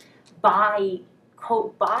threads by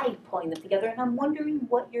pulling them together. And I'm wondering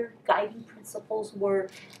what your guiding principles were,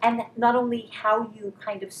 and not only how you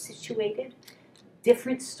kind of situated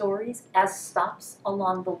different stories as stops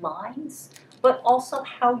along the lines, but also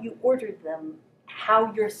how you ordered them,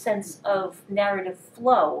 how your sense of narrative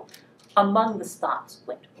flow among the stops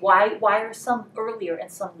went. Why are some earlier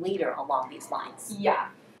and some later along these lines? Yeah,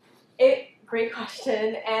 great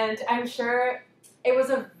question, and I'm sure it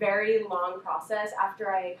was a very long process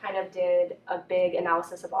after I kind of did a big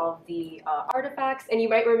analysis of all of the artifacts. And you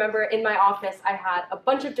might remember in my office, I had a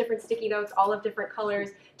bunch of different sticky notes, all of different colors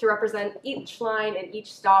to represent each line and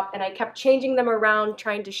each stop. And I kept changing them around,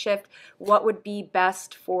 trying to shift what would be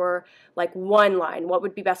best for like one line, what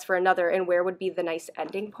would be best for another, and where would be the nice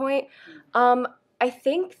ending point. I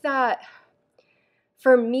think that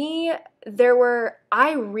for me,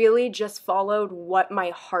 I really just followed what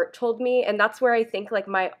my heart told me, and that's where I think like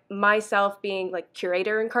myself being like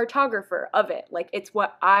curator and cartographer of it, like it's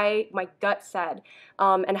what my gut said,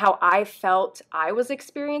 and how I felt I was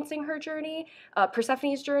experiencing her journey,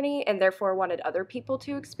 Persephone's journey, and therefore wanted other people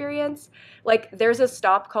to experience. Like there's a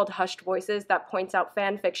stop called Hushed Voices that points out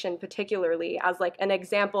fan fiction particularly as like an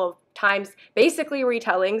example of times basically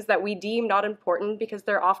retellings that we deem not important because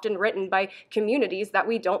they're often written by communities that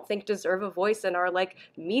we don't think deserve a voice in our like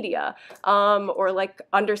media, or like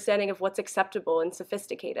understanding of what's acceptable and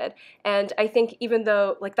sophisticated. And I think even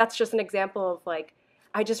though like that's just an example of like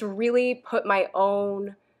I just really put my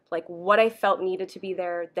own like what I felt needed to be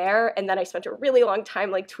there, and then I spent a really long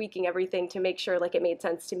time like tweaking everything to make sure like it made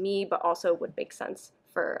sense to me but also would make sense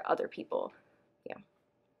for other people. Yeah.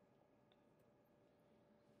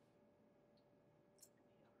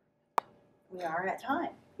 We are at time.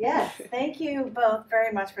 Yes, thank you both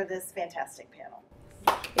very much for this fantastic panel.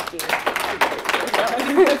 Thank you.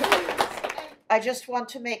 I just want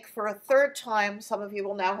to make for a third time, some of you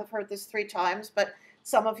will now have heard this 3 times, but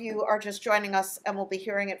some of you are just joining us and will be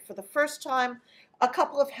hearing it for the first time, a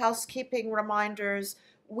couple of housekeeping reminders.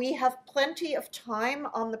 We have plenty of time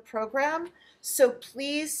on the program, so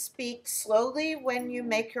please speak slowly when you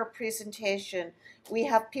make your presentation. We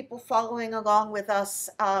have people following along with us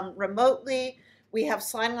remotely. We have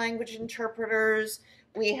sign language interpreters.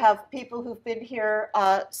 We have people who've been here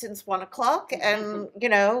since 1 o'clock and, you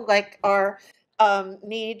know, like are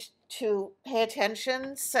need to pay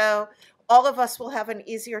attention. So all of us will have an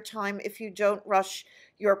easier time if you don't rush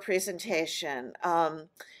your presentation.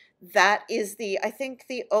 That is I think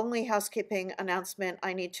the only housekeeping announcement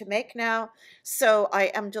I need to make now. So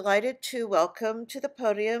I am delighted to welcome to the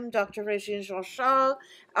podium Dr. Régine Jean-Charles,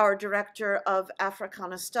 our Director of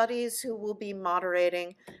Africana Studies, who will be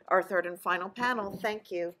moderating our third and final panel.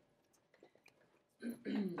 Thank you.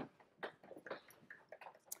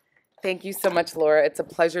 Thank you so much, Laura. It's a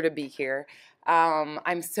pleasure to be here.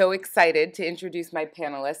 I'm so excited to introduce my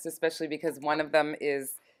panelists, especially because one of them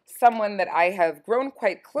is someone that I have grown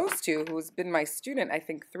quite close to, who's been my student, I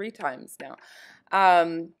think, 3 times now.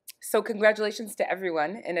 So congratulations to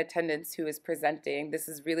everyone in attendance who is presenting. This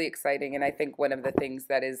is really exciting, and I think one of the things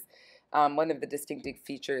that is one of the distinctive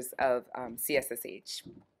features of CSSH.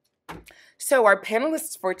 So our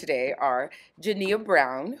panelists for today are Jania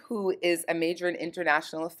Brown, who is a major in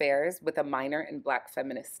international affairs with a minor in Black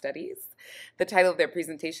feminist studies. The title of their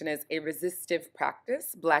presentation is A Resistive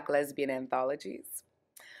Practice, Black Lesbian Anthologies.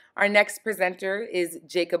 Our next presenter is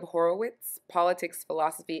Jacob Horowitz, politics,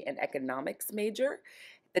 philosophy, and economics major.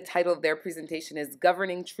 The title of their presentation is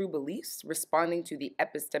Governing True Beliefs, Responding to the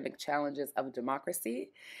Epistemic Challenges of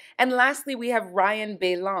Democracy. And lastly, we have Ryan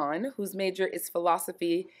Bailon, whose major is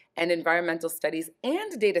philosophy and environmental studies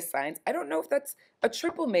and data science. I don't know if that's a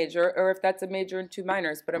triple major or if that's a major and 2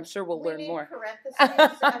 minors, but I'm sure we'll learn more. Parentheses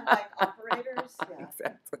and like operators. Yeah.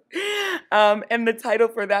 Exactly. And the title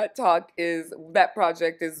for that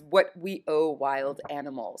project is What We Owe Wild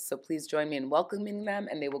Animals. So please join me in welcoming them,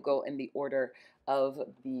 and they will go in the order of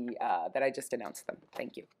that I just announced them.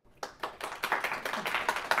 Thank you.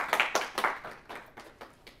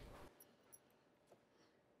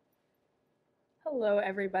 Hello,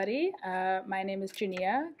 everybody. My name is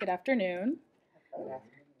Jania. Good afternoon.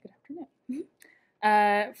 Good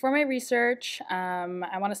afternoon. For my research,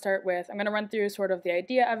 I want to start with, I'm going to run through sort of the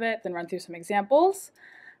idea of it, then run through some examples.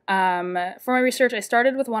 For my research, I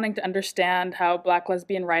started with wanting to understand how Black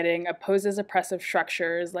lesbian writing opposes oppressive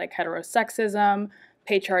structures like heterosexism,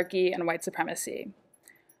 patriarchy, and white supremacy.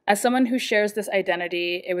 As someone who shares this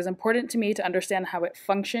identity, it was important to me to understand how it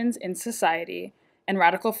functions in society and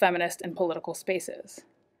radical feminist and political spaces.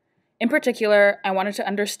 In particular, I wanted to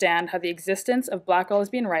understand how the existence of Black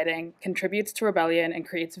lesbian writing contributes to rebellion and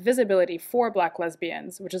creates visibility for Black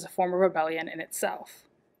lesbians, which is a form of rebellion in itself.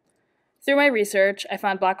 Through my research, I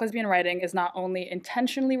found Black lesbian writing is not only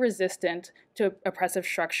intentionally resistant to oppressive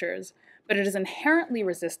structures, but it is inherently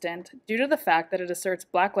resistant due to the fact that it asserts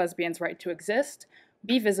Black lesbians' right to exist,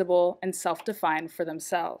 be visible, and self-define for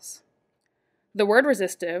themselves. The word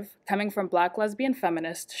resistive, coming from Black lesbian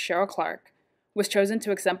feminist Cheryl Clark, was chosen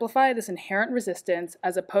to exemplify this inherent resistance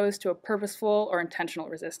as opposed to a purposeful or intentional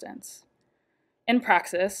resistance. In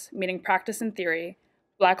praxis, meaning practice and theory,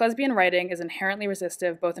 Black lesbian writing is inherently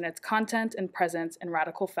resistive both in its content and presence in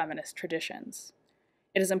radical feminist traditions.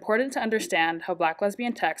 It is important to understand how Black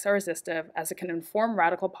lesbian texts are resistive as it can inform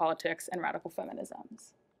radical politics and radical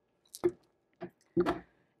feminisms.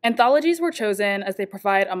 Anthologies were chosen as they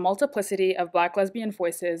provide a multiplicity of Black lesbian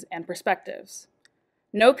voices and perspectives.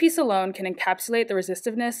 No piece alone can encapsulate the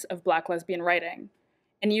resistiveness of Black lesbian writing,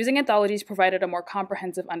 and using anthologies provided a more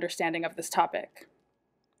comprehensive understanding of this topic.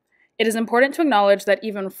 It is important to acknowledge that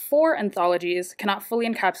even 4 anthologies cannot fully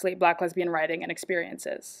encapsulate Black lesbian writing and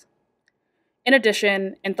experiences. In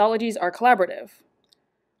addition, anthologies are collaborative.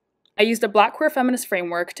 I used a Black queer feminist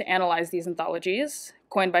framework to analyze these anthologies,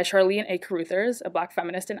 coined by Charlene A. Caruthers, a Black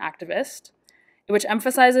feminist and activist, which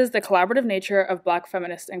emphasizes the collaborative nature of Black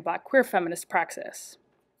feminist and Black queer feminist praxis.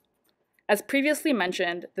 As previously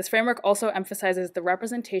mentioned, this framework also emphasizes the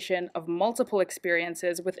representation of multiple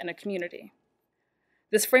experiences within a community.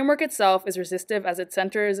 This framework itself is resistive as it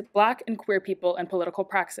centers Black and queer people in political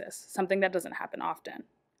praxis, something that doesn't happen often.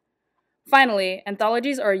 Finally,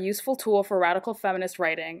 anthologies are a useful tool for radical feminist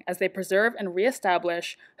writing as they preserve and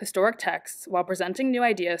reestablish historic texts while presenting new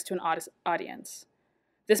ideas to an audience.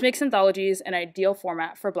 This makes anthologies an ideal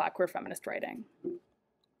format for Black queer feminist writing.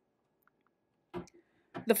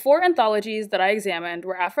 The 4 anthologies that I examined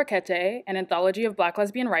were Afriquete, an anthology of Black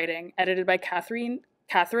lesbian writing, edited by Catherine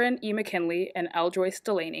E. McKinley and L. Joyce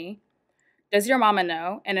Delaney; Does Your Mama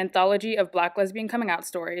Know, an anthology of Black lesbian coming out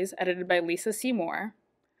stories, edited by Lisa C. Moore;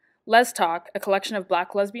 Les Talk, a collection of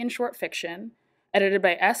Black lesbian short fiction, edited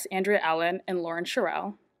by S. Andrea Allen and Lauren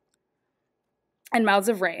Sherrill; and Mouths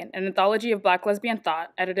of Rain, an anthology of Black lesbian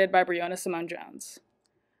thought, edited by Breonna Simone Jones.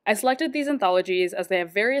 I selected these anthologies as they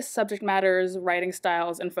have various subject matters, writing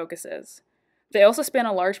styles, and focuses. They also span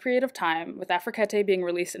a large period of time, with Afriquete being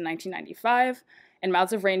released in 1995 and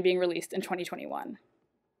Mouths of Rain being released in 2021.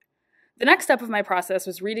 The next step of my process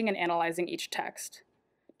was reading and analyzing each text.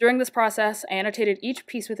 During this process, I annotated each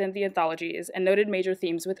piece within the anthologies and noted major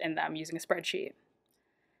themes within them using a spreadsheet.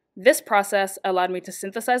 This process allowed me to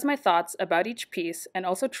synthesize my thoughts about each piece and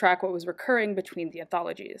also track what was recurring between the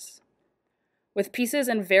anthologies. With pieces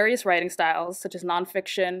in various writing styles, such as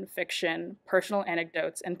nonfiction, fiction, personal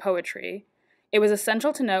anecdotes, and poetry, it was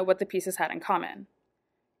essential to know what the pieces had in common.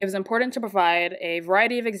 It was important to provide a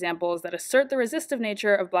variety of examples that assert the resistive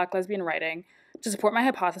nature of Black lesbian writing to support my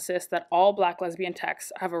hypothesis that all Black lesbian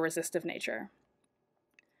texts have a resistive nature.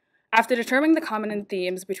 After determining the common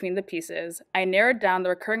themes between the pieces, I narrowed down the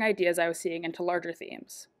recurring ideas I was seeing into larger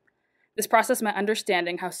themes. This process meant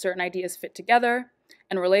understanding how certain ideas fit together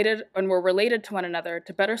and were related to one another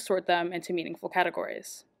to better sort them into meaningful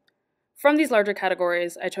categories. From these larger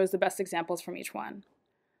categories, I chose the best examples from each one.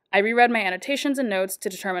 I reread my annotations and notes to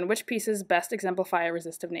determine which pieces best exemplify a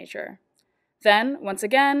resistive nature. Then, once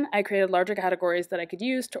again, I created larger categories that I could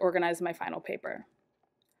use to organize my final paper.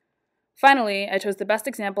 Finally, I chose the best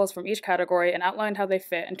examples from each category and outlined how they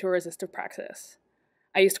fit into a resistive praxis.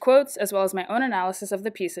 I used quotes as well as my own analysis of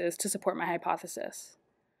the pieces to support my hypothesis.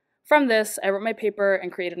 From this, I wrote my paper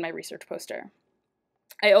and created my research poster.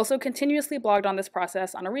 I also continuously blogged on this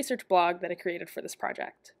process on a research blog that I created for this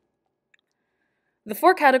project. The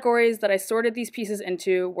 4 categories that I sorted these pieces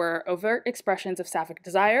into were overt expressions of sapphic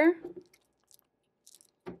desire,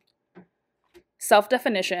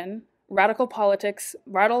 self-definition, radical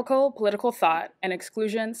political thought, and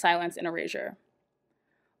exclusion, silence, and erasure.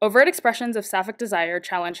 Overt expressions of sapphic desire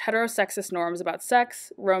challenge heterosexist norms about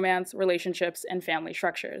sex, romance, relationships, and family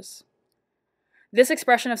structures. This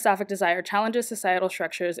expression of sapphic desire challenges societal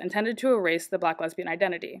structures intended to erase the Black lesbian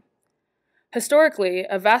identity. Historically,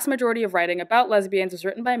 a vast majority of writing about lesbians was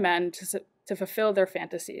written by men to fulfill their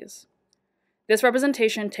fantasies. This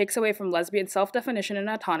representation takes away from lesbian self-definition and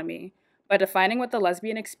autonomy by defining what the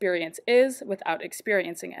lesbian experience is without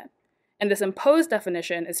experiencing it, and this imposed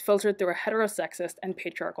definition is filtered through a heterosexist and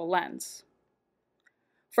patriarchal lens.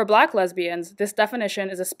 For Black lesbians, this definition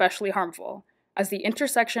is especially harmful, as the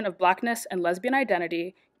intersection of Blackness and lesbian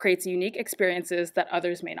identity creates unique experiences that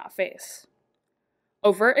others may not face.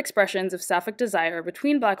 Overt expressions of sapphic desire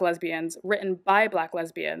between Black lesbians, written by Black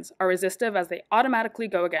lesbians, are resistive as they automatically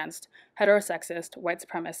go against heterosexist, white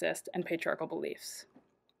supremacist, and patriarchal beliefs.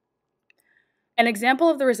 An example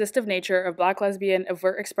of the resistive nature of Black lesbian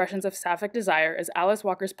overt expressions of sapphic desire is Alice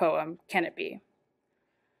Walker's poem, Can It Be?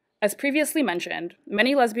 As previously mentioned,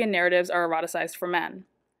 many lesbian narratives are eroticized for men.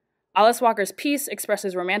 Alice Walker's piece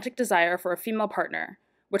expresses romantic desire for a female partner,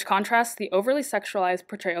 which contrasts the overly sexualized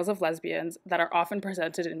portrayals of lesbians that are often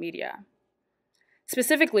presented in media.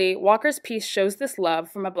 Specifically, Walker's piece shows this love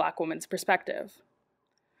from a Black woman's perspective.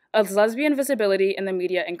 As lesbian visibility in the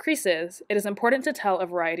media increases, it is important to tell a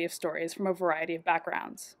variety of stories from a variety of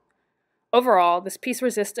backgrounds. Overall, this piece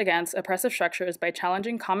resists against oppressive structures by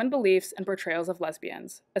challenging common beliefs and portrayals of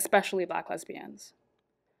lesbians, especially Black lesbians.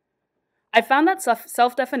 I found that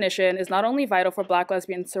self-definition is not only vital for Black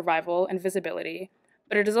lesbian survival and visibility,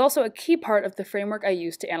 but it is also a key part of the framework I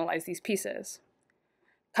use to analyze these pieces.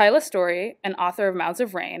 Kyla Story, an author of Mouths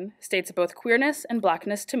of Rain, states both queerness and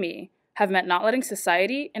Blackness to me have meant not letting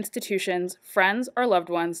society, institutions, friends, or loved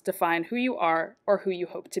ones define who you are or who you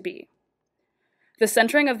hope to be. The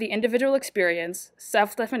centering of the individual experience,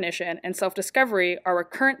 self-definition, and self-discovery are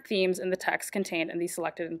recurrent themes in the texts contained in these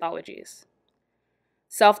selected anthologies.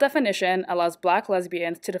 Self-definition allows Black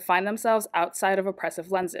lesbians to define themselves outside of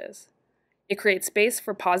oppressive lenses. It creates space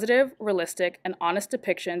for positive, realistic, and honest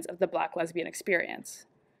depictions of the Black lesbian experience.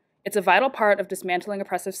 It's a vital part of dismantling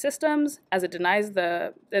oppressive systems, as it denies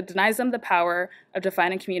them the power of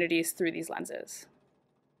defining communities through these lenses.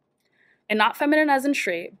 And not feminine as in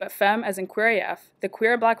straight, but femme as in queer AF, the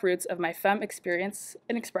queer Black roots of my femme experience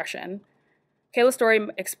and expression, Kayla Story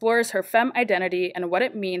explores her femme identity and what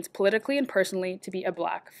it means politically and personally to be a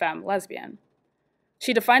Black femme lesbian.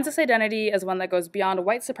 She defines this identity as one that goes beyond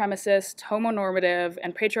white supremacist, homonormative,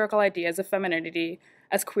 and patriarchal ideas of femininity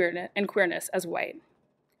as queerness as white.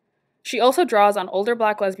 She also draws on older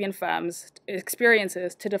Black lesbian femmes'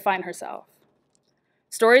 experiences to define herself.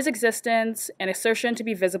 Story's existence and assertion to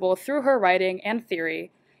be visible through her writing and theory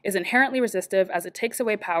is inherently resistive as it takes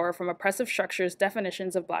away power from oppressive structures'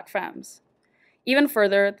 definitions of Black femmes. Even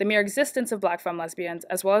further, the mere existence of Black femme lesbians,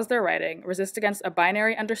 as well as their writing, resist against a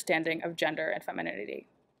binary understanding of gender and femininity.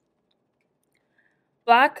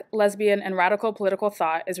 Black, lesbian, and radical political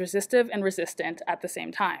thought is resistive and resistant at the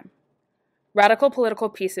same time. Radical political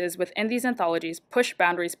pieces within these anthologies push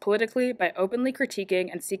boundaries politically by openly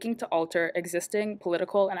critiquing and seeking to alter existing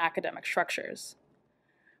political and academic structures.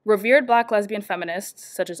 Revered Black lesbian feminists,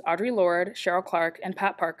 such as Audre Lorde, Cheryl Clark, and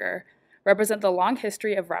Pat Parker, represent the long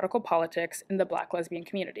history of radical politics in the Black lesbian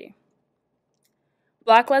community.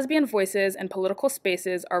 Black lesbian voices and political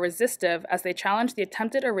spaces are resistive as they challenge the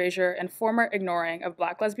attempted erasure and former ignoring of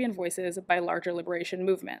Black lesbian voices by larger liberation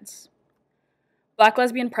movements. Black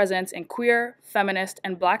lesbian presence in queer, feminist,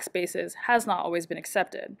 and Black spaces has not always been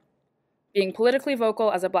accepted. Being politically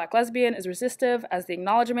vocal as a Black lesbian is resistive as the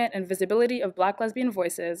acknowledgement and visibility of Black lesbian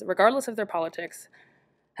voices, regardless of their politics,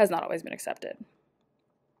 has not always been accepted.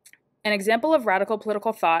 An example of radical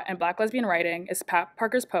political thought and Black lesbian writing is Pat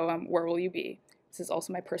Parker's poem, Where Will You Be? This is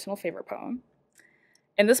also my personal favorite poem.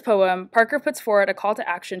 In this poem, Parker puts forward a call to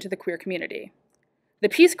action to the queer community. The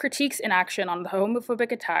piece critiques inaction on the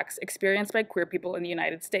homophobic attacks experienced by queer people in the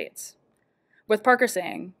United States, with Parker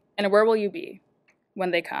saying, "And where will you be when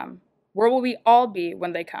they come? Where will we all be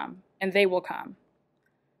when they come? And they will come."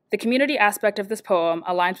 The community aspect of this poem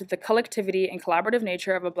aligns with the collectivity and collaborative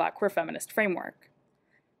nature of a Black queer feminist framework.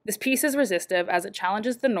 This piece is resistive as it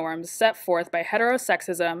challenges the norms set forth by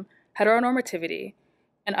heterosexism, heteronormativity,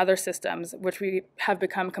 and other systems which we have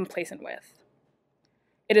become complacent with.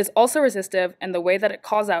 It is also resistive in the way that it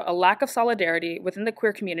calls out a lack of solidarity within the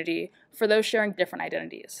queer community for those sharing different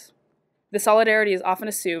identities. The solidarity is often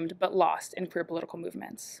assumed but lost in queer political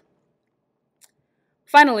movements.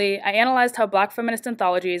 Finally, I analyzed how Black feminist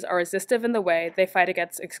anthologies are resistive in the way they fight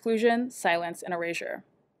against exclusion, silence, and erasure.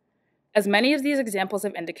 As many of these examples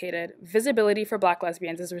have indicated, visibility for Black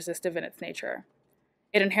lesbians is resistive in its nature.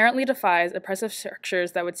 It inherently defies oppressive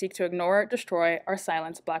structures that would seek to ignore, destroy, or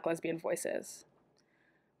silence Black lesbian voices.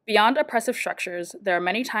 Beyond oppressive structures, there are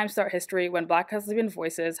many times throughout history when Black lesbian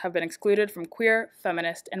voices have been excluded from queer,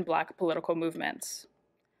 feminist, and Black political movements.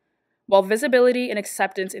 While visibility and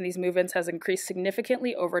acceptance in these movements has increased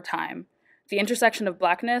significantly over time, the intersection of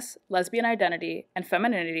Blackness, lesbian identity, and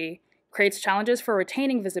femininity creates challenges for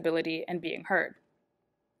retaining visibility and being heard.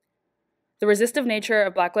 The resistive nature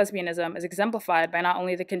of Black lesbianism is exemplified by not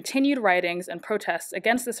only the continued writings and protests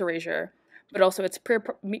against this erasure, but also its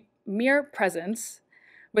mere presence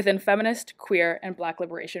within feminist, queer, and Black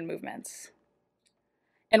liberation movements.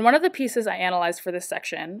 In one of the pieces I analyzed for this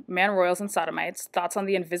section, Man, Royals, and Sodomites, Thoughts on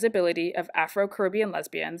the Invisibility of Afro-Caribbean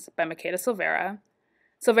Lesbians by Makeda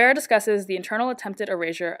Silvera discusses the internal attempted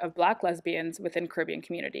erasure of Black lesbians within Caribbean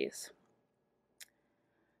communities.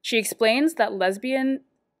 She explains that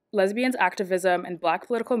lesbians' activism in Black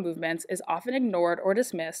political movements is often ignored or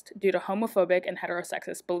dismissed due to homophobic and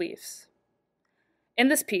heterosexist beliefs. In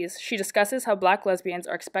this piece, she discusses how Black lesbians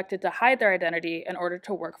are expected to hide their identity in order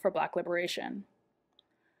to work for Black liberation.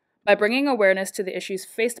 By bringing awareness to the issues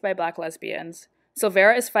faced by Black lesbians,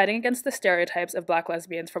 Silvera is fighting against the stereotypes of Black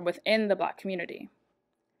lesbians from within the Black community.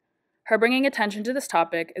 Her bringing attention to this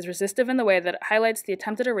topic is resistive in the way that it highlights the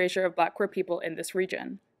attempted erasure of Black queer people in this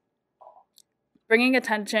region. Bringing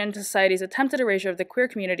attention to society's attempted erasure of the queer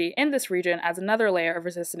community in this region adds another layer of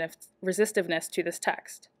resistiveness to this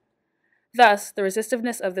text. Thus, the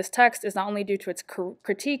resistiveness of this text is not only due to its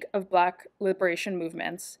critique of Black liberation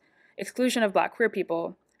movements, exclusion of Black queer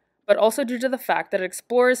people, but also due to the fact that it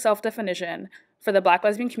explores self-definition for the Black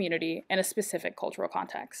lesbian community in a specific cultural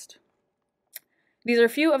context. These are a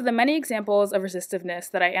few of the many examples of resistiveness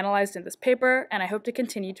that I analyzed in this paper, and I hope to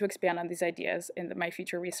continue to expand on these ideas in my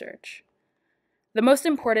future research. The most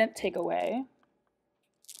important takeaway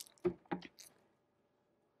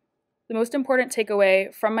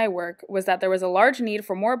from my work was that there was a large need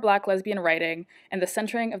for more Black lesbian writing and the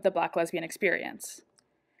centering of the Black lesbian experience.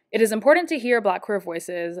 It is important to hear Black queer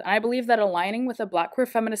voices, and I believe that aligning with a Black queer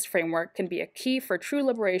feminist framework can be a key for true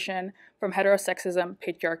liberation from heterosexism,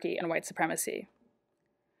 patriarchy, and white supremacy.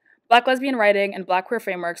 Black lesbian writing and Black queer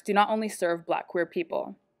frameworks do not only serve Black queer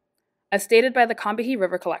people. As stated by the Combahee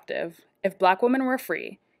River Collective, if Black women were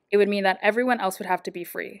free, it would mean that everyone else would have to be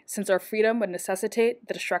free, since our freedom would necessitate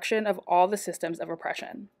the destruction of all the systems of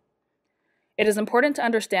oppression. It is important to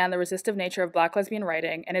understand the resistive nature of Black lesbian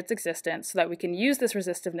writing and its existence so that we can use this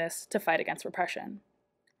resistiveness to fight against repression.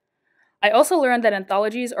 I also learned that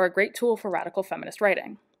anthologies are a great tool for radical feminist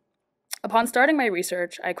writing. Upon starting my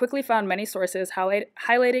research, I quickly found many sources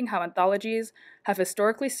highlighting how anthologies have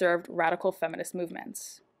historically served radical feminist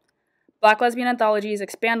movements. Black lesbian anthologies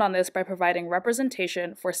expand on this by providing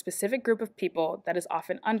representation for a specific group of people that is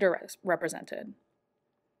often underrepresented.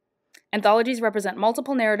 Anthologies represent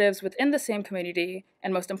multiple narratives within the same community,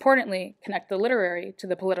 and most importantly, connect the literary to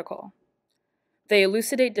the political. They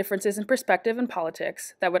elucidate differences in perspective and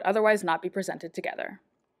politics that would otherwise not be presented together.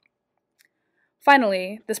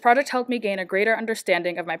 Finally, this project helped me gain a greater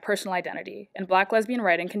understanding of my personal identity, and Black lesbian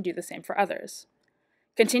writing can do the same for others.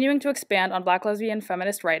 Continuing to expand on Black lesbian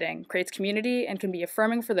feminist writing creates community and can be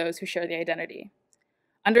affirming for those who share the identity.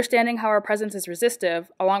 Understanding how our presence is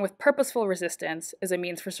resistive, along with purposeful resistance, is a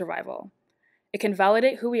means for survival. It can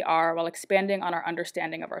validate who we are while expanding on our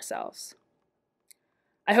understanding of ourselves.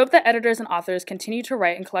 I hope that editors and authors continue to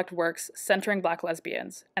write and collect works centering Black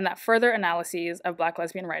lesbians, and that further analyses of Black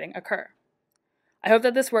lesbian writing occur. I hope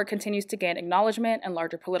that this work continues to gain acknowledgement in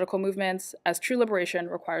larger political movements, as true liberation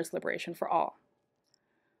requires liberation for all.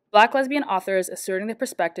 Black lesbian authors asserting the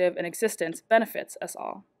perspective and existence benefits us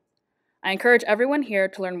all. I encourage everyone here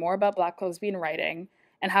to learn more about Black lesbian writing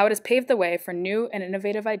and how it has paved the way for new and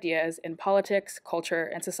innovative ideas in politics, culture,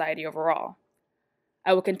 and society overall.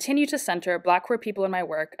 I will continue to center Black queer people in my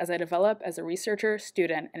work as I develop as a researcher,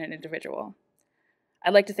 student, and an individual.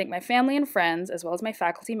 I'd like to thank my family and friends, as well as my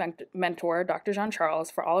faculty mentor, Dr. Jean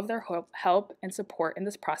Charles, for all of their help and support in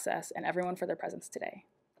this process, and everyone for their presence today.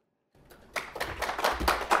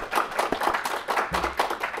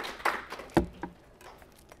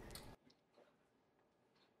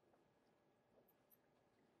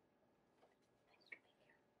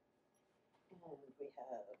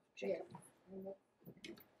 Jacob.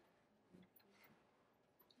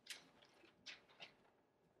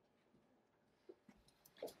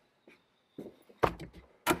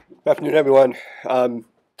 Good afternoon, everyone.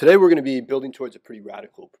 Today we're going to be building towards a pretty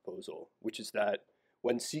radical proposal, which is that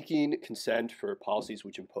when seeking consent for policies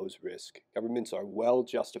which impose risk, governments are well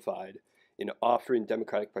justified in offering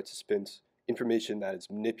democratic participants information that is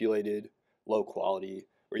manipulated, low quality,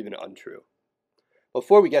 or even untrue.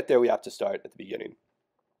 Before we get there, we have to start at the beginning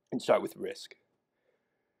and start with risk.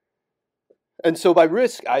 And so by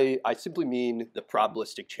risk, I simply mean the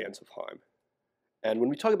probabilistic chance of harm. And when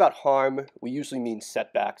we talk about harm, we usually mean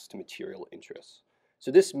setbacks to material interests.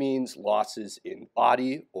 So this means losses in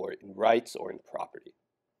body or in rights or in property.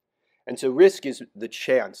 And so risk is the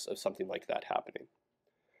chance of something like that happening.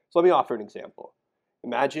 So let me offer an example.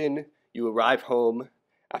 Imagine you arrive home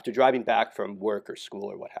after driving back from work or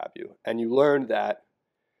school or what have you, and you learn that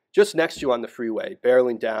just next to you on the freeway,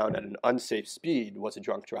 barreling down at an unsafe speed, was a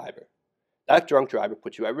drunk driver. That drunk driver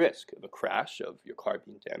put you at risk of a crash, of your car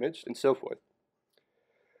being damaged, and so forth.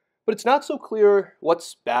 But it's not so clear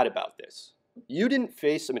what's bad about this. You didn't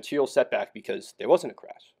face a material setback because there wasn't a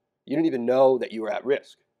crash. You didn't even know that you were at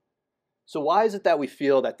risk. So why is it that we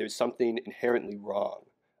feel that there's something inherently wrong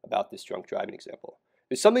about this drunk driving example?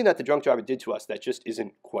 There's something that the drunk driver did to us that just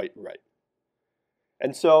isn't quite right.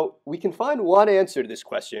 And so we can find one answer to this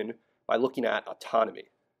question by looking at autonomy.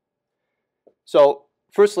 So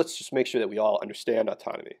first, let's just make sure that we all understand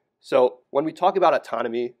autonomy. So when we talk about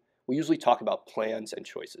autonomy, we usually talk about plans and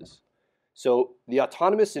choices. So the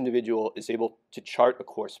autonomous individual is able to chart a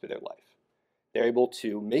course for their life. They're able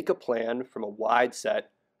to make a plan from a wide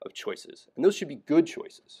set of choices, and those should be good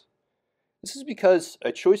choices. This is because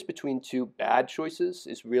a choice between two bad choices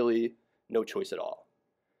is really no choice at all.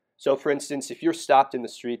 So for instance, if you're stopped in the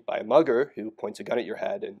street by a mugger who points a gun at your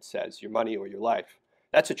head and says your money or your life,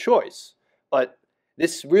 that's a choice. But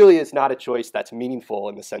this really is not a choice that's meaningful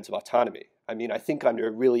in the sense of autonomy. I mean, I think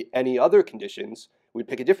under really any other conditions, we'd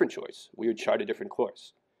pick a different choice. We would chart a different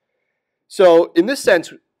course. So in this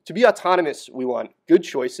sense, to be autonomous, we want good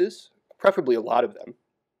choices, preferably a lot of them.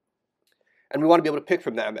 And we want to be able to pick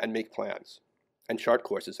from them and make plans and chart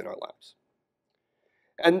courses in our lives.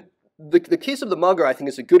 And the case of the mugger, I think,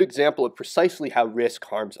 is a good example of precisely how risk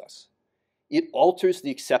harms us. It alters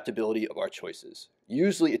the acceptability of our choices.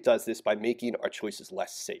 Usually it does this by making our choices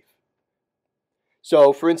less safe.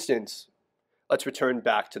 So for instance, let's return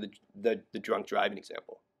back to the drunk driving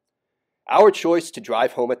example. Our choice to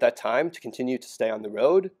drive home at that time, to continue to stay on the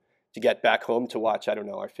road, to get back home to watch, I don't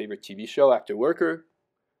know, our favorite TV show after work or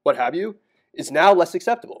what have you, is now less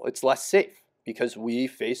acceptable. It's less safe because we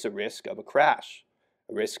face a risk of a crash,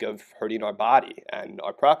 a risk of hurting our body and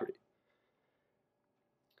our property.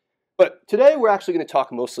 But today we're actually going to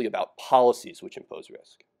talk mostly about policies which impose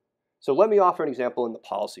risk. So let me offer an example in the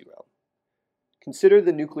policy realm. Consider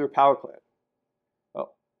the nuclear power plant.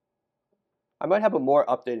 Oh, I might have a more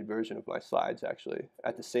updated version of my slides actually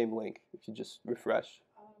at the same link if you just refresh.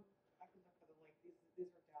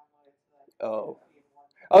 Oh.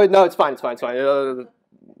 Oh, no, it's fine, it's fine, it's fine.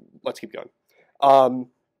 Let's keep going.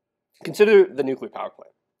 Consider the nuclear power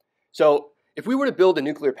plant. So if we were to build a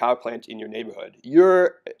nuclear power plant in your neighborhood,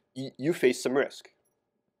 you face some risk.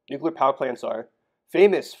 Nuclear power plants are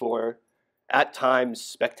famous for, at times,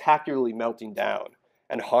 spectacularly melting down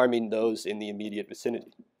and harming those in the immediate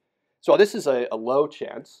vicinity. So while this is a low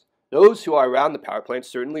chance, those who are around the power plant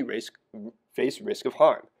certainly face risk of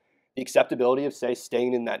harm. The acceptability of, say,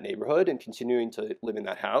 staying in that neighborhood and continuing to live in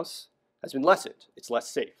that house has been lessened. It's less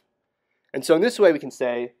safe. And so in this way, we can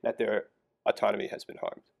say that their autonomy has been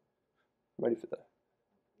harmed. I'm ready for the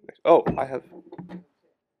next. Oh, I have.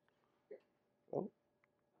 Oh,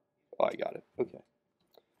 I got it.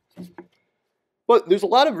 Okay. But there's a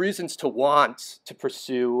lot of reasons to want to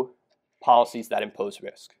pursue policies that impose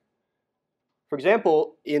risk. For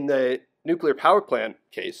example, in the nuclear power plant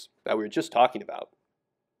case that we were just talking about,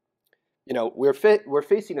 we're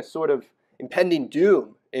facing a sort of impending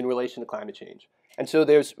doom in relation to climate change. And so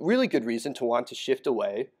there's really good reason to want to shift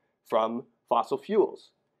away from fossil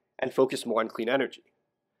fuels and focus more on clean energy.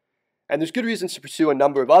 And there's good reasons to pursue a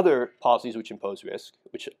number of other policies which impose risk,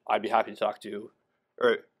 which I'd be happy to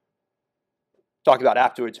talk about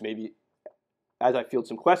afterwards, maybe as I field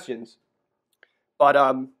some questions. But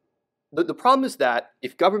the problem is that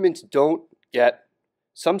if governments don't get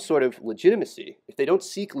some sort of legitimacy, if they don't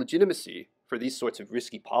seek legitimacy for these sorts of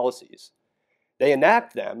risky policies, they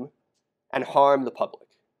enact them and harm the public.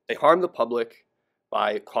 They harm the public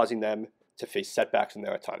by causing them to face setbacks in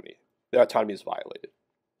their autonomy. Their autonomy is violated.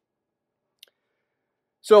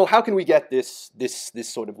 So how can we get this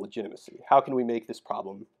sort of legitimacy? How can we make this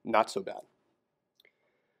problem not so bad?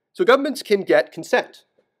 So governments can get consent.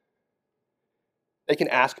 They can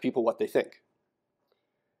ask people what they think.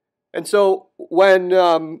 And so when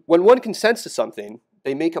one consents to something,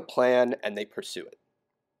 they make a plan and they pursue it.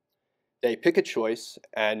 They pick a choice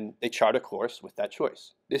and they chart a course with that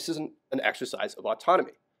choice. This is an exercise of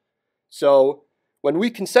autonomy. So when we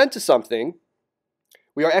consent to something,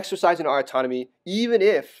 we are exercising our autonomy even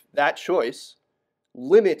if that choice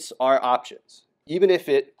limits our options, even if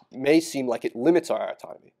it may seem like it limits our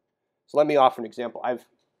autonomy. So let me offer an example. I have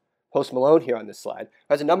Post Malone here on this slide,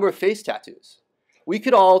 who has a number of face tattoos. We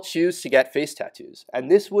could all choose to get face tattoos,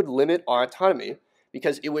 and this would limit our autonomy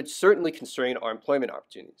because it would certainly constrain our employment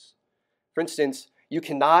opportunities. For instance, you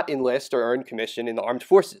cannot enlist or earn commission in the armed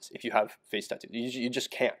forces if you have face tattoos. You just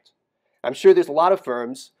can't. I'm sure there's a lot of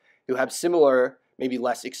firms who have similar, maybe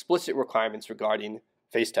less explicit requirements regarding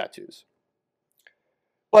face tattoos.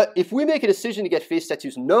 But if we make a decision to get face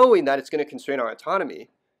tattoos knowing that it's going to constrain our autonomy,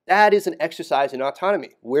 that is an exercise in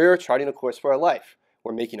autonomy. We're charting a course for our life.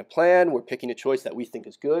 We're making a plan. We're picking a choice that we think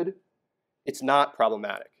is good. It's not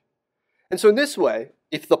problematic. And so in this way,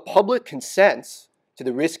 if the public consents to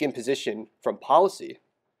the risk imposition from policy,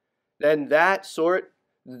 then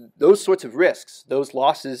those sorts of risks, those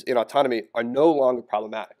losses in autonomy, are no longer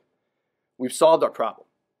problematic. We've solved our problem.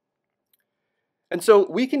 And so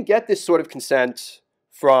we can get this sort of consent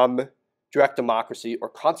from direct democracy or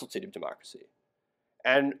consultative democracy.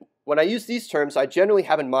 And when I use these terms, I generally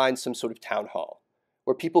have in mind some sort of town hall,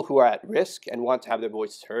 where people who are at risk and want to have their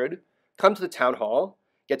voices heard come to the town hall,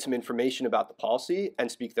 get some information about the policy,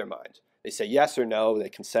 and speak their mind. They say yes or no, they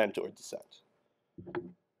consent or dissent.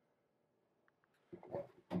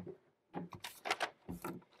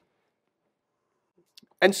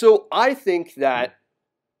 And so I think that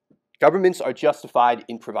governments are justified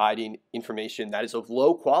in providing information that is of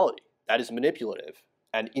low quality, that is manipulative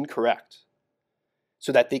and incorrect,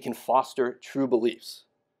 so that they can foster true beliefs.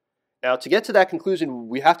 Now, to get to that conclusion,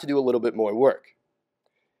 we have to do a little bit more work.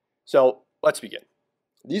 So let's begin.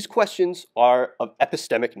 These questions are of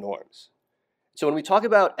epistemic norms. So when we talk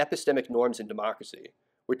about epistemic norms in democracy,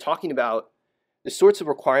 we're talking about the sorts of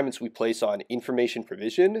requirements we place on information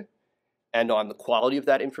provision and on the quality of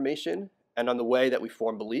that information and on the way that we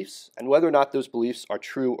form beliefs and whether or not those beliefs are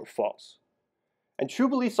true or false. And true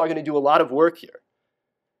beliefs are going to do a lot of work here.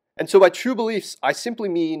 And so by true beliefs, I simply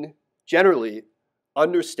mean generally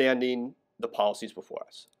understanding the policies before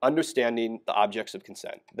us, understanding the objects of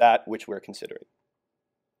consent, that which we're considering.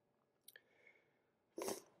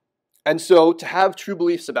 And so to have true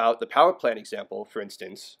beliefs about the power plant example, for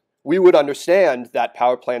instance, we would understand that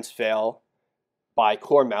power plants fail by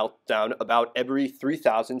core meltdown about every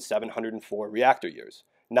 3,704 reactor years,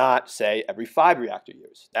 not, say, every 5 reactor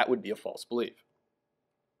years. That would be a false belief.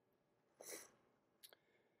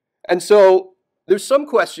 And so there's some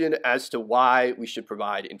question as to why we should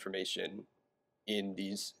provide information in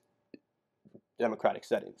these democratic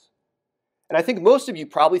settings. And I think most of you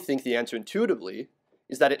probably think the answer intuitively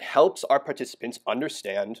is that it helps our participants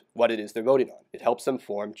understand what it is they're voting on. It helps them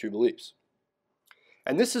form true beliefs.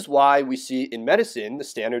 And this is why we see in medicine the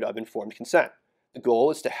standard of informed consent. The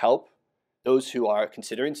goal is to help those who are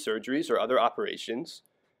considering surgeries or other operations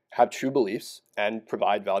have true beliefs and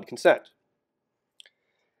provide valid consent.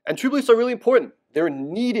 And true beliefs are really important. They're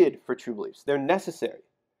needed for true beliefs. They're necessary.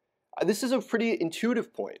 This is a pretty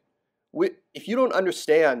intuitive point. If you don't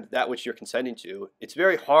understand that which you're consenting to, it's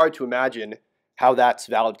very hard to imagine how that's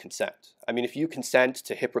valid consent. I mean, if you consent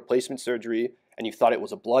to hip replacement surgery and you thought it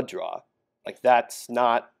was a blood draw, like that's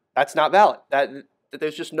not valid.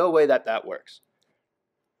 There's just no way that that works.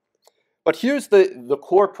 But here's the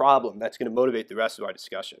core problem that's going to motivate the rest of our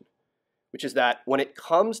discussion, which is that when it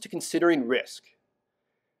comes to considering risk,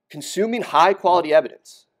 consuming high quality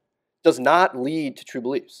evidence does not lead to true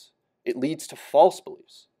beliefs. It leads to false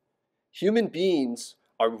beliefs. Human beings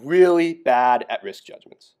are really bad at risk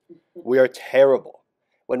judgments. We are terrible.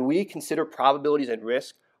 When we consider probabilities and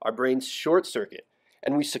risk, our brains short circuit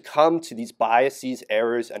and we succumb to these biases,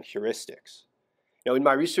 errors, and heuristics. Now, in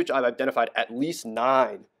my research, I've identified at least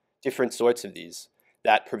 9 different sorts of these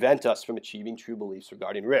that prevent us from achieving true beliefs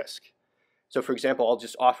regarding risk. So for example, I'll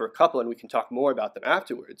just offer a couple and we can talk more about them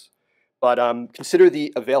afterwards. But consider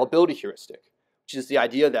the availability heuristic, which is the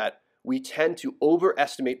idea that we tend to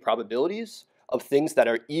overestimate probabilities of things that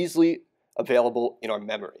are easily available in our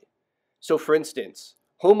memory. So for instance,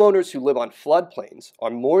 homeowners who live on floodplains are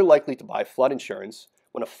more likely to buy flood insurance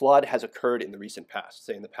when a flood has occurred in the recent past,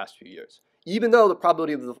 say in the past few years, even though the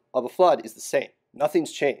probability of a flood is the same.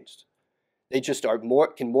 Nothing's changed. They just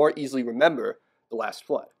can more easily remember the last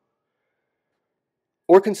flood.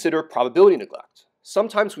 Or consider probability neglect.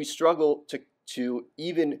 Sometimes we struggle to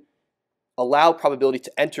even allow probability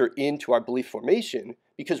to enter into our belief formation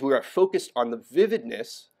because we are focused on the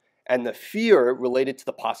vividness and the fear related to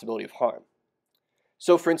the possibility of harm.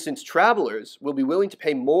 So for instance, travelers will be willing to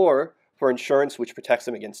pay more for insurance which protects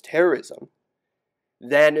them against terrorism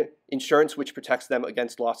than insurance which protects them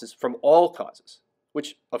against losses from all causes,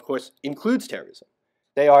 which of course includes terrorism.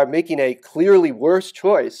 They are making a clearly worse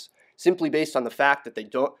choice simply based on the fact that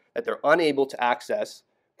they're unable to access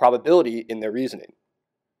probability in their reasoning.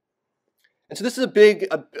 And so this is a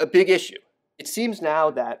big issue. It seems now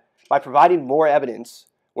that by providing more evidence,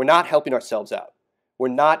 we're not helping ourselves out. we're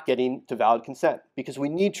not getting to valid consent because we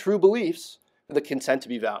need true beliefs for the consent to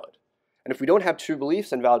be valid. And if we don't have true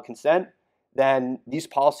beliefs and valid consent, then these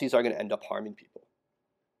policies are going to end up harming people.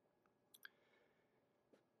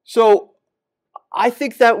 So I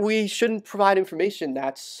think that we shouldn't provide information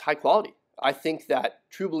that's high quality. I think that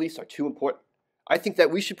true beliefs are too important. I think that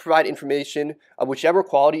we should provide information of whichever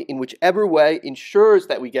quality in whichever way ensures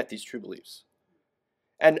that we get these true beliefs.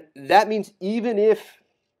 And that means even if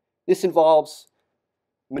this involves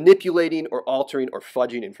manipulating or altering or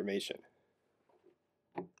fudging information.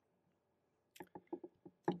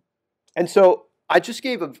 And so I just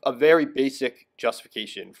gave a very basic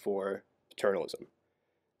justification for paternalism.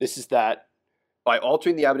 This is that by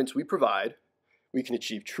altering the evidence we provide, we can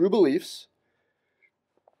achieve true beliefs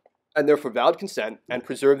and therefore valid consent and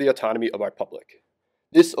preserve the autonomy of our public.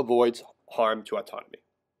 This avoids harm to autonomy,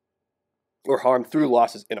 or harm through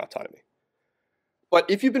losses in autonomy. But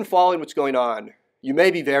if you've been following what's going on, you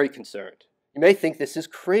may be very concerned. You may think this is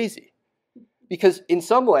crazy, because in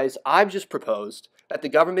some ways, I've just proposed that the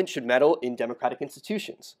government should meddle in democratic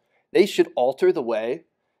institutions. They should alter the way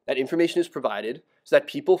that information is provided so that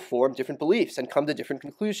people form different beliefs and come to different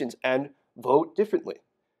conclusions and vote differently.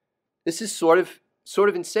 This is sort of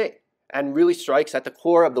insane and really strikes at the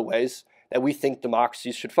core of the ways that we think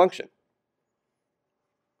democracies should function.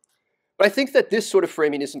 But I think that this sort of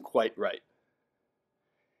framing isn't quite right.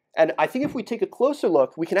 And I think if we take a closer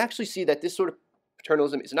look, we can actually see that this sort of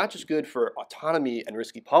paternalism is not just good for autonomy and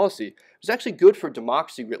risky policy, it's actually good for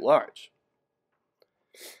democracy writ large.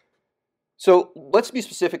 So let's be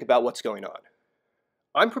specific about what's going on.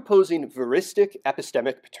 I'm proposing veristic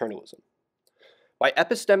epistemic paternalism. By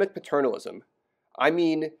epistemic paternalism, I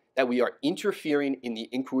mean that we are interfering in the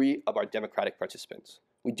inquiry of our democratic participants.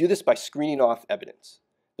 We do this by screening off evidence.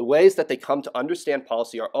 The ways that they come to understand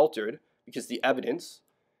policy are altered because the evidence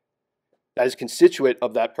that is constituent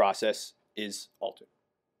of that process is altered.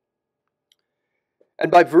 And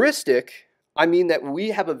by veristic, I mean that we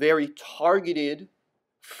have a very targeted,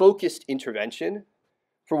 focused intervention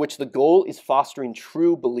for which the goal is fostering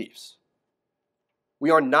true beliefs. We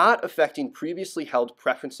are not affecting previously held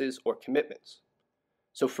preferences or commitments.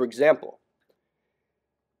 So for example,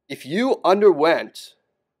 if you underwent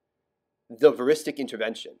the veristic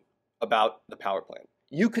intervention about the power plant,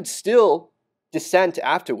 you could still dissent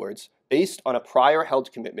afterwards based on a prior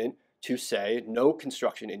held commitment to, say, no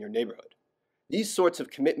construction in your neighborhood. These sorts of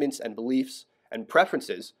commitments and beliefs and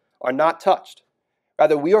preferences are not touched.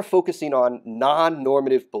 Rather, we are focusing on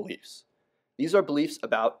non-normative beliefs. These are beliefs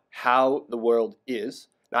about how the world is,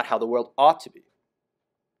 not how the world ought to be.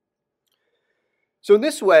 So in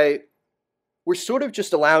this way, we're sort of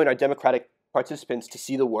just allowing our democratic participants to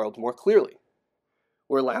see the world more clearly.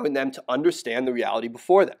 We're allowing them to understand the reality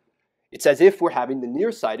before them. It's as if we're having the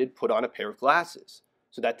nearsighted put on a pair of glasses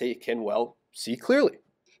so that they can, well, see clearly.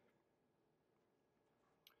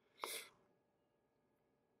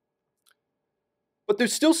 But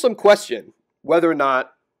there's still some question whether or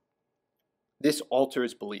not this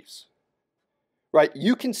alters beliefs. Right?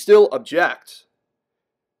 You can still object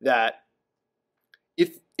that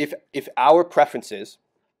if our preferences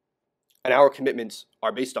and our commitments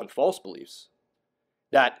are based on false beliefs,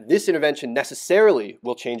 that this intervention necessarily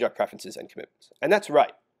will change our preferences and commitments. And that's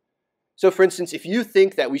right. So for instance, if you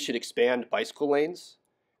think that we should expand bicycle lanes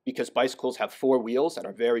because bicycles have 4 wheels and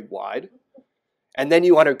are very wide, and then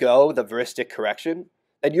you undergo the veristic correction,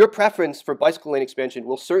 then your preference for bicycle lane expansion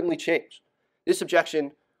will certainly change. This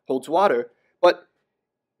objection holds water, but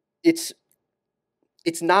it's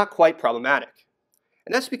not quite problematic.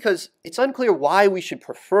 And that's because it's unclear why we should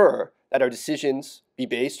prefer that our decisions be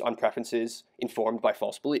based on preferences informed by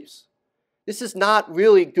false beliefs. This is not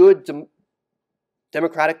really good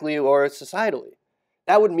democratically or societally.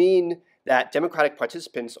 That would mean that democratic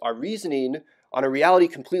participants are reasoning on a reality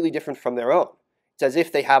completely different from their own. It's as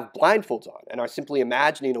if they have blindfolds on and are simply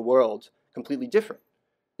imagining a world completely different.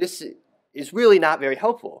 This is really not very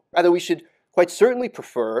helpful. Rather, we should quite certainly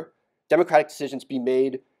prefer democratic decisions be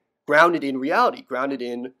made grounded in reality, grounded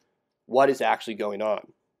in what is actually going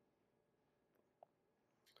on.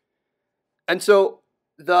 And so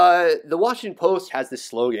the Washington Post has this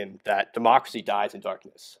slogan that democracy dies in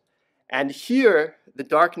darkness. And here, the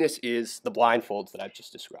darkness is the blindfolds that I've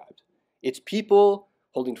just described. It's people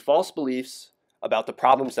holding false beliefs about the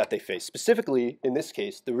problems that they face, specifically, in this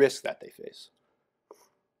case, the risks that they face.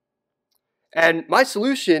 And my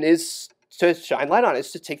solution is to shine light on it,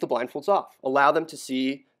 is to take the blindfolds off, allow them to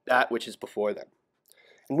see that which is before them.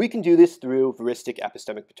 And we can do this through veristic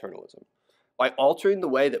epistemic paternalism. By altering the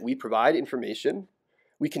way that we provide information,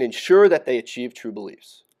 we can ensure that they achieve true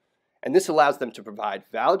beliefs. And this allows them to provide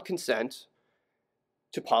valid consent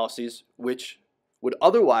to policies which would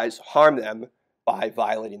otherwise harm them by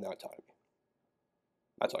violating their autonomy.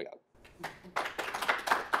 That's all I got.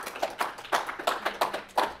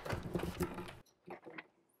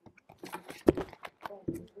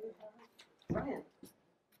 Ryan.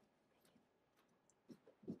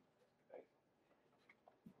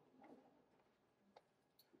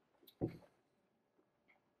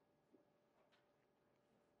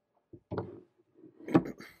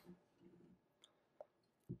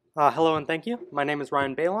 Hello and thank you. My name is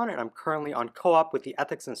Ryan Balon, and I'm currently on co-op with the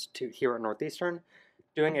Ethics Institute here at Northeastern,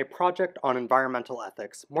 doing a project on environmental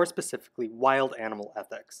ethics, more specifically wild animal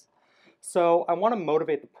ethics. So I want to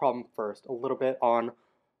motivate the problem first a little bit on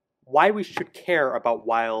why we should care about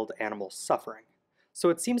wild animal suffering. So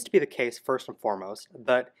it seems to be the case, first and foremost,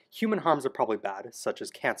 that human harms are probably bad, such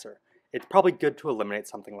as cancer. It's probably good to eliminate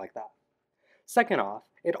something like that. Second off,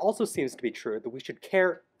 it also seems to be true that we should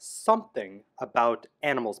care something about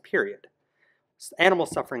animals, period. Animal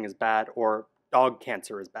suffering is bad, or dog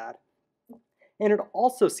cancer is bad. And it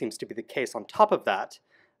also seems to be the case, on top of that,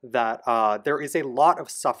 that there is a lot of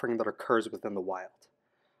suffering that occurs within the wild.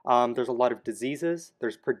 There's a lot of diseases,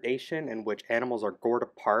 there's predation in which animals are gored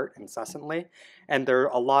apart incessantly, and there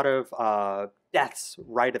are a lot of deaths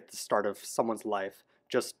right at the start of someone's life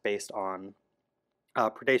just based on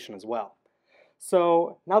predation as well.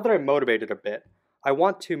 So now that I'm motivated a bit, I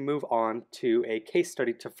want to move on to a case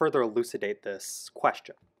study to further elucidate this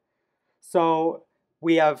question. So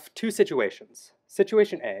we have two situations.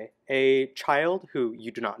 Situation a child who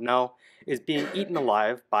you do not know is being eaten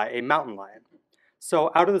alive by a mountain lion. So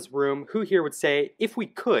out of this room, who here would say, if we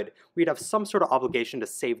could, we'd have some sort of obligation to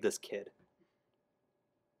save this kid?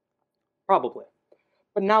 Probably.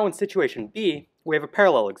 But now in situation B, we have a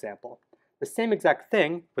parallel example. The same exact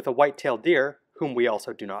thing with a white-tailed deer, whom we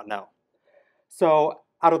also do not know. So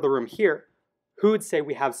out of the room here, who would say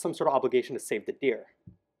we have some sort of obligation to save the deer?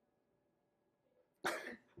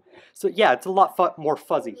 So yeah, it's a lot more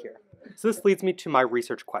fuzzy here. So this leads me to my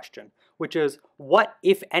research question, which is, what,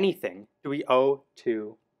 if anything, do we owe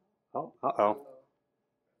to...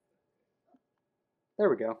 There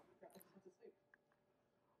we go.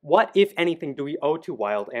 What, if anything, do we owe to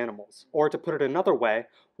wild animals? Or to put it another way,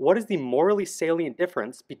 what is the morally salient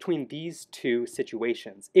difference between these two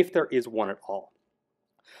situations, if there is one at all?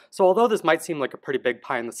 So although this might seem like a pretty big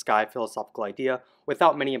pie-in-the-sky philosophical idea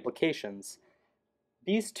without many implications,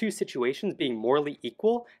 these two situations being morally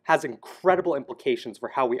equal has incredible implications for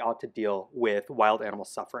how we ought to deal with wild animal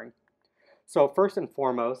suffering. So first and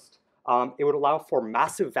foremost, it would allow for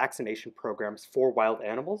massive vaccination programs for wild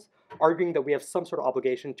animals, arguing that we have some sort of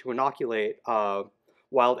obligation to inoculate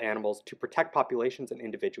wild animals to protect populations and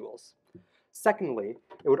individuals. Secondly,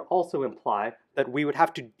 it would also imply that we would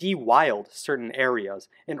have to de-wild certain areas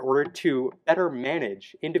in order to better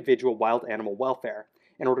manage individual wild animal welfare,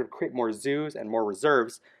 in order to create more zoos and more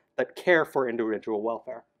reserves that care for individual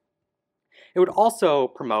welfare. It would also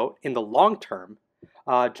promote, in the long term,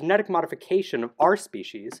 genetic modification of our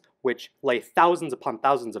species, which lay thousands upon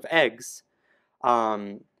thousands of eggs,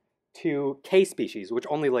 to K species, which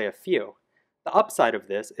only lay a few. The upside of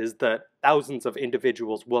this is that thousands of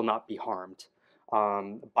individuals will not be harmed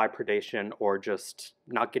by predation or just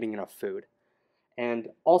not getting enough food. And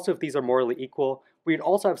also, if these are morally equal, we'd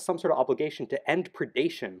also have some sort of obligation to end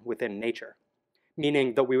predation within nature,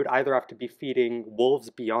 meaning that we would either have to be feeding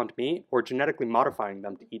wolves beyond meat or genetically modifying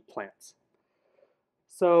them to eat plants.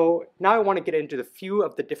 So now I want to get into the few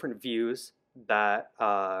of the different views that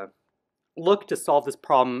look to solve this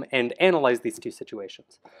problem and analyze these two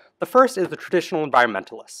situations. The first is the traditional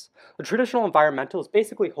environmentalists. The traditional environmentalists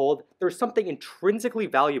basically hold there's something intrinsically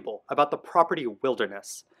valuable about the property of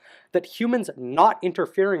wilderness, that humans not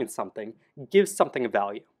interfering in something gives something of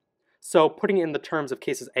value. So putting it in the terms of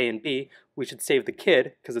cases A and B, we should save the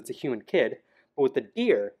kid because it's a human kid, but with the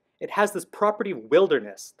deer, it has this property of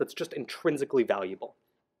wilderness that's just intrinsically valuable.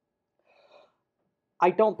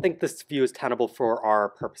 I don't think this view is tenable for our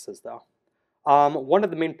purposes, though. One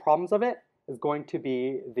of the main problems of it is going to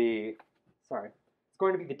be the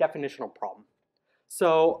definitional problem.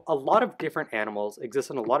 So a lot of different animals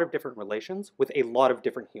exist in a lot of different relations with a lot of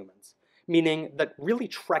different humans, meaning that really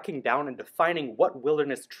trekking down and defining what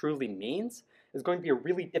wilderness truly means is going to be a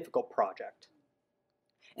really difficult project.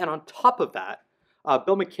 And on top of that,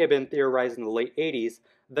 Bill McKibben theorized in the late 80s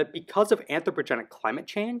that because of anthropogenic climate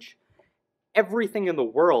change, everything in the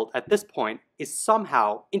world at this point is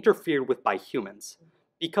somehow interfered with by humans.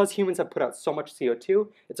 Because humans have put out so much CO2,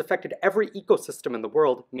 it's affected every ecosystem in the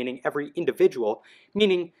world, meaning every individual,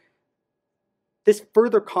 meaning This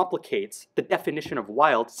further complicates the definition of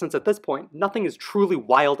wild, since at this point, nothing is truly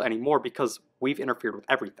wild anymore because we've interfered with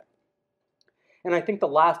everything. And I think the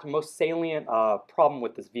last, most salient problem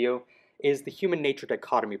with this view is the human-nature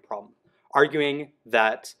dichotomy problem, arguing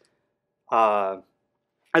that,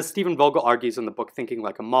 as Stephen Vogel argues in the book Thinking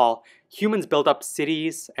Like a Mall, humans build up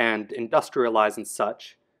cities and industrialize and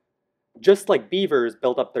such, just like beavers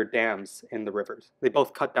build up their dams in the rivers. They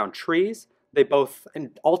both cut down trees, they both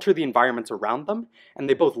alter the environments around them, and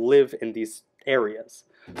they both live in these areas.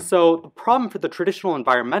 So the problem for the traditional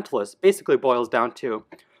environmentalists basically boils down to,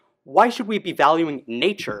 why should we be valuing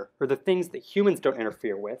nature, or the things that humans don't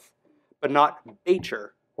interfere with, but not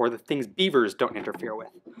nature, or the things beavers don't interfere with?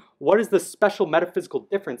 What is the special metaphysical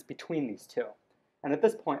difference between these two? And at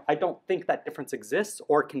this point, I don't think that difference exists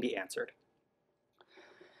or can be answered.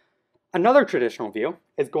 Another traditional view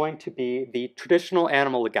is going to be the traditional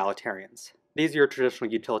animal egalitarians. These are your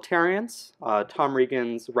traditional utilitarians, Tom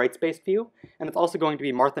Regan's rights-based view, and it's also going to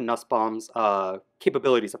be Martha Nussbaum's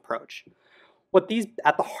capabilities approach.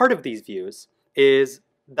 At the heart of these views is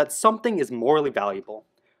that something is morally valuable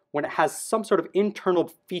when it has some sort of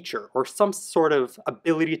internal feature or some sort of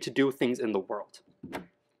ability to do things in the world.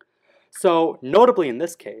 So notably in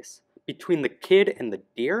this case, between the kid and the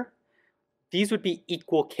deer, these would be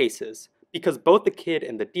equal cases because both the kid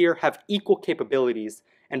and the deer have equal capabilities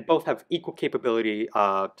and both have equal capability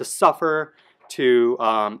to suffer, to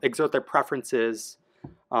exert their preferences,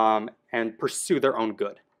 and pursue their own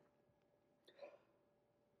good.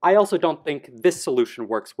 I also don't think this solution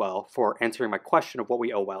works well for answering my question of what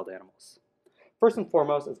we owe wild animals. First and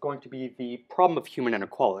foremost is going to be the problem of human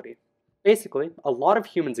inequality. Basically, a lot of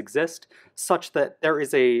humans exist such that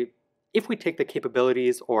if we take the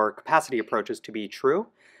capabilities or capacity approaches to be true,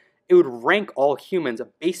 it would rank all humans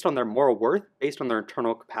based on their moral worth, based on their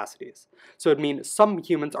internal capacities. So it would mean some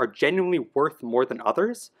humans are genuinely worth more than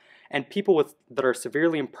others, and people that are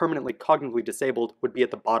severely and permanently cognitively disabled would be at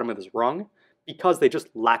the bottom of this rung because they just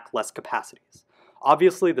lack less capacities.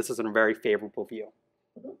 Obviously, this isn't a very favorable view.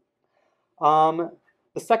 The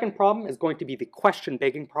second problem is going to be the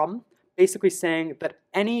question-begging problem, basically saying that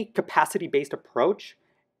any capacity-based approach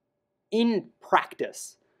in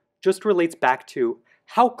practice just relates back to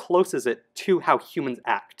how close is it to how humans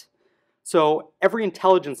act. So every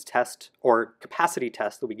intelligence test or capacity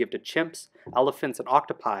test that we give to chimps, elephants, and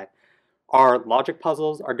octopi are logic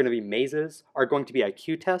puzzles, are going to be mazes, are going to be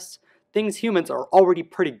IQ tests, things humans are already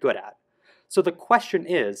pretty good at. So the question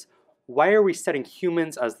is, why are we setting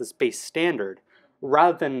humans as this base standard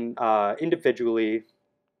rather than individually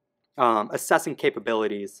assessing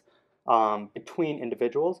capabilities between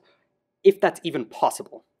individuals, if that's even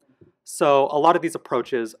possible? So a lot of these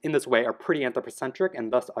approaches in this way are pretty anthropocentric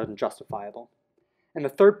and thus unjustifiable. And the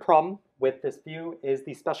third problem with this view is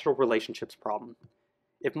the special relationships problem.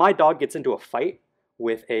 If my dog gets into a fight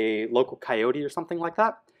with a local coyote or something like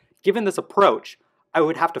that, given this approach, I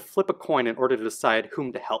would have to flip a coin in order to decide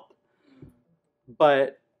whom to help.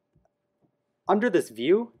 But under this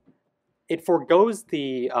view, it forgoes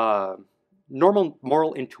the normal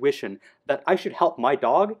moral intuition that I should help my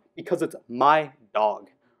dog because it's my dog,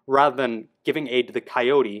 rather than giving aid to the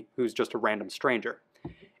coyote who's just a random stranger.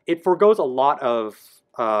 It forgoes a lot of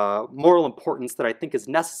moral importance that I think is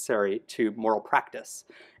necessary to moral practice,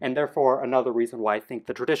 and therefore another reason why I think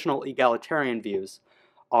the traditional egalitarian views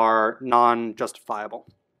are non-justifiable.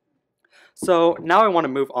 So now I want to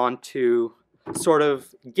move on to sort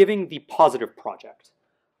of giving the positive project,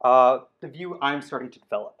 the view I'm starting to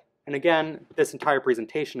develop. And again, this entire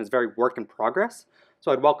presentation is very work in progress,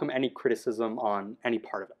 so I'd welcome any criticism on any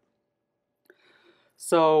part of it.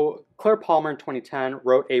 So Claire Palmer in 2010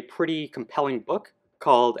 wrote a pretty compelling book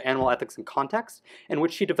called Animal Ethics in Context, in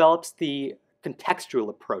which she develops the contextual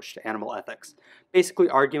approach to animal ethics, basically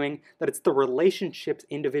arguing that it's the relationships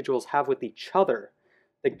individuals have with each other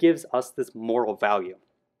that gives us this moral value.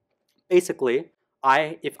 Basically,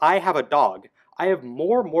 if I have a dog, I have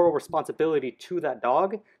more moral responsibility to that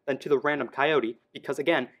dog than to the random coyote because,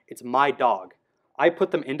 again, it's my dog. I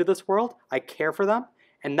put them into this world, I care for them,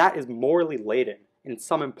 and that is morally laden in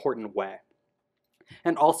some important way.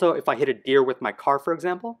 And also, if I hit a deer with my car, for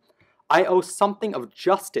example, I owe something of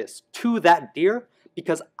justice to that deer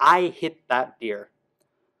because I hit that deer.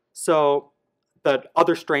 So that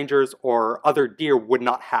other strangers or other deer would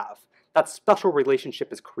not have. That special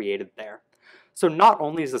relationship is created there. So not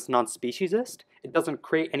only is this non-speciesist, it doesn't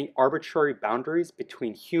create any arbitrary boundaries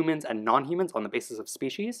between humans and non-humans on the basis of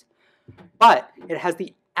species, but it has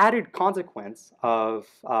the added consequence of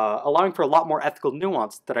allowing for a lot more ethical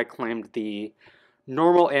nuance that I claimed the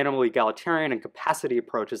normal animal egalitarian and capacity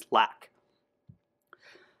approaches lack.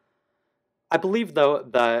 I believe, though,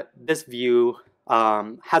 that this view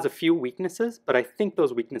has a few weaknesses, but I think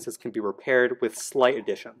those weaknesses can be repaired with slight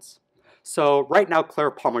additions. So right now,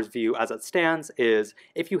 Claire Palmer's view as it stands is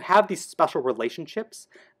if you have these special relationships,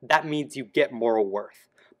 that means you get moral worth.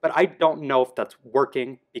 But I don't know if that's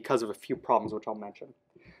working because of a few problems which I'll mention.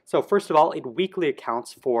 So first of all, it weakly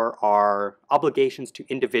accounts for our obligations to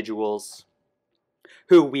individuals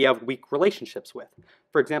who we have weak relationships with.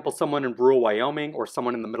 For example, someone in rural Wyoming or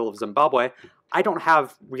someone in the middle of Zimbabwe, I don't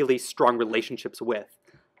have really strong relationships with.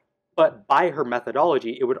 But by her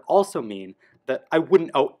methodology, it would also mean that I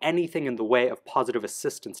wouldn't owe anything in the way of positive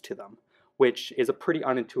assistance to them, which is a pretty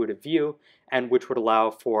unintuitive view and which would allow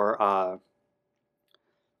for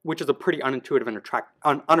which is a pretty unintuitive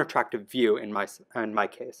and unattractive view in my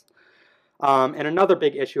case. And another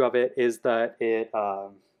big issue of it is that it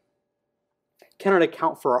cannot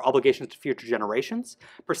account for our obligations to future generations,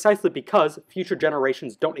 precisely because future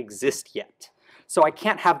generations don't exist yet. So I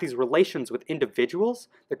can't have these relations with individuals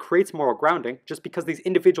that creates moral grounding just because these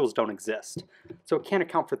individuals don't exist. So it can't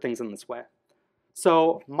account for things in this way.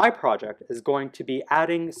 So my project is going to be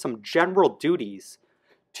adding some general duties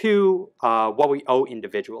to what we owe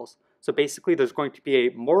individuals. So basically there's going to be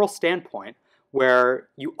a moral standpoint where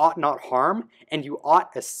you ought not harm and you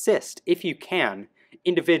ought assist, if you can,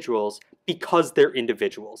 individuals because they're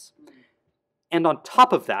individuals. And on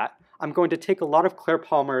top of that, I'm going to take a lot of Claire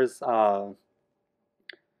Palmer's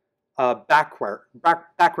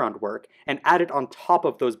background work and add it on top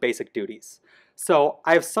of those basic duties. So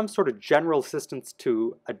I have some sort of general assistance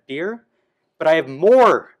to a deer, but I have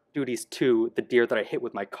more duties to the deer that I hit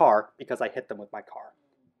with my car because I hit them with my car.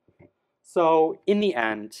 So in the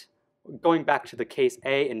end, going back to the case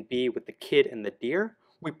A and B with the kid and the deer,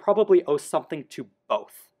 we probably owe something to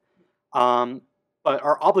both. But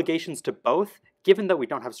our obligations to both, given that we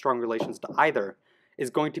don't have strong relations to either, is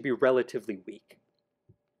going to be relatively weak.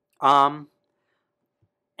 And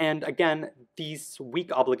again, these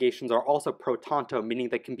weak obligations are also pro tanto, meaning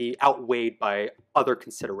they can be outweighed by other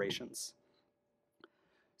considerations.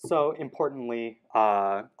 So importantly,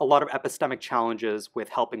 a lot of epistemic challenges with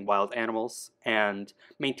helping wild animals and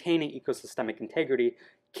maintaining ecosystemic integrity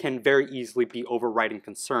can very easily be overriding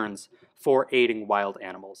concerns for aiding wild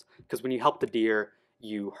animals. Because when you help the deer,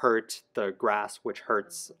 you hurt the grass, which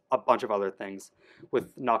hurts a bunch of other things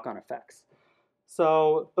with knock-on effects.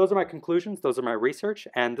 So those are my conclusions, those are my research,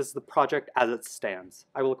 and this is the project as it stands.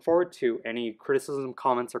 I will look forward to any criticism,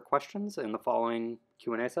 comments, or questions in the following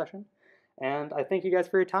Q&A session. And I thank you guys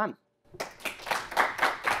for your time.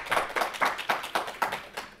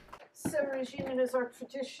 So, Regine, it is our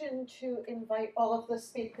tradition to invite all of the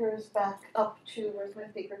speakers back up to, where's my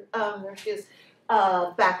speaker? There she is,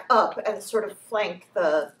 back up and sort of flank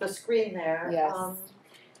the screen there. Yes.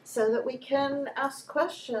 So that we can ask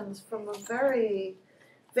questions from a very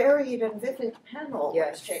varied and vivid panel.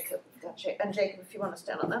 Yes. Where's Jacob? And Jacob, if you want to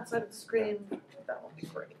stand on that side of the screen, that would be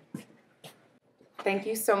great. Thank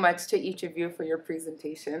you so much to each of you for your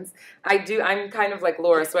presentations. I'm kind of like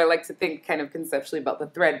Laura, so I like to think kind of conceptually about the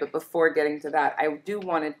thread, but before getting to that, I did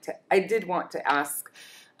want to ask,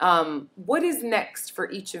 what is next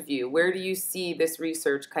for each of you? Where do you see this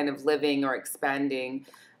research kind of living or expanding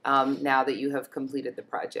now that you have completed the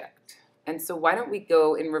project? And so why don't we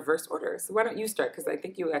go in reverse order? So why don't you start, because I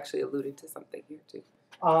think you actually alluded to something here too.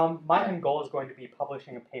 My end goal is going to be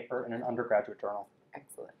publishing a paper in an undergraduate journal.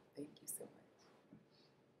 Excellent, thank you so much.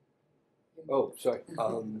 Oh, sorry.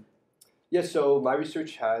 Yeah, so my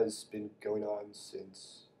research has been going on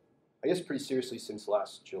since, I guess pretty seriously since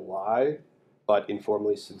last July, but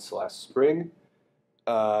informally since last spring.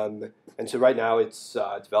 And so right now it's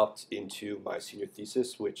developed into my senior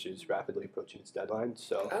thesis, which is rapidly approaching its deadline.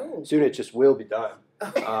 So soon it just will be done.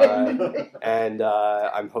 And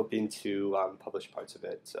I'm hoping to publish parts of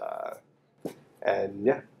it. And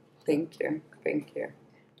yeah. Thank you. Thank you.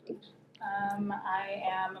 I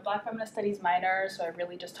am a Black Feminist Studies minor, so I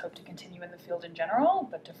really just hope to continue in the field in general,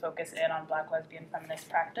 but to focus in on Black lesbian feminist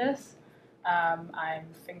practice. I'm,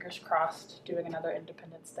 fingers crossed, doing another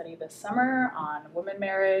independent study this summer on women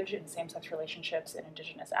marriage and same-sex relationships in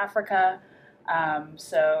Indigenous Africa.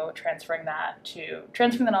 So transferring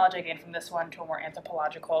the knowledge I gained from this one to a more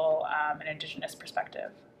anthropological and Indigenous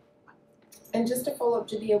perspective. And just to follow up,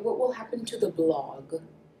 Judea, what will happen to the blog?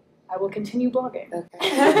 I will continue blogging. Okay.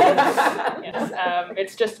 Yes,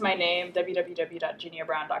 it's just my name,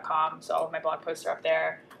 www.geniabrown.com, so all of my blog posts are up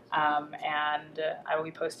there. And I will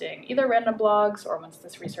be posting either random blogs or, once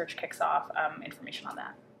this research kicks off, information on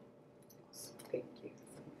that. Thank you.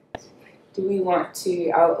 Do we want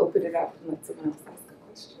to, I'll open it up and let someone else ask a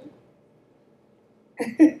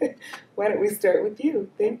question. Why don't we start with you?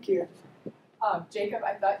 Thank you. Jacob,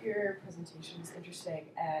 I thought your presentation was interesting,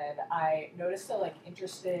 and I noticed a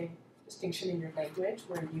interesting distinction in your language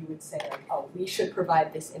where you would say oh, we should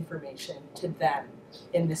provide this information to them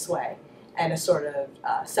in this way, and a sort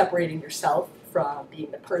of separating yourself from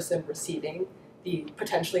being the person receiving the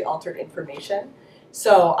potentially altered information.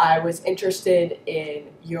 So I was interested in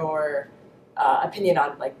your opinion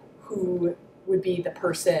on who would be the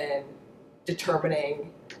person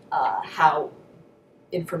determining how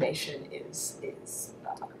information is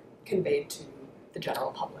conveyed to the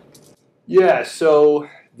general public. Yeah, so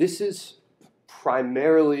this is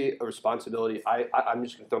primarily a responsibility. I'm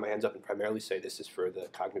just going to throw my hands up and primarily say this is for the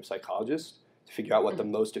cognitive psychologist to figure out what the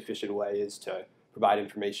most efficient way is to provide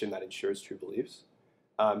information that ensures true beliefs.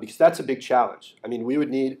 Because that's a big challenge. I mean, we would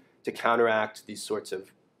need to counteract these sorts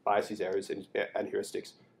of biases, errors, and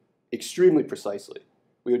heuristics extremely precisely.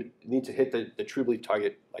 We would need to hit the true belief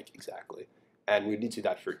target exactly, and we would need to do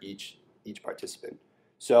that for each participant.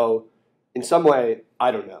 So in some way,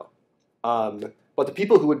 I don't know. But the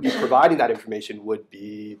people who would be providing that information would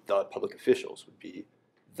be the public officials, would be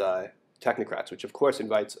the technocrats, which of course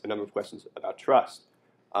invites a number of questions about trust.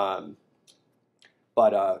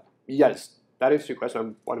 Yes, that answers your question. I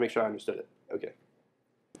want to make sure I understood it. Okay.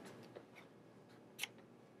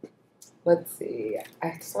 Let's see.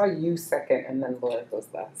 I saw you second, and then Laura goes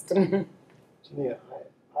last. Yeah,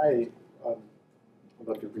 I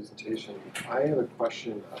love your presentation. I have a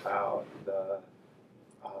question about the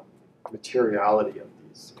materiality of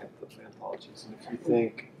these anthologies, and if you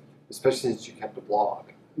think, especially since you kept a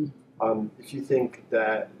blog, if you think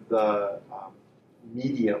that the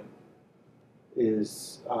medium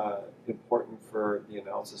is important for the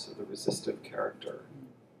analysis of the resistive character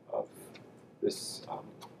of this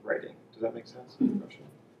writing. Does that make sense?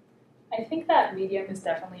 I think that medium is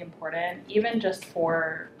definitely important, even just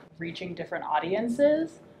for reaching different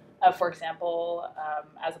audiences. For example,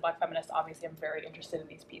 as a Black feminist, obviously I'm very interested in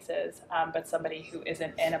these pieces, but somebody who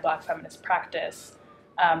isn't in a Black feminist practice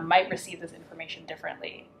might receive this information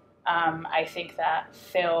differently. I think that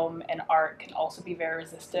film and art can also be very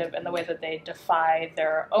resistive in the way that they defy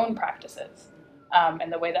their own practices,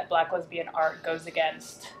 and the way that Black lesbian art goes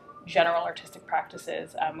against general artistic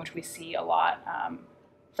practices, which we see a lot.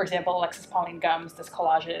 For example, Alexis Pauline Gumbs does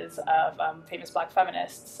collages of famous Black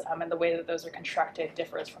feminists, and the way that those are constructed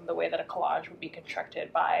differs from the way that a collage would be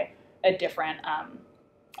constructed by a different,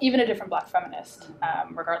 even a different Black feminist,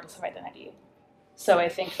 regardless of identity. So I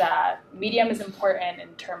think that medium is important in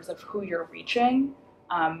terms of who you're reaching,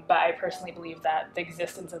 but I personally believe that the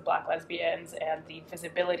existence of Black lesbians and the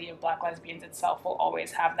visibility of Black lesbians itself will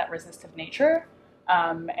always have that resistive nature.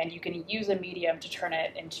 And you can use a medium to turn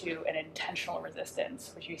it into an intentional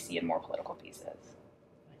resistance, which you see in more political pieces.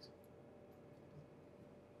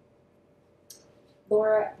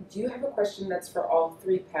 Laura, do you have a question that's for all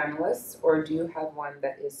three panelists, or do you have one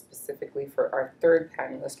that is specifically for our third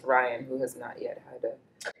panelist, Ryan, who has not yet had a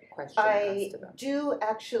question asked to them? I do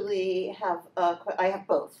actually have I have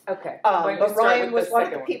both. Okay. But Ryan was one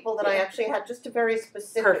of the people that I actually had just a very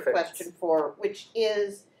specific question for, which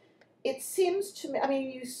is, it seems to me, I mean,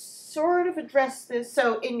 you sort of addressed this,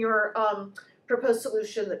 so in your proposed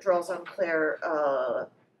solution that draws on Claire,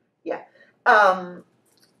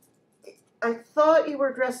 I thought you were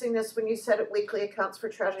addressing this when you said it weakly accounts for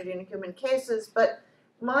tragedy in human cases, but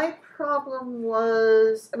my problem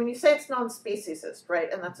was, I mean, you say it's non-speciesist,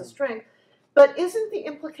 right, and that's a strength, but isn't the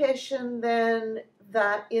implication then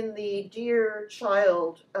that in the dear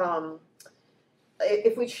child,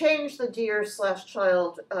 if we change the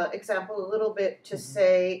deer/child example a little bit to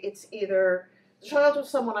say it's either the child of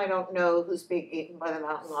someone I don't know who's being eaten by the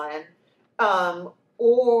mountain lion,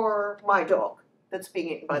 or my dog that's being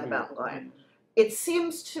eaten by the mountain lion. It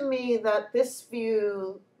seems to me that this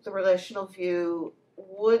view, the relational view,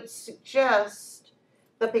 would suggest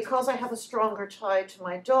that because I have a stronger tie to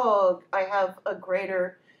my dog, I have a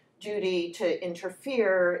greater duty to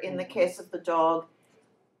interfere in the case of the dog.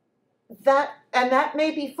 That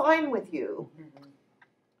may be fine with you.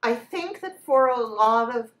 I think that for a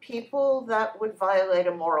lot of people that would violate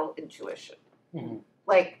a moral intuition.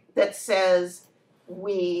 Like that says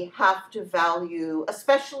we have to value,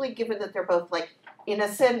 especially given that they're both like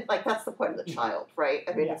innocent, like that's the point of the child, right?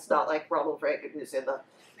 I mean, it's not like Ronald Reagan who's in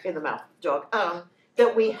the mouth of the dog.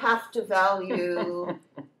 That we have to value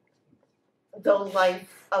the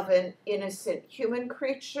life of an innocent human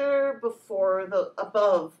creature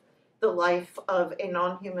above the life of a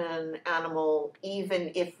non-human animal,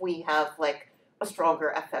 even if we have like a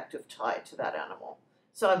stronger affective tie to that animal.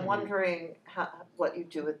 So I'm wondering what you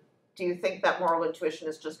do with. Do you think that moral intuition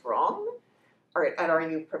is just wrong, and are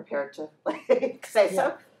you prepared to like say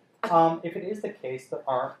so? If it is the case that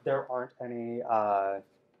there aren't any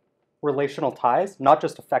relational ties, not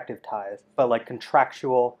just affective ties, but like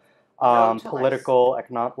contractual, political,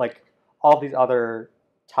 economic, like all these other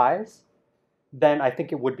ties, then I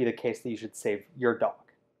think it would be the case that you should save your dog.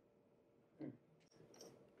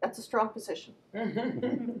 That's a strong position.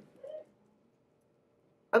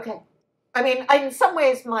 Okay. I mean, in some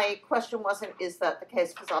ways, my question wasn't, is that the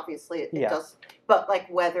case? Because obviously it does, but like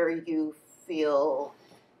whether you feel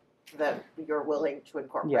that you're willing to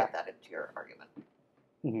incorporate that into your argument.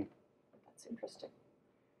 That's interesting.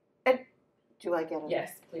 And do I get it?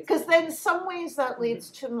 Yes, please. Because then in some ways that leads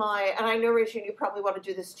to my, and I know, Regine, you probably want to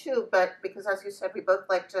do this too, but because as you said, we both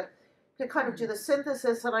like to kind of do the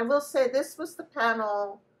synthesis, and I will say this was the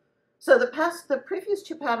panel. So the previous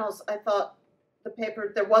two panels, I thought the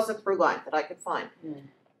paper, there was a through line that I could find.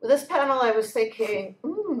 With this panel, I was thinking,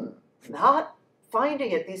 not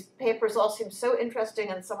finding it. These papers all seem so interesting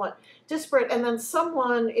and somewhat disparate. And then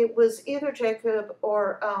it was either Jacob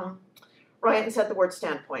or Ryan said the word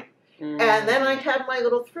standpoint. And then I had my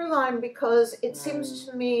little through line because it seems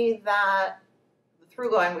to me that the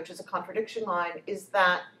through line, which is a contradiction line, is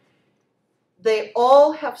that they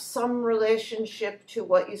all have some relationship to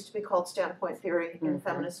what used to be called standpoint theory in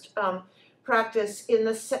feminist practice,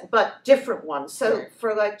 but different ones. So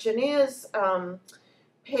for like Jania's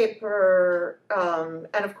paper,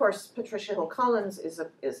 and of course Patricia Hill Collins is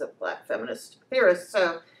a Black feminist theorist,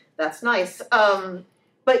 so that's nice.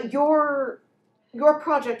 But your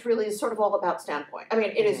project really is sort of all about standpoint. I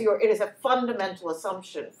mean, it is a fundamental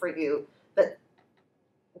assumption for you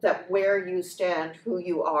that where you stand, who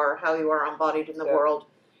you are, how you are embodied in the world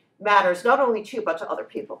matters not only to you but to other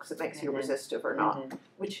people because it makes you resistive or not,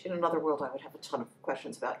 which in another world I would have a ton of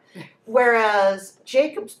questions about. Whereas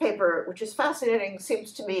Jacob's paper, which is fascinating,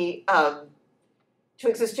 seems to me to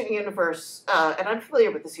exist in a universe, and I'm familiar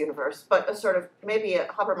with this universe, but a sort of maybe a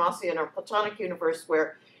Habermasian or Platonic universe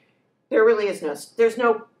where there really is there's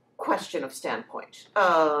no question of standpoint.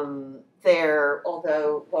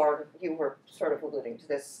 Although, Laura, you were sort of alluding to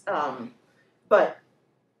this, but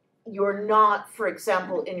you're not, for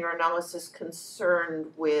example, in your analysis concerned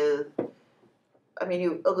with, I mean,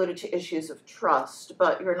 you alluded to issues of trust,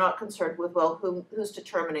 but you're not concerned with, well, who's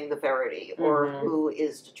determining the verity or who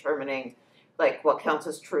is determining, like, what counts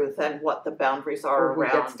as truth and what the boundaries are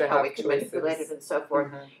around how we can manipulate it and so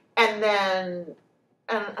forth. And then,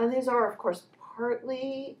 and these are, of course,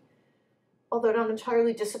 partly, although not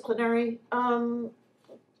entirely, disciplinary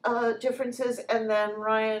differences. And then,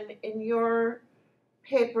 Ryan, in your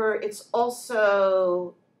paper, it's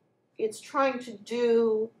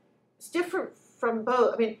different from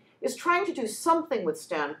both. I mean, it's trying to do something with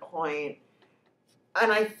standpoint,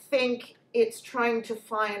 and I think it's trying to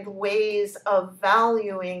find ways of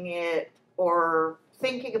valuing it or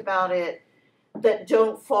thinking about it that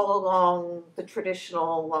don't fall along the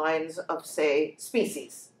traditional lines of, say,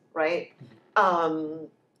 species, right? And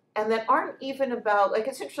that aren't even about, like,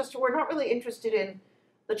 it's interesting, we're not really interested in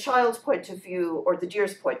the child's point of view or the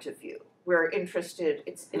deer's point of view. We're interested,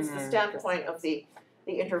 it's the standpoint of the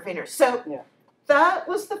intervener. So that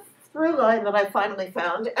was the through line that I finally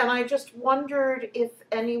found, and I just wondered if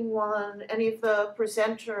any of the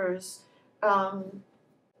presenters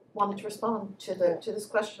wanted to respond to this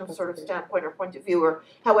question of sort of standpoint or point of view, or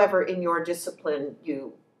however in your discipline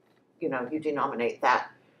you denominate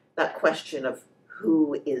that question of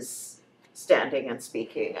who is standing and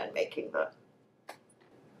speaking and making the.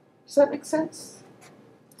 Does that make sense?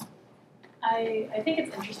 I think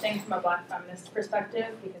it's interesting from a Black feminist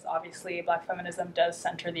perspective because obviously Black feminism does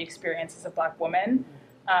center the experiences of Black women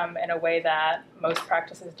in a way that most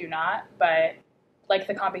practices do not. But like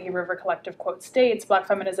the Combahee River Collective quote states, Black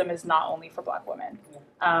feminism is not only for Black women.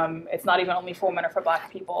 It's not even only for women or for Black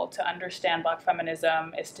people. To understand Black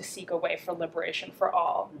feminism is to seek a way for liberation for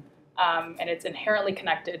all. And it's inherently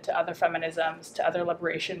connected to other feminisms, to other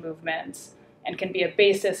liberation movements, and can be a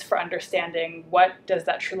basis for understanding what does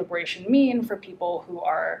that true liberation mean for people who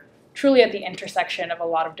are truly at the intersection of a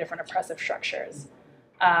lot of different oppressive structures.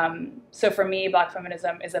 So for me, Black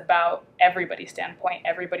feminism is about everybody's standpoint,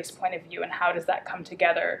 everybody's point of view, and how does that come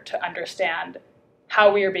together to understand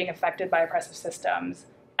how we are being affected by oppressive systems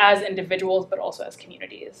as individuals, but also as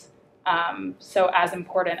communities. So as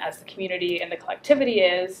important as the community and the collectivity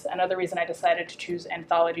is, another reason I decided to choose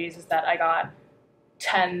anthologies is that I got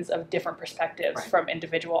tens of different perspectives from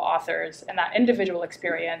individual authors, and that individual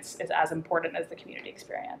experience is as important as the community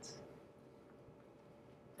experience.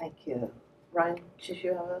 Thank you. Ryan, did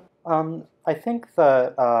you have I think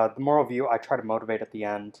the moral view I try to motivate at the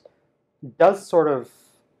end does sort of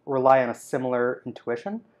rely on a similar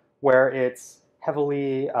intuition, where it's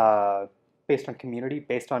heavily based on community,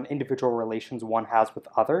 based on individual relations one has with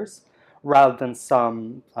others, rather than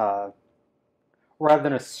rather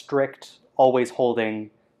than a strict, always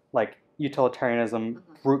holding, like, utilitarianism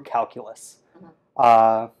root calculus,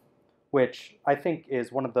 which I think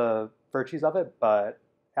is one of the virtues of it, but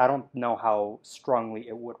I don't know how strongly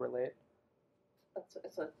it would relate. It's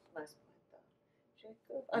a nice point, though.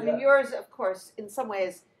 Jacob? I mean, yours, of course, in some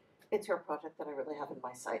ways, it's your project that I really have in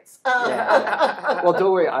my sights. Well,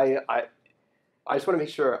 don't worry. I just want to make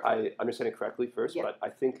sure I understand it correctly first, but I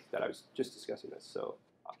think that I was just discussing this, so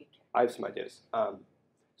I have some ideas.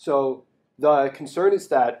 So the concern is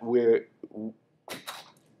that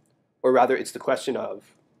or rather, it's the question of,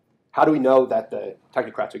 how do we know that the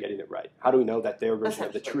technocrats are getting it right? How do we know that their version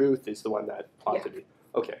of the truth is the one that ought to be?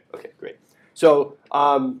 Okay, great. So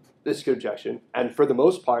this is a good objection, and for the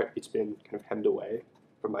most part, it's been kind of hemmed away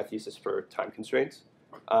from my thesis for time constraints,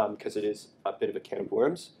 because it is a bit of a can of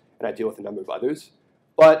worms, and I deal with a number of others.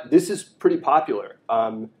 But this is pretty popular.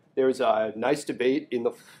 There's a nice debate in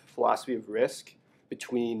the philosophy of risk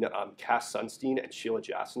between Cass Sunstein and Sheila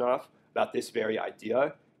Jasanoff about this very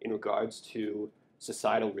idea in regards to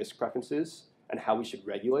societal risk preferences and how we should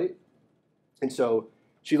regulate. And so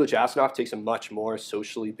Sheila Jasanoff takes a much more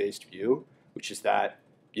socially based view, which is that,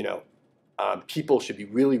 people should be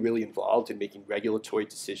really, really involved in making regulatory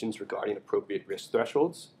decisions regarding appropriate risk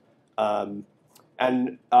thresholds. And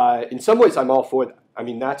in some ways, I'm all for that. I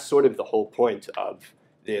mean, that's sort of the whole point of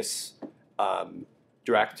this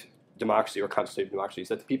direct democracy or consultative democracy, is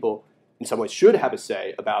that the people, in some ways, should have a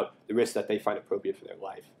say about the risks that they find appropriate for their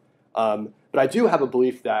life. But I do have a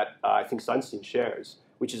belief that I think Sunstein shares,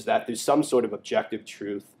 which is that there's some sort of objective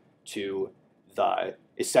truth to the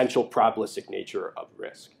essential probabilistic nature of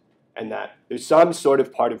risk, and that there's some sort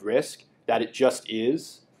of part of risk that it just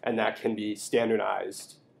is, and that can be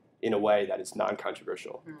standardized in a way that is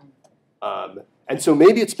non-controversial. And so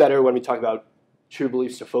maybe it's better when we talk about true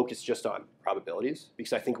beliefs to focus just on probabilities,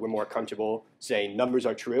 because I think we're more comfortable saying numbers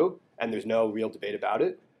are true and there's no real debate about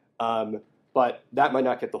it. But that might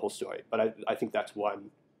not get the whole story. But I think that's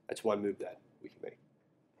one move that we can make.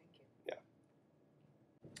 Yeah.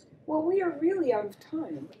 Well, we are really out of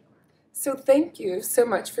time. So thank you so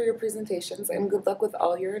much for your presentations, and good luck with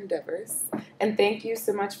all your endeavors. And thank you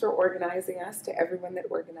so much for organizing us, to everyone that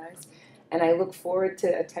organized. And I look forward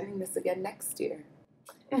to attending this again next year.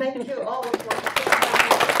 Thank you all. Thank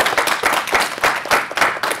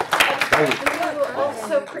you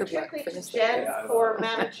also particularly to Jen for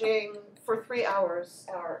managing for 3 hours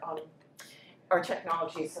our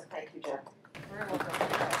technology. So thank you, Jen. You're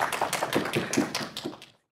welcome.